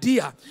an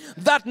idea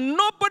that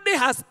nobody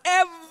has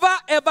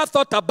ever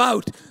thought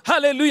about.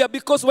 Hallelujah.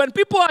 Because when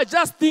people are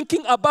just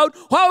thinking about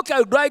how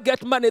can I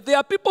get money, there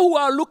are people who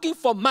are looking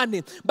for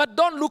money, but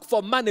don't look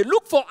for money.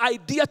 Look for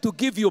idea to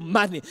give you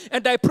money.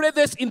 And I pray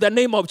this in the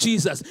name of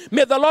Jesus.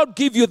 May the Lord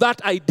give you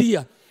that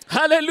idea.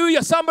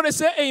 Hallelujah. Somebody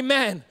say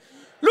amen.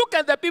 Look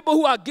at the people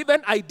who are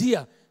given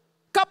idea.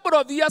 Couple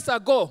of years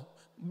ago,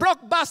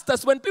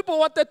 Blockbusters, when people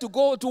wanted to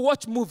go to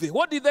watch movie,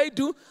 what did they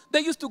do?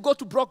 They used to go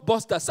to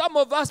Blockbuster. Some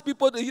of us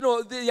people,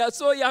 they are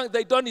so young,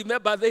 they don't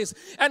remember this.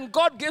 And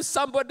God gave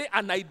somebody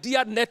an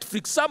idea,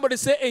 Netflix. Somebody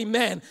say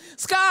amen.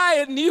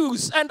 Sky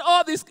News and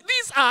all this.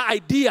 These are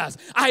ideas.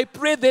 I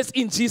pray this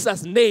in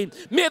Jesus' name.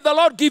 May the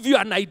Lord give you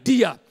an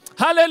idea.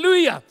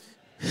 Hallelujah.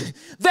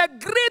 The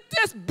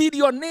greatest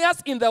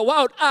billionaires in the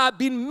world are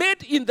being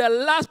made in the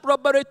last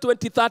probably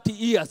 20, 30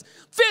 years.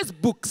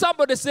 Facebook,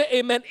 somebody say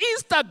amen.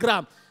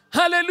 Instagram.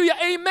 Hallelujah,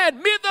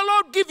 amen. May the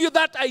Lord give you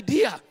that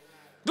idea.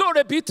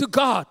 Glory be to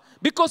God.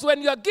 Because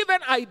when you are given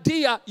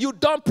idea, you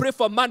don't pray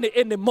for money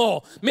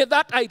anymore. May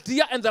that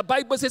idea, and the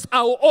Bible says,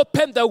 I will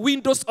open the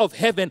windows of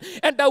heaven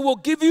and I will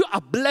give you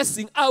a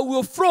blessing. I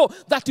will throw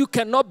that you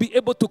cannot be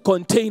able to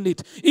contain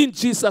it. In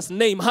Jesus'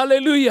 name.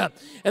 Hallelujah.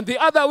 And the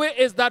other way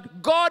is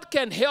that God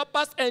can help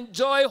us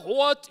enjoy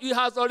what He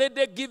has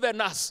already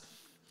given us.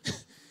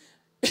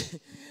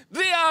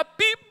 There are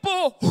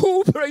people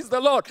who, praise the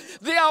Lord,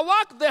 their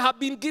work they have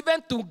been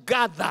given to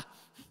gather.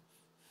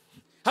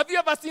 Have you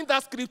ever seen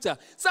that scripture?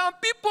 Some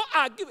people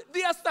are given,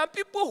 there are some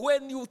people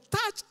when you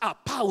touch a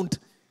pound,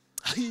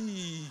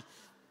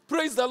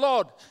 praise the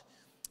Lord.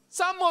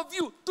 Some of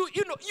you,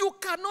 you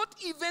cannot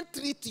even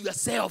treat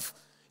yourself.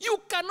 You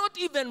cannot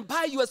even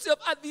buy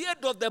yourself. At the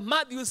end of the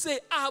month, you say,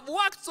 I have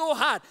worked so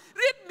hard.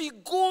 Let me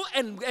go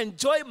and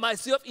enjoy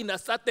myself in a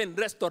certain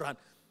restaurant.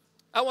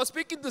 I was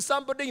speaking to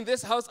somebody in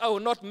this house, I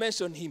will not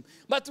mention him.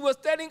 But he was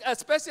telling,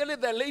 especially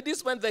the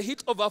ladies, when they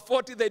hit over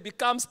 40, they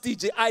become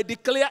stingy. I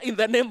declare in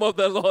the name of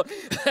the Lord.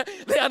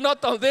 They are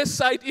not on this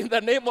side in the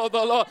name of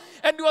the Lord.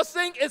 And he was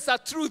saying it's a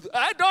truth.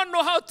 I don't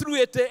know how true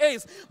it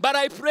is, but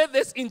I pray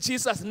this in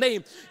Jesus'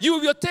 name. You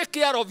will take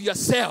care of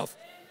yourself.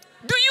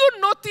 Do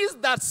you notice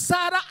that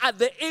Sarah, at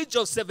the age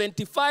of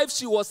 75,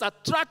 she was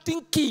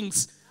attracting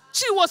kings?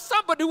 She was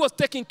somebody who was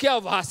taking care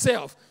of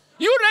herself.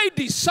 You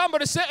ladies,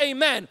 somebody say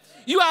amen.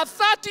 You are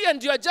 30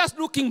 and you are just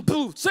looking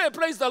blue. Say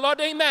praise the Lord,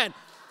 amen.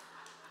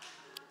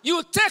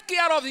 You take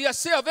care of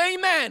yourself,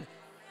 amen.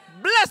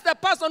 Bless the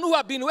person who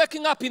have been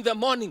waking up in the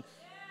morning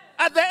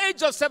at the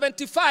age of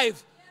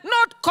 75.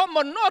 Not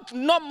common, not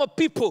normal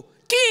people.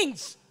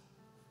 Kings.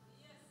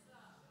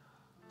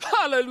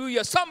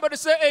 Hallelujah. Somebody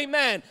say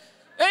amen.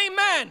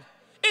 Amen.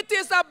 It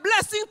is a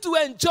blessing to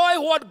enjoy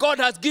what God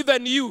has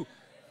given you.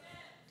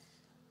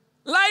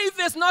 Life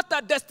is not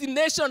a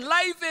destination.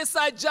 Life is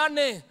a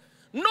journey.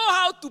 Know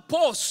how to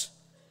pause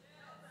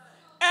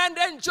and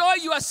enjoy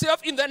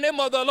yourself in the name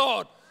of the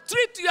Lord.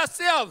 Treat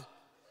yourself.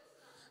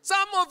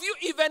 Some of you,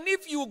 even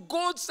if you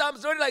go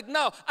somewhere like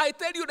now, I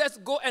tell you, let's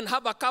go and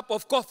have a cup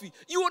of coffee.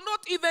 You will not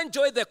even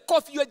enjoy the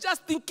coffee. You're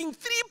just thinking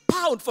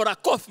 £3 for a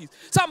coffee.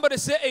 Somebody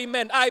say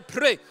amen. I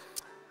pray.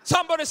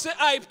 Somebody say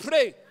I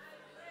pray.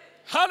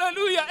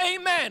 Hallelujah.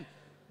 Amen.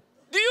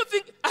 Do you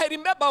think, I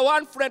remember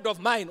one friend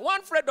of mine,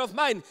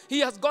 he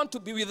has gone to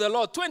be with the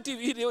Lord.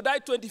 He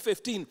died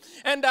 2015.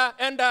 And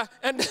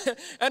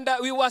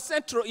we were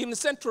in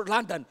central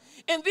London.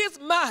 And this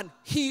man,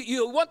 he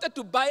wanted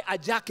to buy a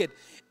jacket.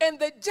 And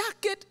the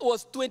jacket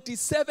was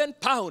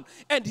 £27.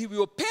 And he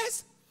will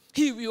pace,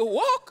 he will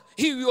walk,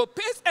 he will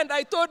pace. And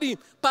I told him,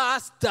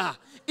 Pastor,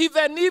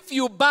 even if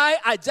you buy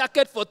a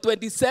jacket for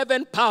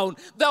 £27,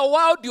 the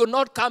world will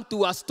not come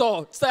to a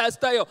store.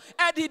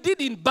 And he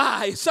didn't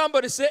buy.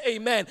 Somebody say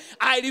amen.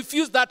 I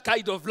refuse that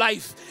kind of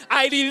life.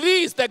 I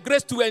release the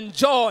grace to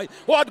enjoy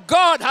what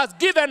God has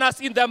given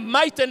us in the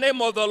mighty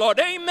name of the Lord.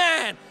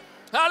 Amen.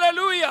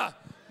 Hallelujah.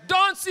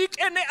 Don't seek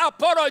any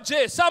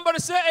apology. Somebody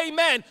say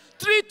amen.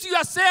 Treat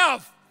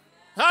yourself.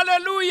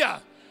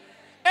 Hallelujah.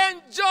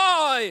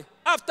 Enjoy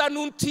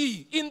afternoon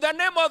tea in the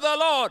name of the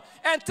Lord,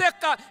 and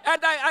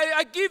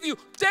I give you,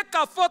 take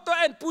a photo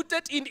and put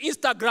it in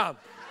Instagram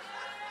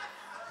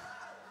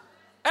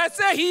and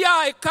say, here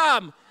I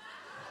come.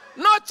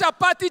 Not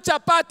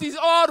chapati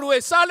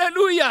always.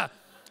 Hallelujah.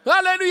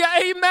 Hallelujah.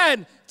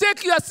 Amen.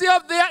 Take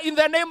yourself there in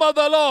the name of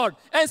the Lord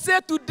and say,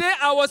 today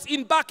I was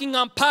in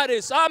Buckingham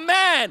Palace.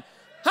 Amen.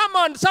 Come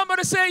on,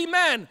 somebody say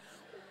amen.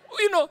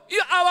 You know,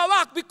 our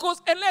work,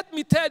 because, and let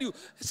me tell you,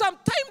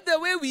 sometimes the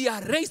way we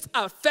are raised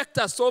affects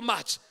us so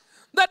much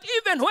that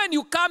even when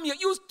you come here,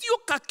 you still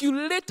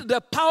calculate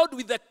the pound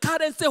with the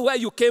currency where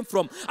you came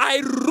from. I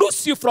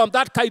loose you from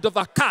that kind of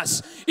a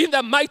curse in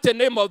the mighty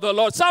name of the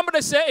Lord.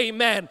 Somebody say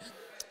amen.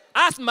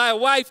 As my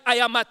wife, I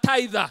am a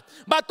tither.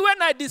 But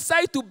when I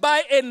decide to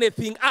buy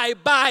anything, I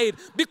buy it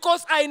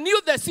because I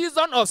knew the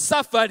season of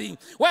suffering.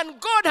 When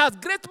God has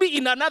graced me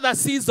in another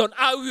season,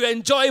 I will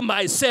enjoy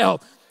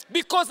myself.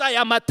 Because I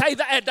am a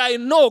tither and I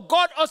know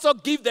God also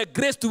gives the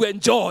grace to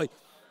enjoy.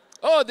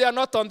 Oh, they are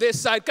not on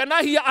this side. Can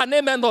I hear an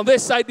amen on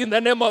this side in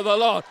the name of the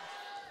Lord?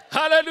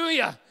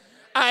 Hallelujah.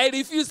 I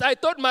refuse. I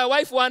told my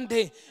wife one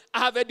day,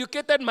 I have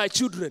educated my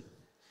children.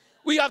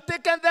 We have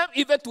taken them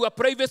even to a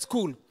private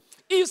school.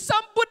 If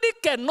somebody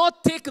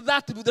cannot take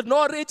that with the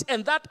knowledge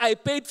and that I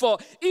paid for,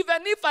 even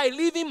if I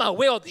leave him a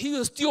wealth, he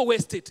will still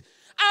waste it.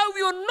 I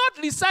will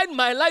not resign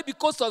my life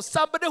because of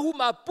somebody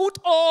whom I put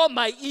all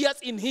my ears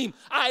in him.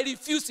 I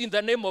refuse in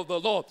the name of the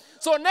Lord.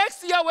 So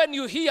next year when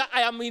you hear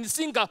I am in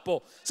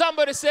Singapore,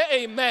 somebody say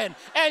amen.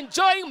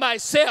 Enjoying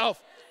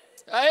myself.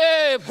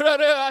 Hey,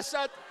 brother,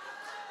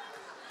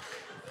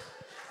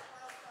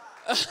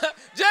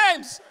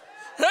 James,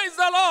 praise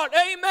the Lord.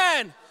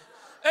 Amen.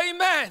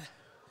 Amen.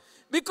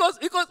 Because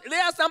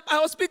there are some, I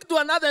was speaking to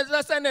another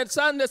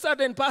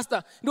certain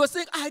pastor. He was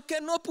saying, I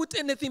cannot put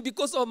anything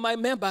because of my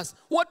members.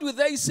 What will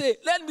they say?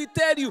 Let me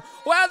tell you,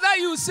 whether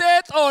you say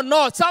it or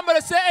not, somebody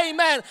say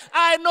amen.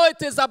 I know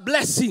it is a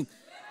blessing.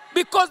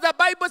 Because the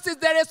Bible says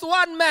there is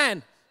one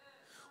man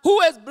who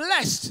is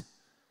blessed.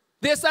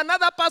 There's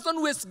another person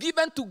who is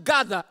given to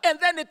gather, and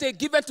then it is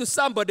given to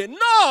somebody.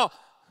 No!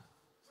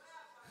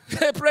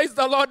 Praise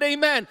the Lord,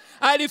 amen.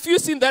 I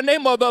refuse in the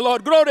name of the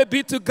Lord. Glory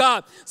be to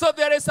God. So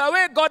there is a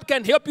way God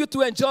can help you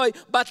to enjoy,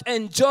 but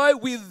enjoy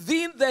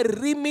within the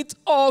remit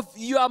of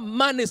your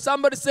money.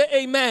 Somebody say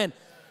amen.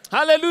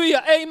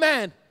 Hallelujah,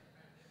 amen.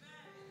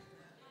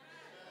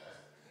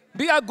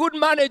 Be a good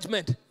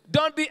management.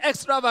 Don't be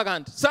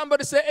extravagant.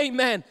 Somebody say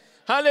amen.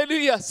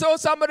 Hallelujah. So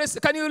somebody,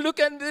 can you look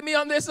at me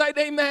on this side?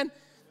 Amen.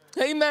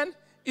 Amen.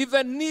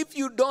 Even if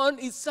you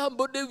don't, if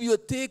somebody will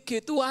take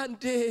it one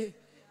day.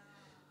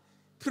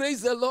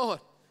 Praise the Lord.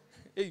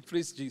 Hey,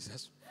 praise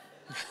Jesus.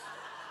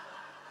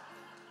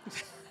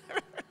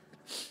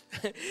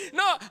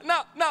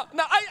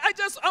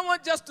 I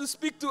want just to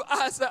speak to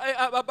us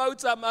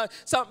about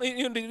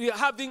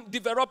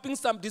developing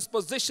some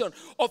disposition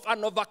of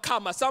an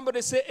overcomer.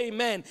 Somebody say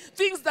amen.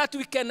 Things that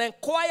we can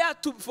acquire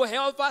to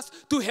help us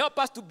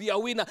to be a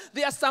winner.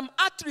 There are some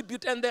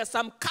attributes and there are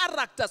some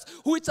characters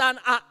which are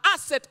an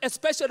asset,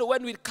 especially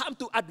when we come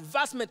to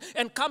advancement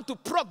and come to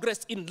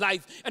progress in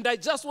life. And I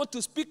just want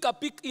to speak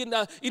in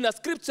a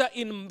scripture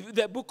in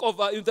the book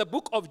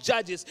of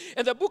Judges.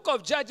 In the book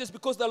of Judges,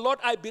 because the Lord,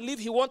 I believe,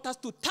 He wants us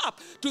to tap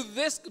to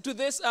this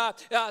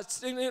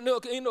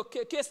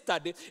case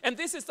study. And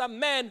this is a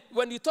man,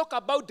 when you talk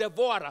about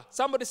devourer,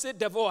 somebody say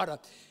devourer.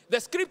 The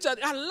scripture,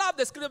 I love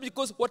the scripture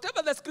because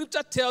whatever the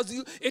scripture tells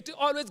you, it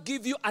always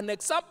gives you an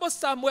example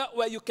somewhere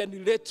where you can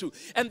relate to.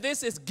 And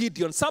this is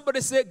Gideon.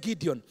 Somebody say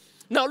Gideon.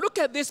 Now look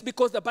at this,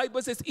 because the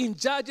Bible says in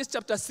Judges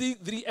chapter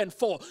 3 and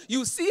 4,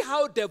 you see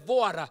how the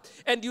devourer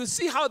and you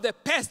see how the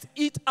pest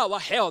eat our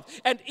health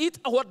and eat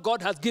what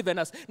God has given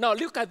us. Now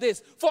look at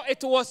this.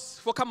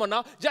 Come on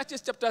now,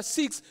 Judges chapter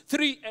 6,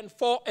 3 and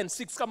 4 and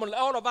 6. Come on,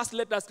 all of us,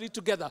 let us read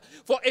together.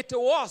 For it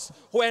was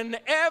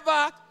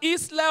whenever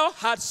Israel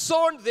had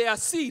sown their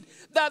seed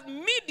that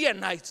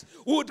Midianites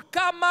would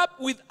come up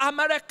with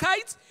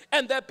Amalekites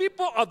and the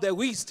people of the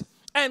west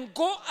and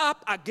go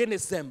up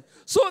against them.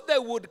 So they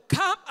would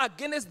come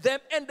against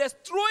them and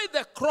destroy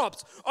the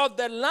crops of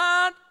the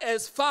land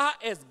as far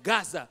as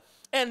Gaza,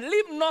 and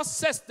leave no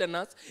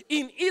sustenance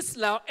in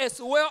Israel, as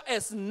well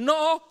as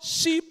no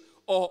sheep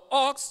or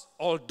ox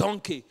or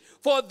donkey.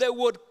 For they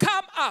would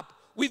come up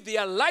with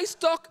their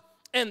livestock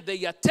and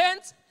their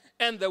tents,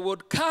 and they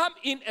would come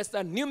in as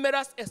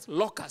numerous as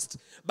locusts.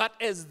 But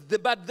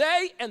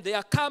they and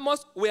their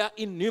camels were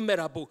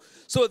innumerable.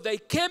 So they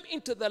came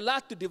into the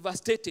land to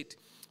devastate it.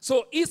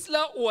 So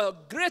Israel was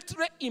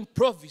greatly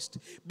impoverished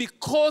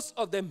because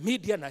of the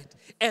Midianite,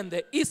 and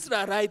the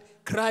Israelite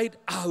cried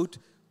out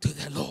to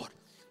the Lord.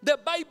 The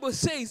Bible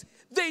says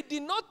they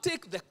did not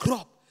take the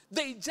crop.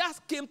 They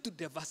just came to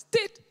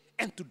devastate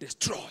and to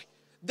destroy.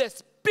 The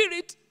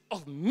spirit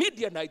of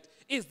Midianite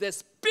is the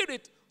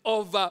spirit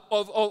of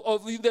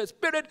the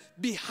spirit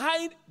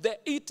behind the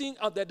eating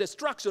of the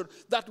destruction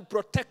that will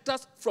protect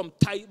us from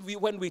tithe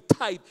when we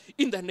tithe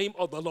in the name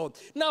of the Lord.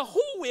 Now,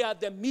 who were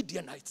the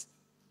Midianites?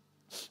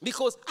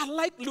 Because I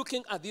like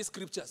looking at these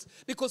scriptures.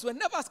 Because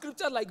whenever a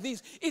scripture like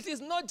this, it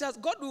is not just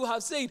God who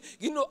have said,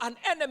 an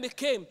enemy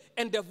came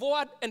and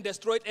devoured and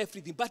destroyed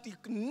everything. But He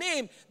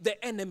named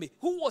the enemy,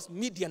 who was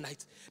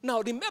Midianites.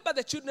 Now remember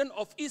the children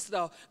of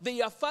Israel,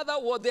 their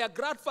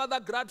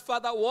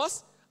grandfather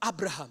was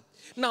Abraham.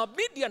 Now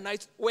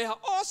Midianites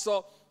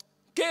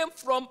came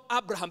from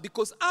Abraham,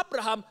 because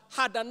Abraham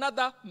had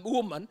another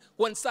woman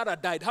when Sarah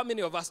died. How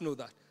many of us know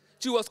that?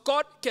 She was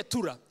called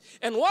Keturah.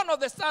 And one of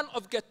the sons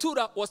of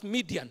Keturah was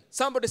Midian.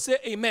 Somebody say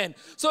amen.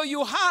 So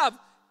you have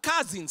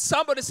cousins,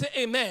 somebody say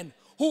amen,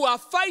 who are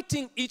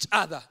fighting each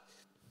other.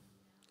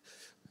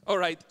 All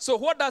right. So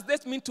what does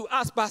this mean to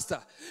us,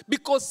 Pastor?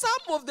 Because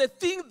some of the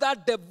things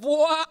that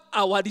devour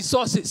our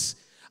resources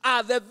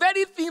are the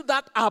very things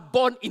that are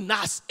born in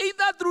us,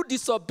 either through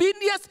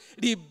disobedience,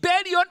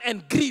 rebellion,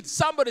 and greed.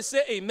 Somebody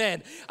say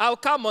amen. I'll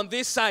come on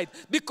this side.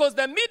 Because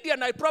the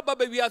Midianite,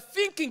 probably we are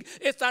thinking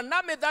it's an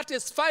army that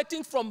is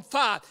fighting from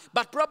far,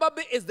 but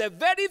probably it's the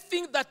very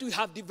thing that we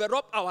have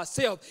developed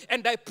ourselves.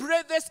 And I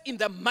pray this in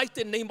the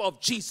mighty name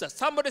of Jesus.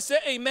 Somebody say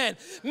amen.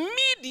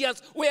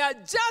 Midians were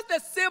just the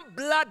same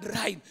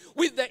bloodline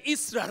with the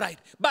Israelite,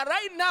 but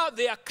right now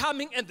they are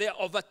coming and they are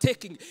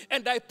overtaking.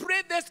 And I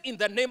pray this in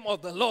the name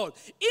of the Lord.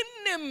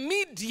 In a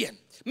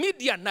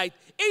Midianite,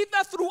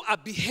 either through a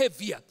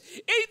behavior,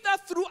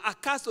 either through a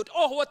curse,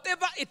 or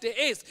whatever it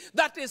is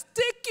that is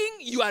taking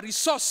your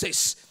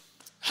resources.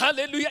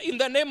 Hallelujah, in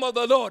the name of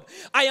the Lord.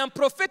 I am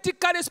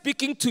prophetically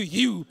speaking to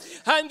you.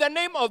 In the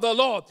name of the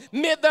Lord.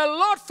 May the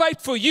Lord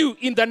fight for you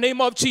in the name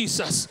of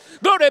Jesus.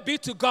 Glory be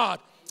to God.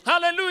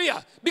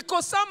 Hallelujah.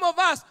 Because some of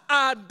us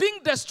are being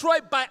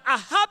destroyed by a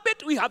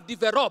habit we have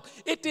developed.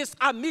 It is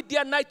a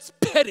Midianite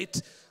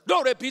spirit.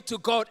 Glory be to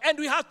God. And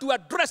we have to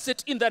address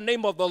it in the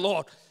name of the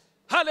Lord.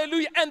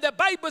 Hallelujah. And the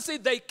Bible says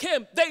they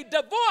came, they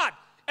devoured,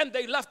 and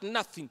they left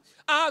nothing.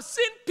 I have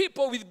seen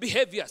people with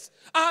behaviors.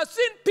 I have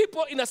seen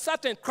people in a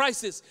certain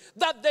crisis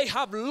that they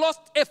have lost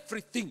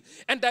everything.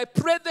 And I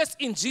pray this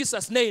in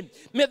Jesus' name.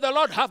 May the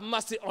Lord have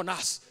mercy on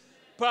us.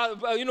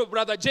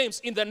 Brother James,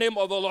 in the name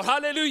of the Lord.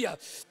 Hallelujah.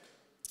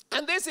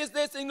 And this,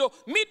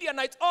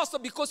 Midianites also,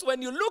 because when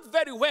you look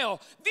very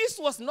well, this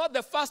was not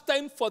the first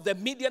time for the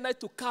Midianites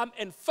to come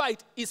and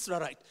fight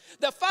Israelite.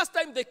 The first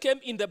time they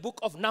came in the book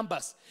of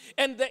Numbers.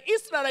 And the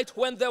Israelites,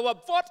 when they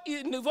fought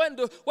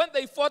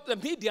the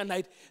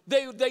Midianite,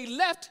 they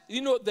left,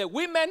 the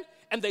women,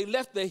 and they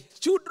left the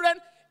children,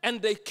 and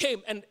they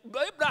came. And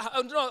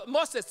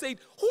Moses said,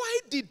 why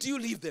did you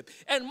leave them?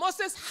 And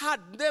Moses had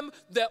them,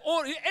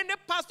 any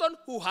person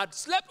who had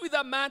slept with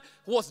a man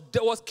was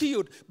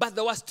killed. But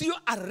there was still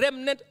a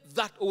remnant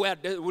that were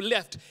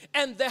left.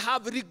 And they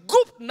have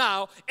regrouped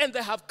now, and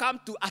they have come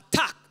to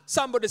attack.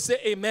 Somebody say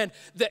amen,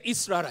 the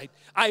Israelite.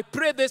 I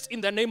pray this in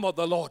the name of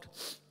the Lord.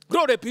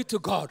 Glory be to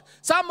God.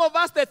 Some of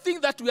us, the thing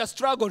that we are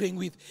struggling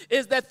with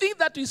is the thing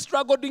that we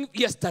struggled with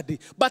yesterday,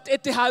 but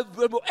it has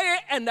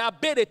an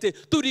ability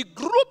to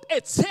regroup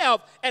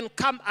itself and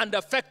come and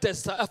affect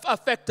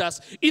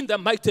us in the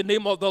mighty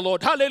name of the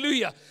Lord.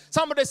 Hallelujah.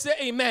 Somebody say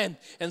amen.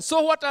 And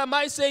so what am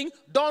I saying?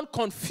 Don't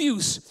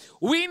confuse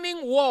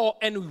winning war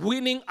and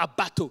winning a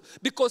battle.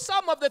 Because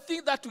some of the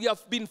things that we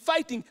have been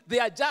fighting, they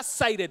are just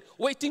sided,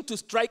 waiting to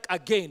strike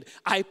again.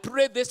 I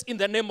pray this in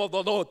the name of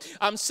the Lord.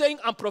 I'm saying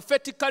I'm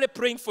prophetically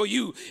praying for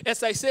you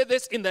as I say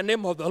this in the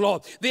name of the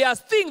Lord. There are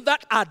things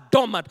that are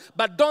dormant,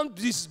 but don't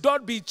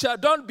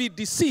be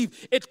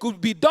deceived. It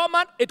could be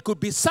dormant, it could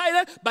be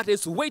silent, but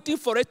it's waiting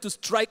for it to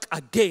strike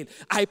again.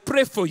 I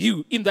pray for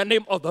you in the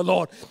name of the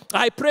Lord.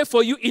 I pray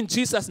for you in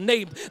Jesus'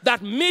 name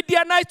that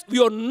Midianite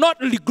will not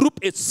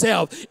regroup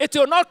itself. It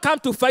will not come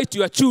to fight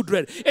your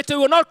children. It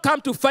will not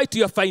come to fight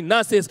your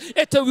finances.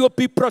 It will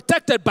be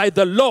protected by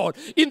the Lord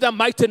in the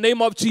mighty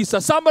name of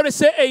Jesus. Somebody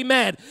say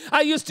amen.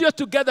 Are you still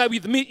together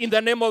with me in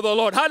the name of the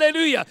Lord?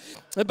 Hallelujah.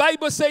 The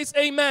Bible says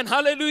amen.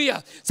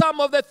 Hallelujah. Some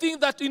of the things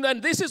that,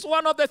 and this is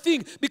one of the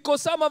things,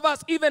 because some of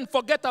us even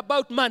forget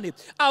about money.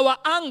 Our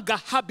anger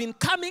have been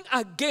coming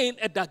again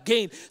and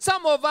again.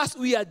 Some of us,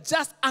 we are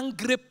just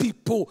angry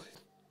people.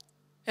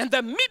 And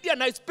the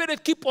Midianite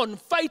spirit keep on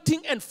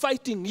fighting and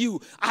fighting you.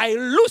 I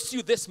loose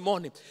you this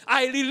morning.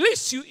 I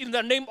release you in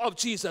the name of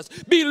Jesus.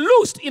 Be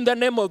loosed in the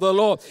name of the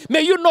Lord.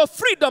 May you know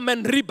freedom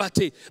and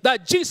liberty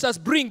that Jesus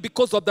brings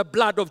because of the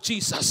blood of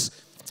Jesus.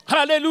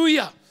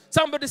 Hallelujah.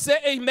 Somebody say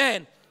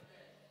amen.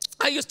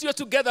 Are you still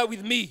together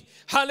with me?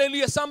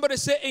 Hallelujah. Somebody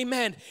say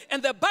amen.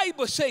 And the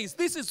Bible says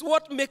this is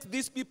what makes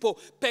these people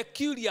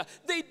peculiar.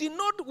 They did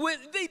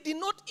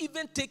not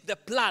even take the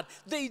plan.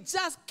 They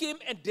just came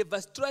and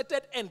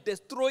devastated and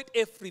destroyed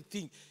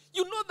everything.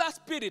 You know that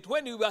spirit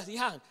when you were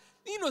young.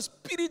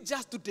 Spirit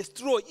just to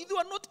destroy. They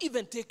were not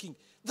even taking.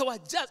 They were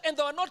just, and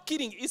they were not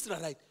killing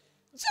Israelites.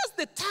 Just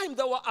the time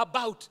they were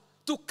about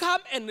to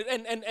come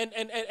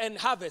and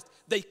harvest,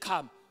 they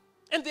come.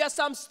 And there are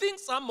some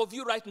things, some of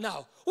you right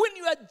now, when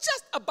you are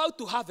just about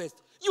to harvest,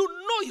 you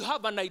know you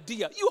have an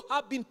idea. You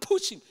have been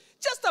pushing.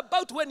 Just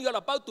about when you are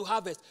about to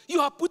harvest, you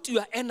have put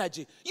your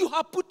energy. You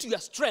have put your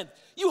strength.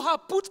 You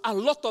have put a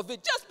lot of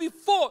it. Just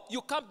before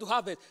you come to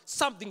harvest,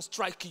 something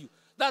strikes you.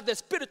 That's the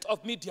spirit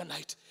of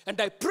Midianite. And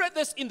I pray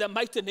this in the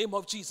mighty name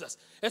of Jesus,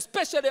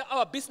 especially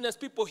our business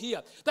people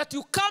here, that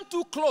you come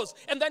too close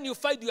and then you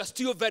find you are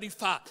still very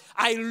far.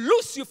 I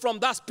loose you from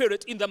that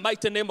spirit in the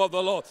mighty name of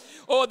the Lord.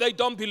 Oh, they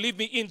don't believe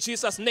me in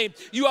Jesus' name.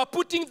 You are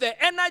putting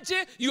the energy,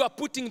 you are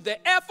putting the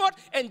effort,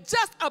 and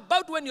just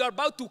about when you are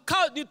about to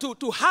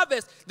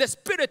harvest, the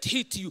spirit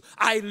hit you.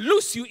 I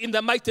loose you in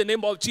the mighty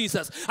name of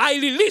Jesus. I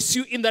release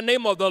you in the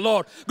name of the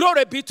Lord.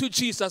 Glory be to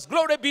Jesus.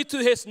 Glory be to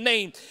his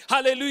name.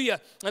 Hallelujah.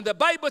 And the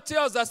Bible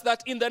tells us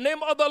that in the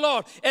name of the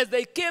Lord, as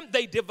they came,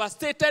 they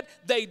devastated,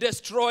 they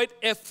destroyed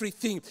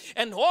everything.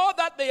 And all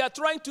that they are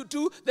trying to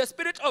do, the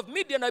spirit of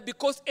Midianite,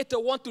 because it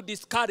want to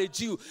discourage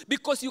you,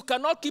 because you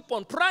cannot keep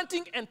on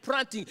planting and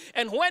planting.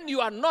 And when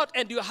you are not,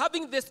 and you're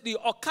having the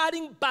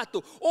occurring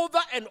battle over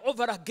and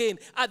over again,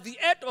 at the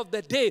end of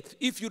the day,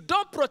 if you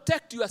don't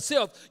protect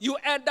yourself, you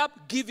end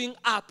up giving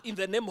up in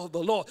the name of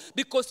the Lord,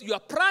 because you are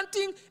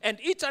planting, and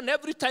each and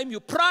every time you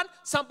plant,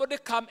 somebody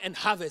come and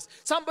harvest,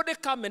 somebody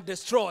come and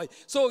destroy.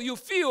 So you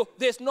feel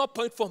there's no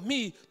point for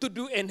me to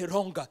do any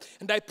wronger.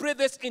 And I pray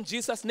this in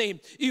Jesus' name.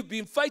 You've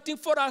been fighting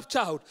for a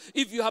child.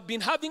 If you have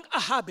been having a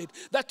habit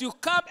that you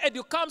come and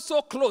you come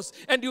so close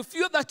and you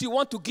feel that you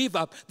want to give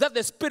up, that's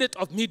the spirit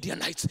of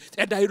Midianites.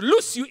 And I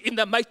loose you in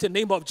the mighty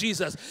name of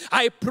Jesus.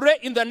 I pray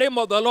in the name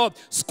of the Lord.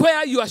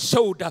 Square your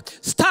shoulder.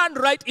 Stand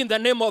right in the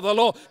name of the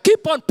Lord.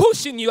 Keep on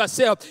pushing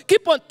yourself.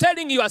 Keep on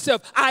telling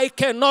yourself, I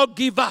cannot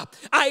give up.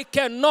 I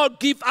cannot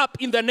give up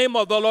in the name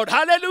of the Lord.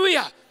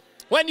 Hallelujah.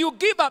 When you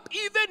give up,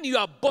 even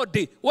your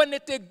body, when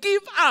it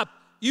give up,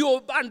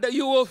 you'll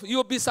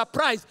be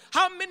surprised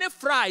how many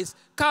flies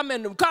come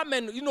and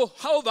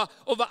hover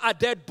over a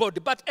dead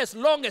body. But as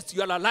long as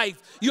you are alive,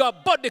 your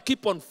body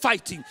keep on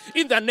fighting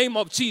in the name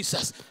of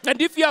Jesus.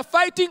 And if you are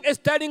fighting, it's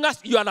telling us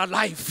you are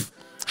alive.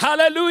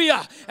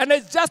 Hallelujah. And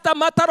it's just a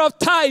matter of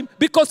time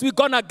because we're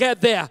gonna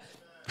get there.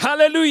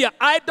 Hallelujah.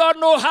 I don't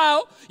know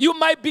how. You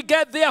might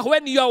get there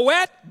when you're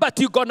wet, but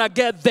you're going to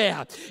get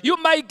there. You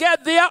might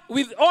get there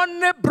with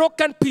only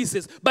broken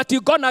pieces, but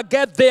you're going to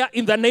get there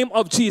in the name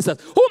of Jesus.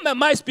 Whom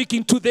am I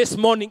speaking to this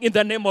morning in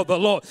the name of the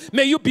Lord?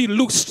 May you be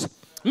loosed.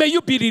 May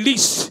you be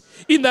released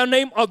in the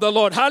name of the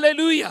Lord.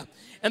 Hallelujah.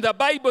 And the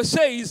Bible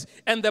says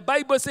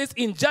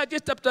in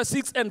Judges chapter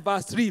 6 and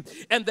verse 3,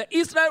 and the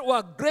Israel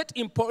were great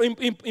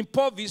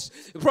impoverished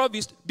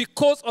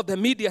because of the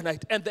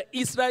Midianite, and the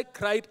Israel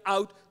cried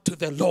out to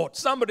the Lord.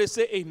 Somebody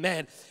say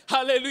amen.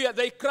 Hallelujah.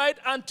 They cried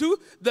unto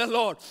the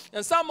Lord.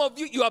 And some of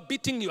you, you are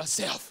beating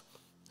yourself.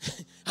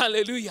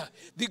 Hallelujah.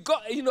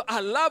 I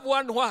love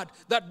one word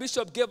that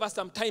Bishop gave us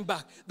some time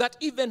back, that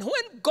even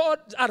when God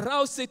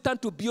aroused Satan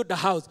to build the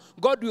house,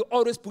 God will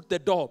always put the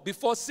door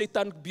before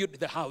Satan built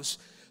the house.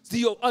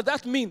 So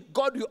that means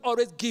God will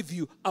always give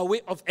you a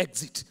way of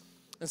exit.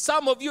 And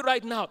some of you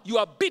right now, you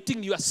are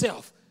beating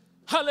yourself.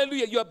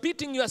 Hallelujah. You are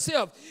beating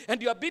yourself.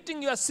 And you are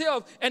beating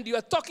yourself. And you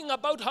are talking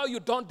about how you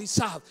don't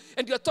deserve.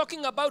 And you are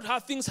talking about how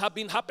things have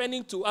been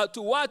happening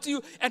towards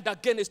you and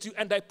against you.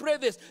 And I pray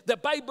this. The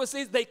Bible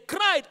says they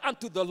cried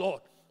unto the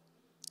Lord.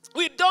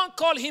 We don't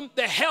call him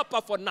the helper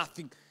for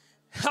nothing.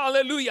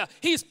 Hallelujah.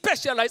 He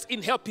specializes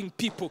in helping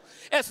people.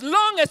 As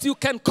long as you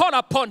can call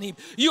upon him,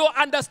 you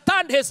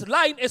understand his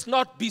line is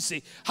not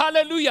busy.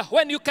 Hallelujah.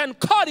 When you can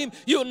call him,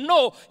 you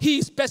know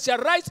he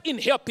specializes in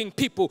helping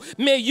people.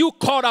 May you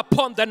call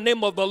upon the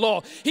name of the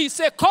Lord. He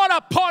said, call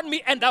upon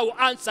me and I will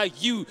answer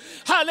you.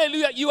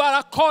 Hallelujah. You are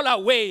a call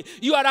away.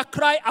 You are a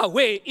cry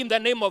away in the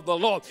name of the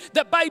Lord.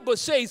 The Bible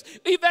says,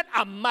 even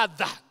a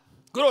mother,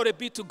 glory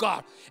be to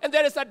God. And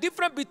there is a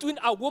difference between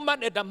a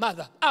woman and a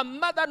mother. A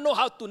mother knows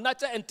how to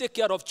nurture and take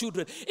care of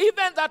children.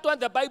 Even that one,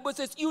 the Bible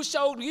says, you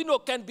shall,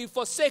 can be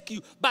forsake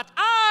you. But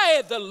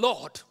I, the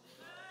Lord,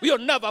 will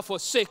never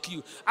forsake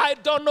you. I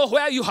don't know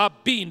where you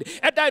have been.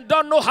 And I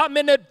don't know how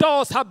many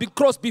doors have been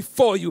closed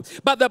before you.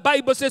 But the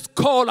Bible says,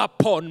 call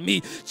upon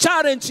me.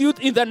 Challenge you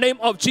in the name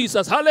of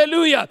Jesus.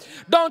 Hallelujah.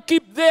 Don't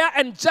keep there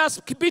and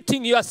just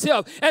beating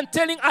yourself and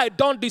telling, I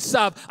don't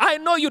deserve. I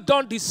know you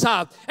don't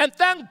deserve. And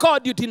thank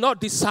God you did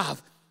not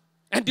deserve.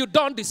 And you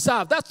don't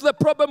deserve. That's the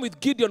problem with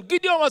Gideon.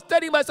 Gideon was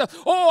telling myself,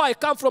 oh, I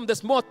come from the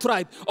small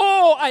tribe.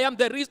 Oh, I am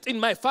the least in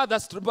my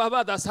father's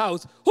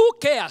house. Who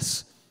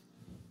cares?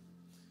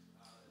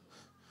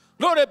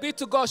 Glory be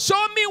to God.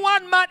 Show me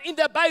one man in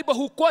the Bible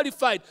who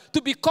qualified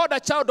to be called a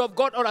child of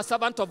God or a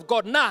servant of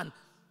God. None.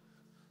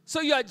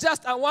 So you are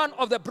just one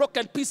of the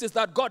broken pieces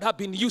that God has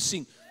been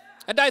using.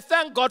 And I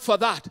thank God for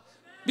that.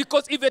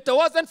 Because if it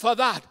wasn't for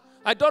that,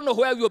 I don't know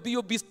where we'll be.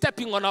 You'll be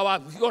stepping on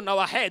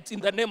our heads in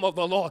the name of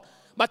the Lord.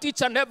 But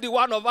each and every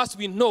one of us,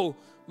 we know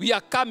we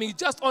are coming.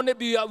 Just only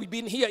we've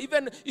been here.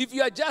 Even if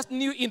you are just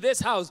new in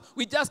this house,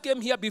 we just came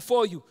here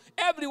before you.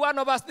 Every one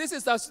of us, this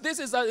is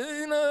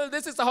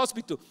a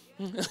hospital.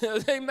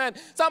 Amen.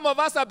 Some of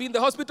us have been in the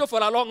hospital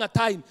for a longer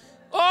time.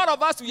 All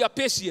of us, we are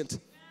patient.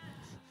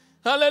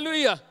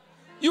 Hallelujah.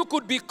 You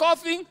could be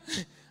coughing.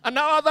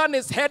 Another one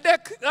is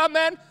headache.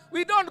 Amen.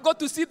 We don't go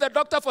to see the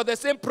doctor for the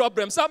same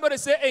problem. Somebody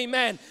say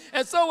amen.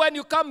 And so when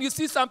you come, you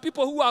see some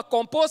people who are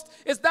composed.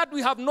 It's that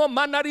we have no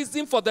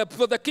mannerism for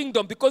the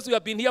kingdom because we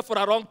have been here for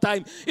a long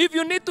time. If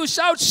you need to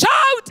shout,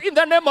 shout in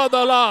the name of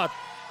the Lord.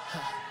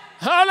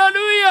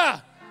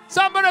 Hallelujah.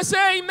 Somebody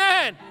say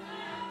amen.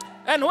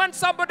 And when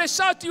somebody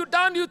shouts you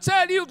down, you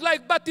tell you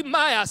like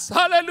Bartimaeus.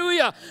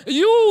 Hallelujah.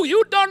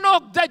 You don't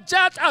know the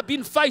judge I've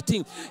been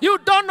fighting. You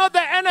don't know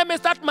the enemies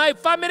that my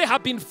family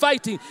have been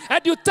fighting.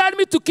 And you tell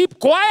me to keep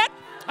quiet.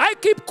 I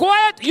keep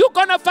quiet. You're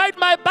going to fight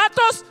my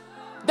battles?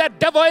 The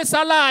devil is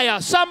a liar.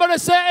 Somebody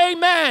say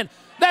amen.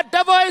 The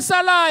devil is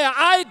a liar.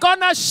 I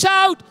gonna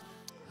shout.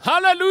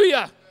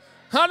 Hallelujah.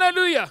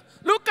 Hallelujah.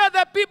 Look at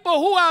the people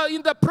who are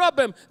in the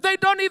problem. They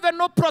don't even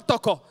know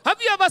protocol.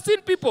 Have you ever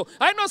seen people?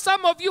 I know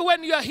some of you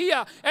when you are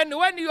here and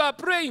when you are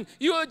praying,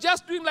 you are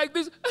just doing like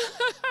this.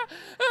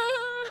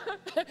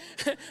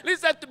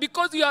 Listen,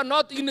 because you are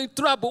not in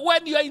trouble.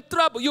 When you are in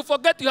trouble, you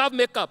forget you have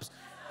makeups.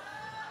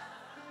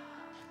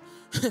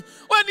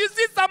 When you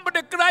see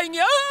somebody crying,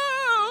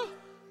 oh!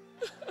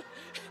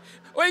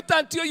 Wait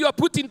until you are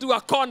put into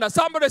a corner.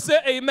 Somebody say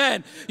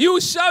amen. You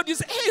shout, you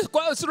say, hey,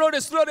 slowly.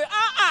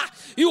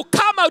 You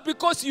come out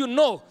because you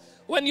know.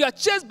 When you are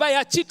chased by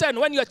a cheetah and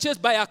when you are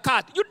chased by a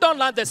cat, you don't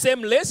learn the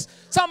same list.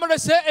 Somebody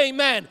say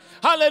amen.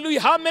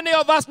 Hallelujah. How many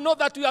of us know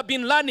that we have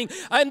been learning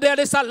and there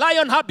is a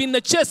lion have been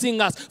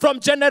chasing us from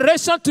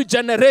generation to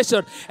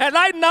generation. And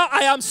right now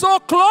I am so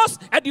close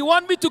and you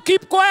want me to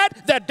keep quiet?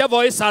 The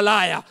devil is a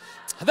liar.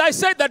 I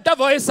say the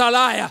devil is a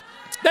liar.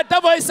 The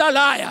devil is a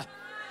liar.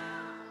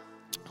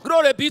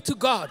 Glory be to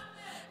God.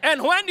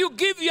 And when you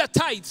give your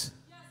tithe,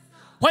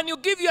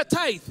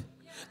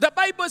 the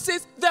Bible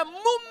says the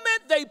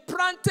moment they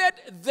planted,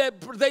 they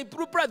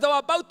were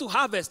about to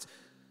harvest,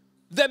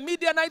 the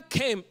Midianite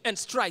came and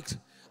struck.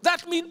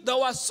 That means they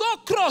were so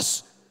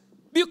close.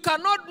 You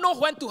cannot know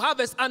when to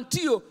harvest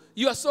until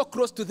you are so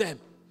close to them.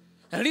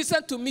 And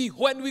listen to me,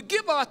 when we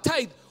give our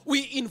tithe,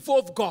 we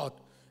involve God.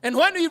 And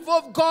when we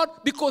involve God,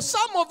 because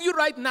some of you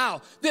right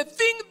now, they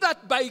think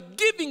that by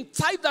giving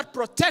tithe that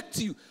protects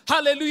you,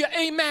 hallelujah,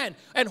 amen.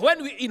 And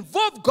when we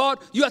involve God,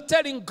 you are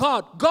telling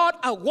God, God,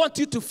 I want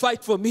you to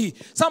fight for me.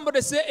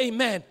 Somebody say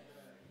amen.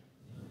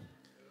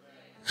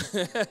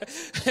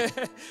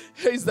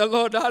 Praise the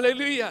Lord,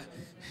 hallelujah.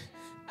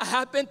 I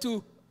happen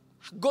to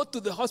go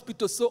to the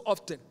hospital so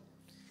often.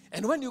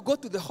 And when you go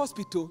to the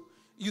hospital,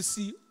 you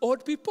see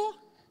old people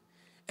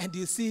and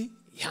you see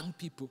young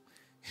people.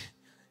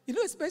 You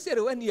know,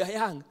 especially when you are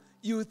young,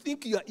 you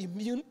think you are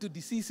immune to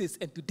diseases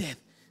and to death.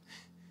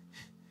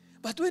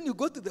 But when you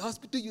go to the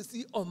hospital, you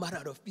see all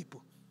manner of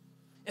people.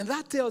 And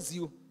that tells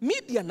you,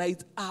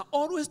 Midianites are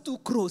always too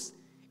close.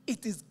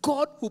 It is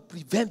God who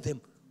prevents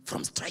them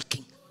from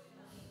striking.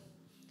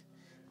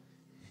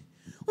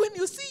 When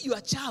you see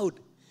your child,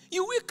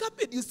 you wake up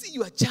and you see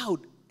your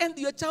child, and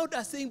your child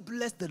are saying,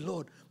 bless the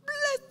Lord.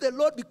 Bless the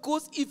Lord,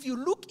 because if you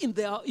look in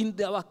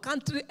our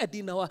country and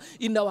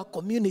in our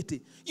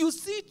community, you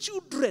see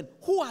children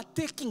who are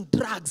taking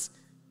drugs.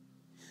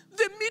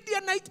 The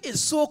Midianite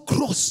is so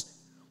close,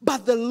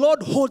 but the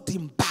Lord hold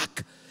him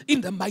back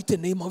in the mighty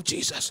name of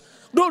Jesus.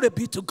 Glory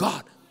be to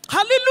God.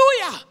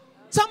 Hallelujah.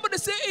 Somebody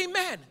say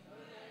amen.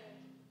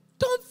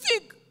 Don't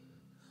think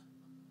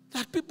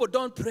that people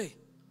don't pray.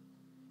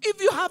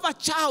 If you have a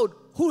child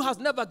who has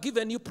never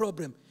given you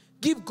problem,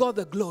 give God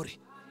the glory.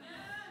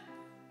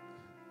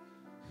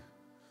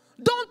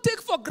 Don't take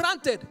for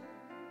granted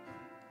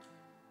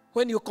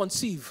when you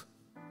conceive.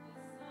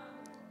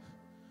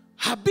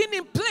 I've been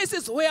in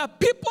places where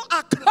people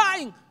are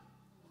crying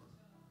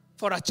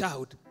for a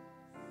child.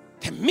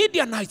 The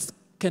Midianites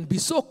can be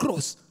so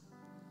close,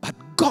 but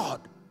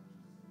God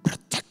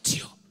protect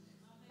you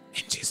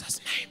in Jesus'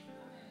 name.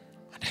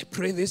 And I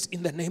pray this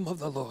in the name of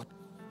the Lord.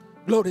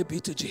 Glory be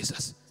to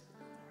Jesus.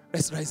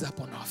 Let's rise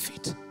up on our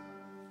feet.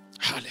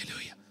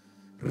 Hallelujah.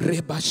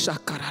 Reba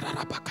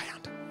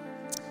shakararabakayanda.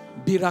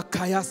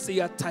 Birakaya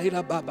siya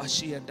taira baba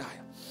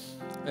shiendaya.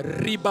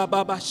 Riba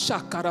baba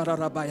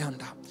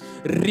shakararabayanda.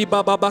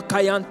 Riba baba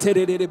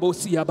kayanterere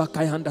bosia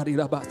bakayanda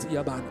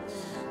rirabasiya bana.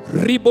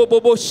 Ribo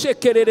bobo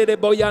shekerere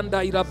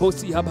boyanda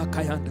irabosia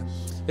bakayanda.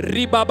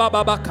 Riba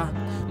baba baka.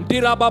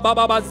 Dira baba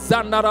baba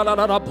zanara la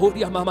la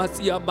boria mama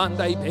siya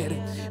manda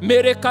ibere.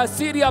 Mereka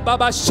siria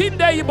baba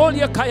shinde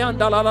ibolia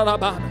kayanda la la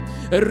bana.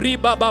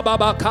 Riba baba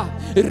baka.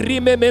 In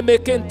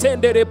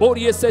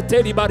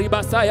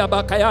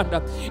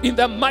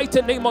the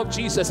mighty name of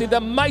Jesus, in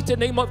the mighty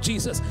name of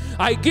Jesus,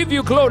 I give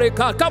you glory,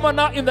 God. Come on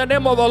now, in the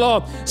name of the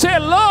Lord. Say,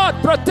 Lord,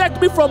 protect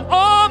me from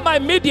all my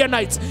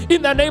Midianites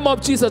in the name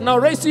of Jesus. Now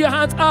raise your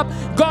hands up.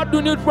 God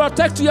do not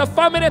protect your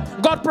family.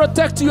 God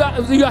protect your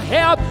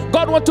health.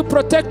 God want to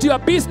protect your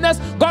business.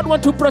 God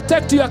want to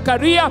protect your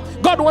career.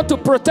 God want to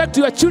protect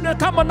your children.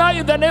 Come on now,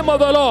 in the name of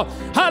the Lord.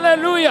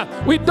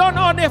 Hallelujah. We don't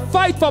only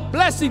fight for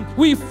blessing.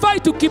 We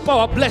fight to keep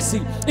our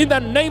blessing in the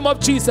name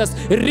of Jesus.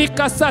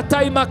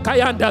 Rikasata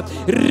imakayanda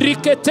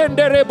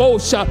riketende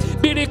rebosha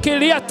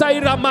birikiliata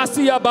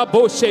iramasi ya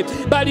baboshe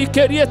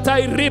barikerieta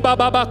iriba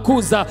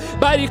babakuza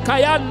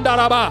barikayanda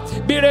raba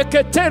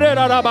bireketere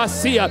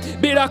rabasia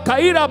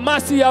birakaira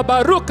masi ya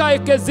baruka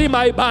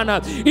ekezima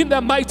ibana. In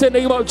the mighty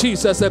name of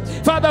Jesus,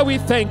 Father, we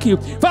thank you.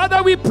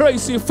 Father, we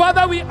praise you.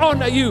 Father, we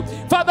honor you.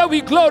 Father,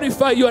 we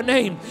glorify your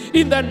name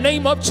in the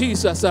name of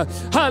Jesus.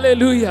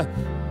 Hallelujah.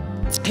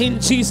 In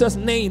Jesus'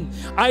 name,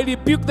 I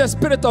rebuke the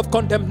spirit of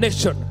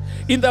condemnation.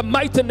 In the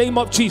mighty name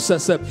of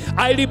Jesus,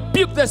 I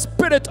rebuke the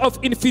spirit of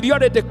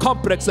inferiority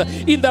complex.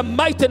 In the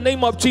mighty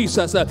name of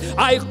Jesus,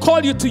 I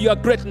call you to your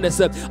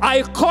greatness.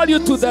 I call you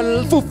to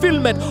the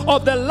fulfillment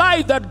of the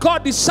life that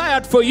God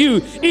desired for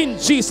you. In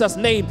Jesus'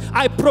 name,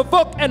 I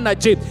provoke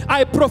energy.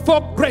 I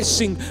provoke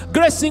gracing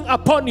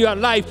upon your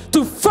life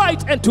to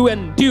fight and to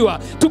endure,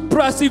 to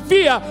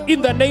persevere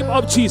in the name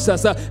of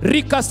Jesus.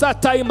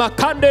 Rikasatai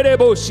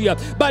makandereboshia,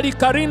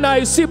 barikarina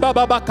isiba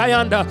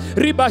babakayanda,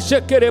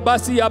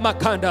 ribashekerebasia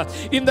makanda.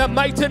 In the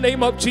mighty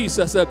name of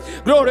Jesus.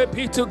 Glory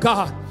be to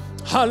God.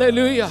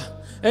 Hallelujah.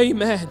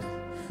 Amen.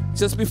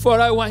 Just before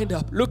I wind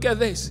up, look at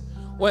this.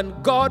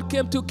 When God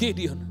came to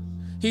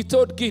Gideon, he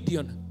told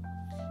Gideon,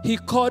 he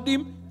called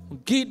him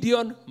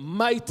Gideon,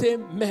 mighty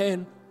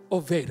man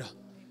of valor.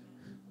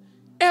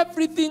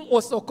 Everything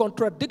was a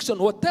contradiction.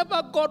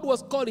 Whatever God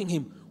was calling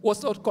him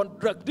was a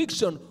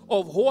contradiction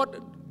of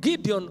what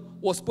Gideon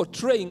was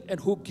portraying and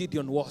who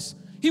Gideon was.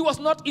 He was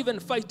not even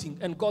fighting,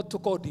 and God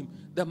called him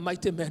the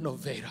mighty man of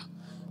valor.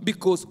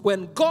 Because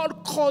when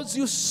God calls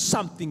you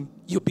something,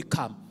 you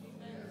become.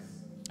 Amen.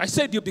 I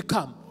said you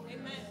become.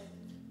 Amen.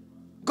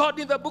 God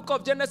in the book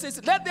of Genesis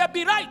said, let there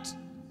be light.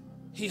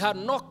 He had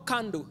no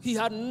candle. He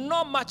had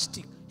no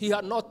matchstick. He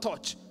had no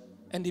torch.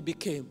 And he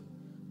became.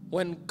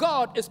 When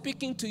God is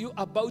speaking to you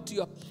about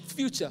your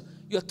future,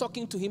 you're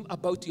talking to him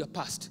about your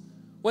past.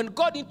 When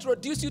God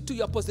introduces you to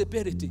your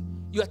possibility,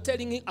 you are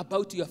telling him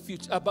about your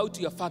future, about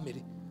your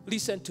family.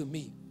 Listen to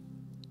me.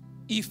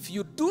 If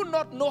you do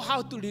not know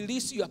how to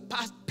release your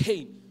past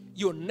pain,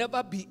 you'll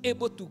never be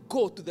able to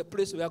go to the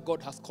place where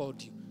God has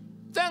called you.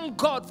 Thank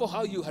God for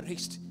how you are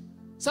raised.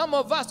 Some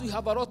of us, we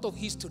have a lot of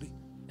history,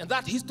 and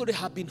that history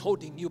has been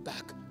holding you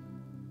back.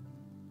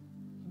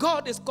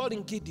 God is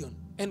calling Gideon,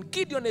 and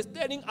Gideon is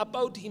telling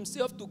about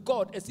himself to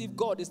God as if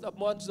God is the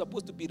one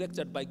supposed to be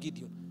lectured by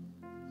Gideon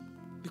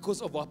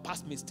because of our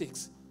past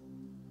mistakes.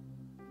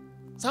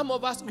 Some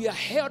of us, we are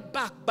held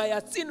back by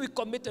a sin we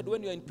committed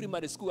when you were in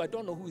primary school. I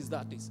don't know who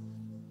that is.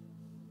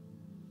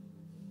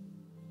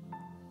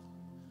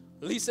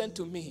 Listen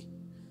to me.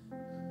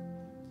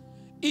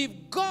 If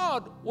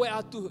God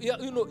were to,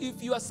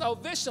 if your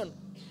salvation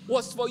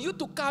was for you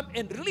to come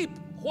and reap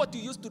what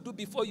you used to do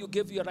before you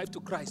gave your life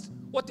to Christ,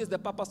 what is the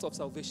purpose of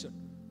salvation?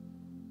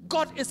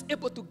 God is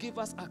able to give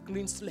us a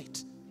clean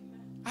slate.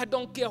 I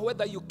don't care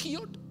whether you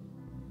killed.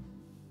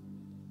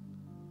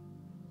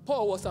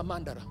 Paul was a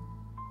murderer.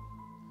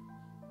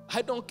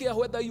 I don't care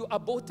whether you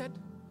aborted.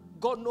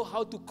 God knows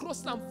how to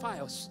cross some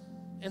files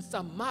and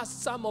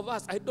some of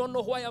us, I don't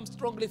know why I'm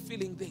strongly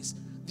feeling this,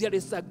 there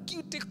is a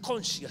guilty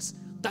conscience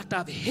that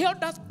have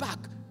held us back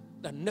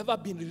that never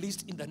been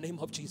released in the name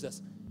of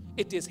Jesus.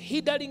 It is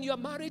hindering your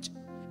marriage.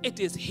 It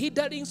is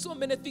hindering so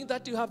many things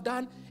that you have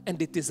done.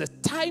 And it is a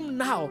time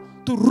now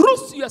to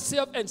root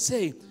yourself and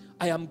say,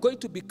 I am going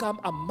to become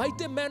a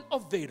mighty man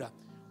of valor.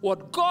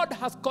 What God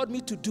has called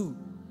me to do,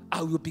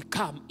 I will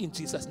become in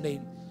Jesus'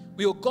 name.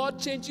 Will God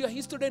change your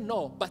history?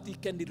 No, but He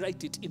can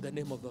rewrite it in the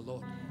name of the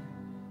Lord.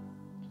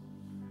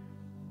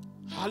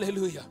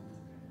 Hallelujah.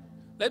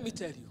 Let me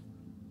tell you,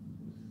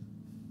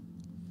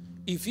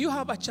 if you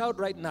have a child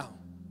right now,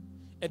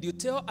 and you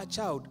tell a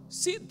child,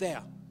 sit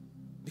there,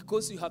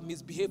 because you have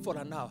misbehaved for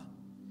an hour,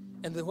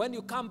 and then when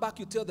you come back,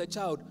 you tell the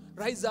child,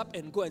 rise up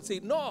and go and say,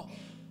 no,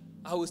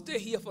 I will stay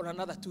here for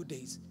another 2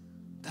 days.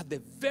 That's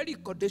the very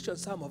condition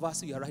some of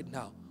us here right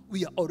now.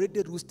 We are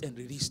already loosed and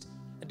released,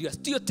 and you are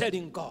still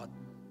telling God,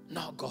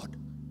 no, God,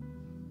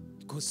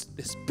 because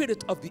the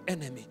spirit of the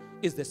enemy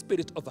is the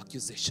spirit of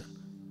accusation.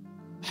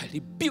 I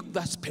rebuke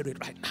that spirit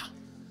right now.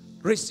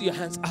 Raise your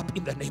hands up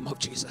in the name of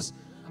Jesus.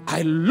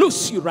 I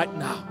loose you right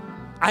now.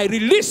 I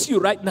release you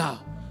right now.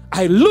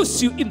 I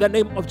loose you in the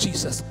name of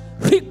Jesus.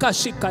 Rika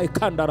shikai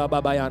kandara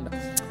babayanda.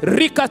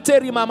 Rika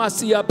teri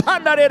mamasia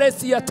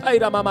pandareresia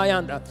taira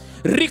mamayanda.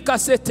 Rika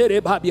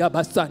setere babia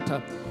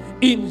basanta.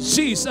 In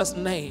Jesus'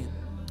 name.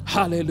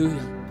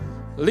 Hallelujah.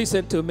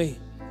 Listen to me.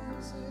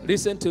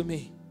 Listen to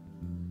me.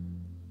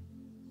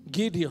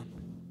 Gideon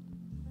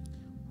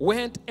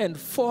went and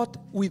fought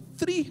with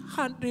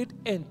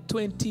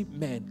 320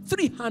 men.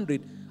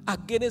 300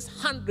 against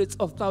hundreds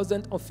of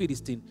thousands of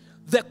Philistines.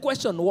 The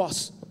question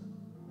was,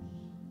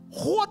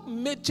 what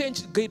made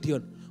change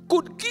Gideon?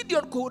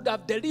 Gideon could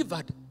have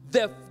delivered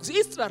the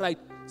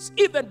Israelites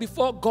even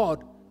before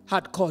God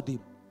had called him?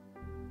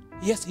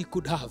 Yes, he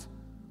could have,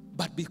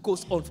 but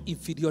because of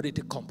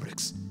inferiority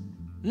complex.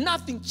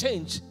 Nothing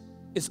changed.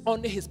 It's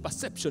only his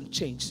perception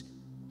changed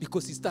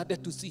because he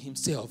started to see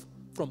himself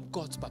from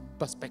God's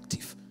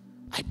perspective.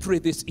 I pray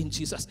this in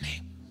Jesus'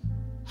 name.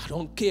 I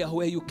don't care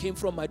where you came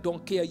from. I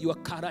don't care your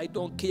color. I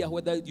don't care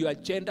whether you are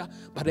gender.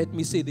 But let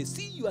me say this.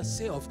 See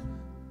yourself.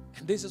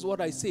 And this is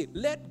what I say.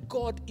 Let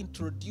God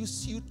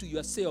introduce you to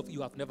yourself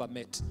you have never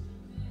met.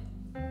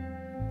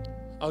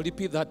 I'll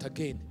repeat that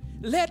again.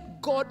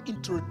 Let God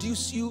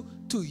introduce you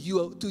to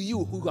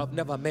you who have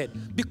never met.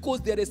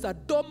 Because there is a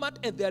dormant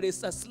and there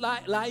is a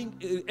lying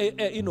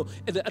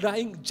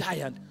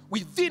giant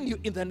within you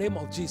in the name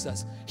of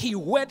Jesus. He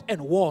went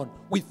and won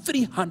with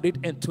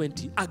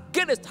 320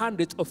 against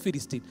hundreds of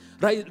Philistines.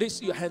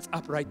 Raise your hands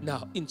up right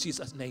now in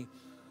Jesus' name.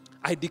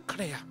 I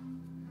declare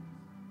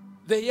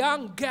the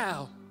young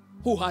girl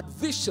who had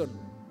vision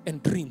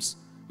and dreams,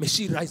 may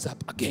she rise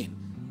up again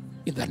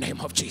in the name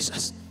of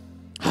Jesus.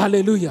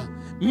 Hallelujah.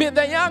 May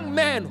the young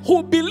man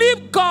who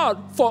believed God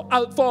for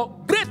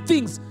great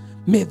things,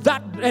 may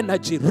that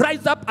energy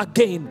rise up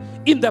again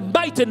in the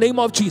mighty name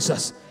of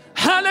Jesus.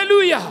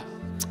 Hallelujah.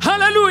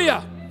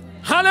 Hallelujah.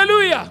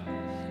 Hallelujah.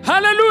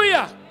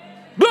 Hallelujah.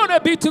 Glory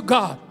be to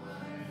God.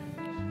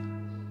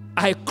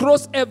 I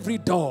close every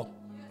door.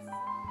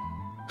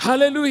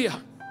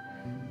 Hallelujah.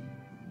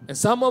 And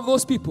some of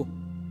those people,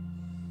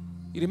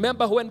 you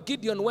remember when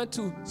Gideon went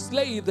to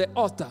slay the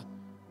altar,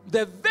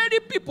 the very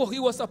people he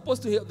was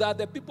supposed to hear, they are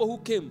the people who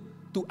came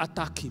to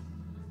attack him.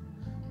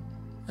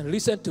 And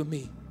listen to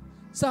me.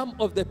 Some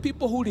of the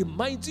people who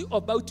remind you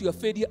about your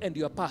failure and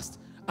your past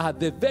are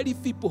the very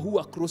people who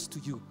are close to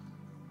you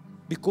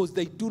because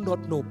they do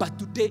not know. But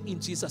today,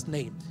 in Jesus'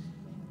 name,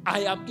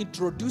 I am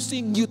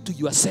introducing you to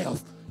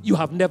yourself you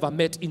have never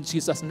met in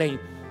Jesus' name.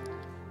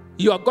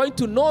 You are going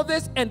to know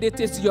this, and it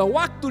is your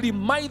work to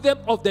remind them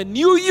of the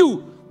new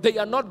you. They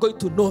are not going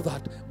to know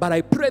that. But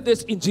I pray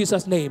this in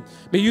Jesus' name.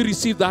 May you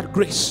receive that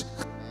grace.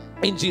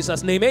 In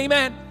Jesus' name.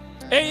 Amen.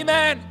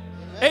 Amen.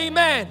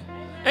 Amen.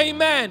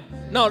 Amen.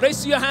 Now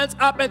raise your hands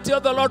up and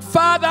tell the Lord,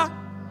 Father,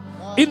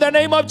 in the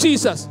name of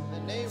Jesus,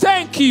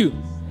 thank you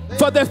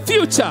for the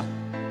future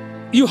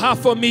you have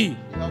for me.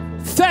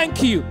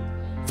 Thank you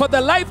for the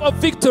life of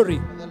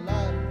victory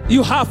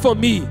you have for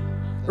me.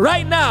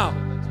 Right now,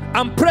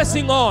 I'm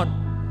pressing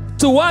on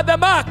toward the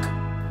mark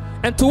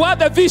and toward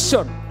the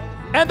vision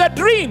and the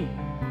dream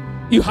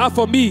you have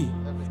for me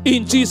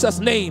in Jesus'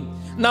 name.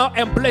 Now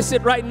embrace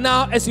it right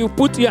now as you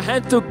put your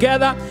hands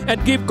together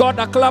and give God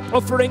a clap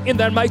offering in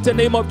the mighty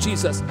name of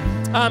Jesus.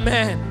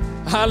 Amen.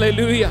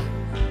 Hallelujah.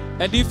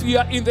 And if you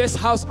are in this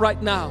house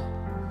right now,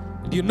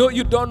 you know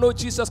you don't know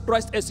Jesus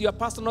Christ as your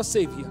personal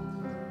Savior,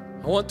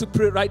 I want to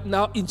pray right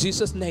now in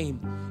Jesus' name.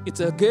 It's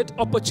a great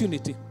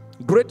opportunity,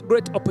 great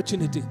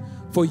opportunity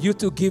for you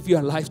to give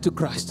your life to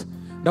Christ.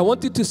 And I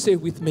want you to say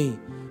with me,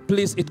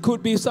 please, it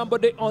could be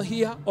somebody on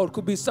here or it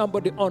could be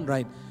somebody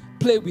online.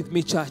 Play with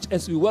me, church,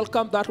 as we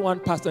welcome that one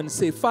person and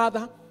say,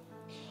 Father,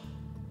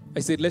 I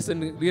said, let's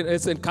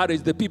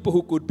encourage the people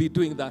who could be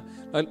doing that.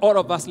 And all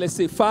of us, let's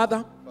say,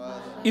 Father,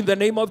 in the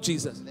name of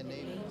Jesus,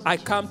 I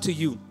come to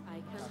you.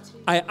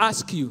 I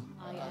ask you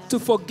to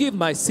forgive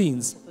my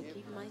sins.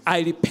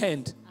 I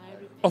repent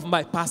of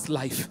my past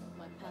life.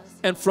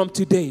 And from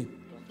today,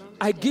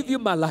 I give you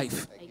my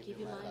life.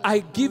 I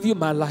give you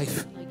my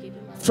life.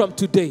 From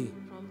today,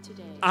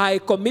 I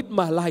commit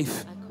my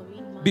life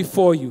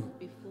before you.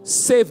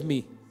 Save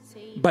me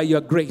by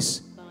your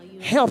grace.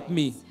 Help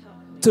me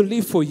to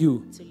live for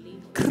you.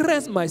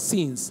 Cleanse my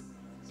sins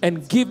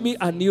and give me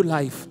a new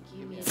life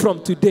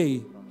from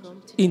today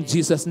in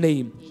Jesus'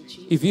 name.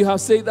 If you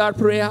have said that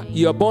prayer,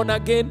 you are born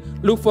again,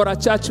 look for a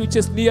church which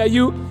is near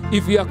you.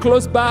 If you are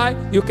close by,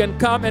 you can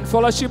come and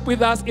fellowship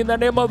with us in the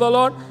name of the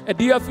Lord.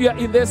 And if you are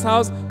in this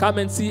house, come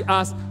and see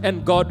us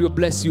and God will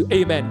bless you.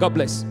 Amen. God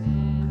bless.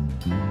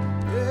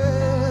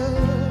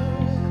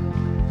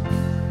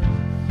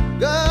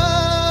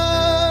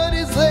 God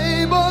is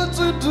able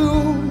to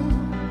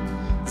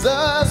do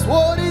just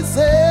what He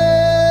said.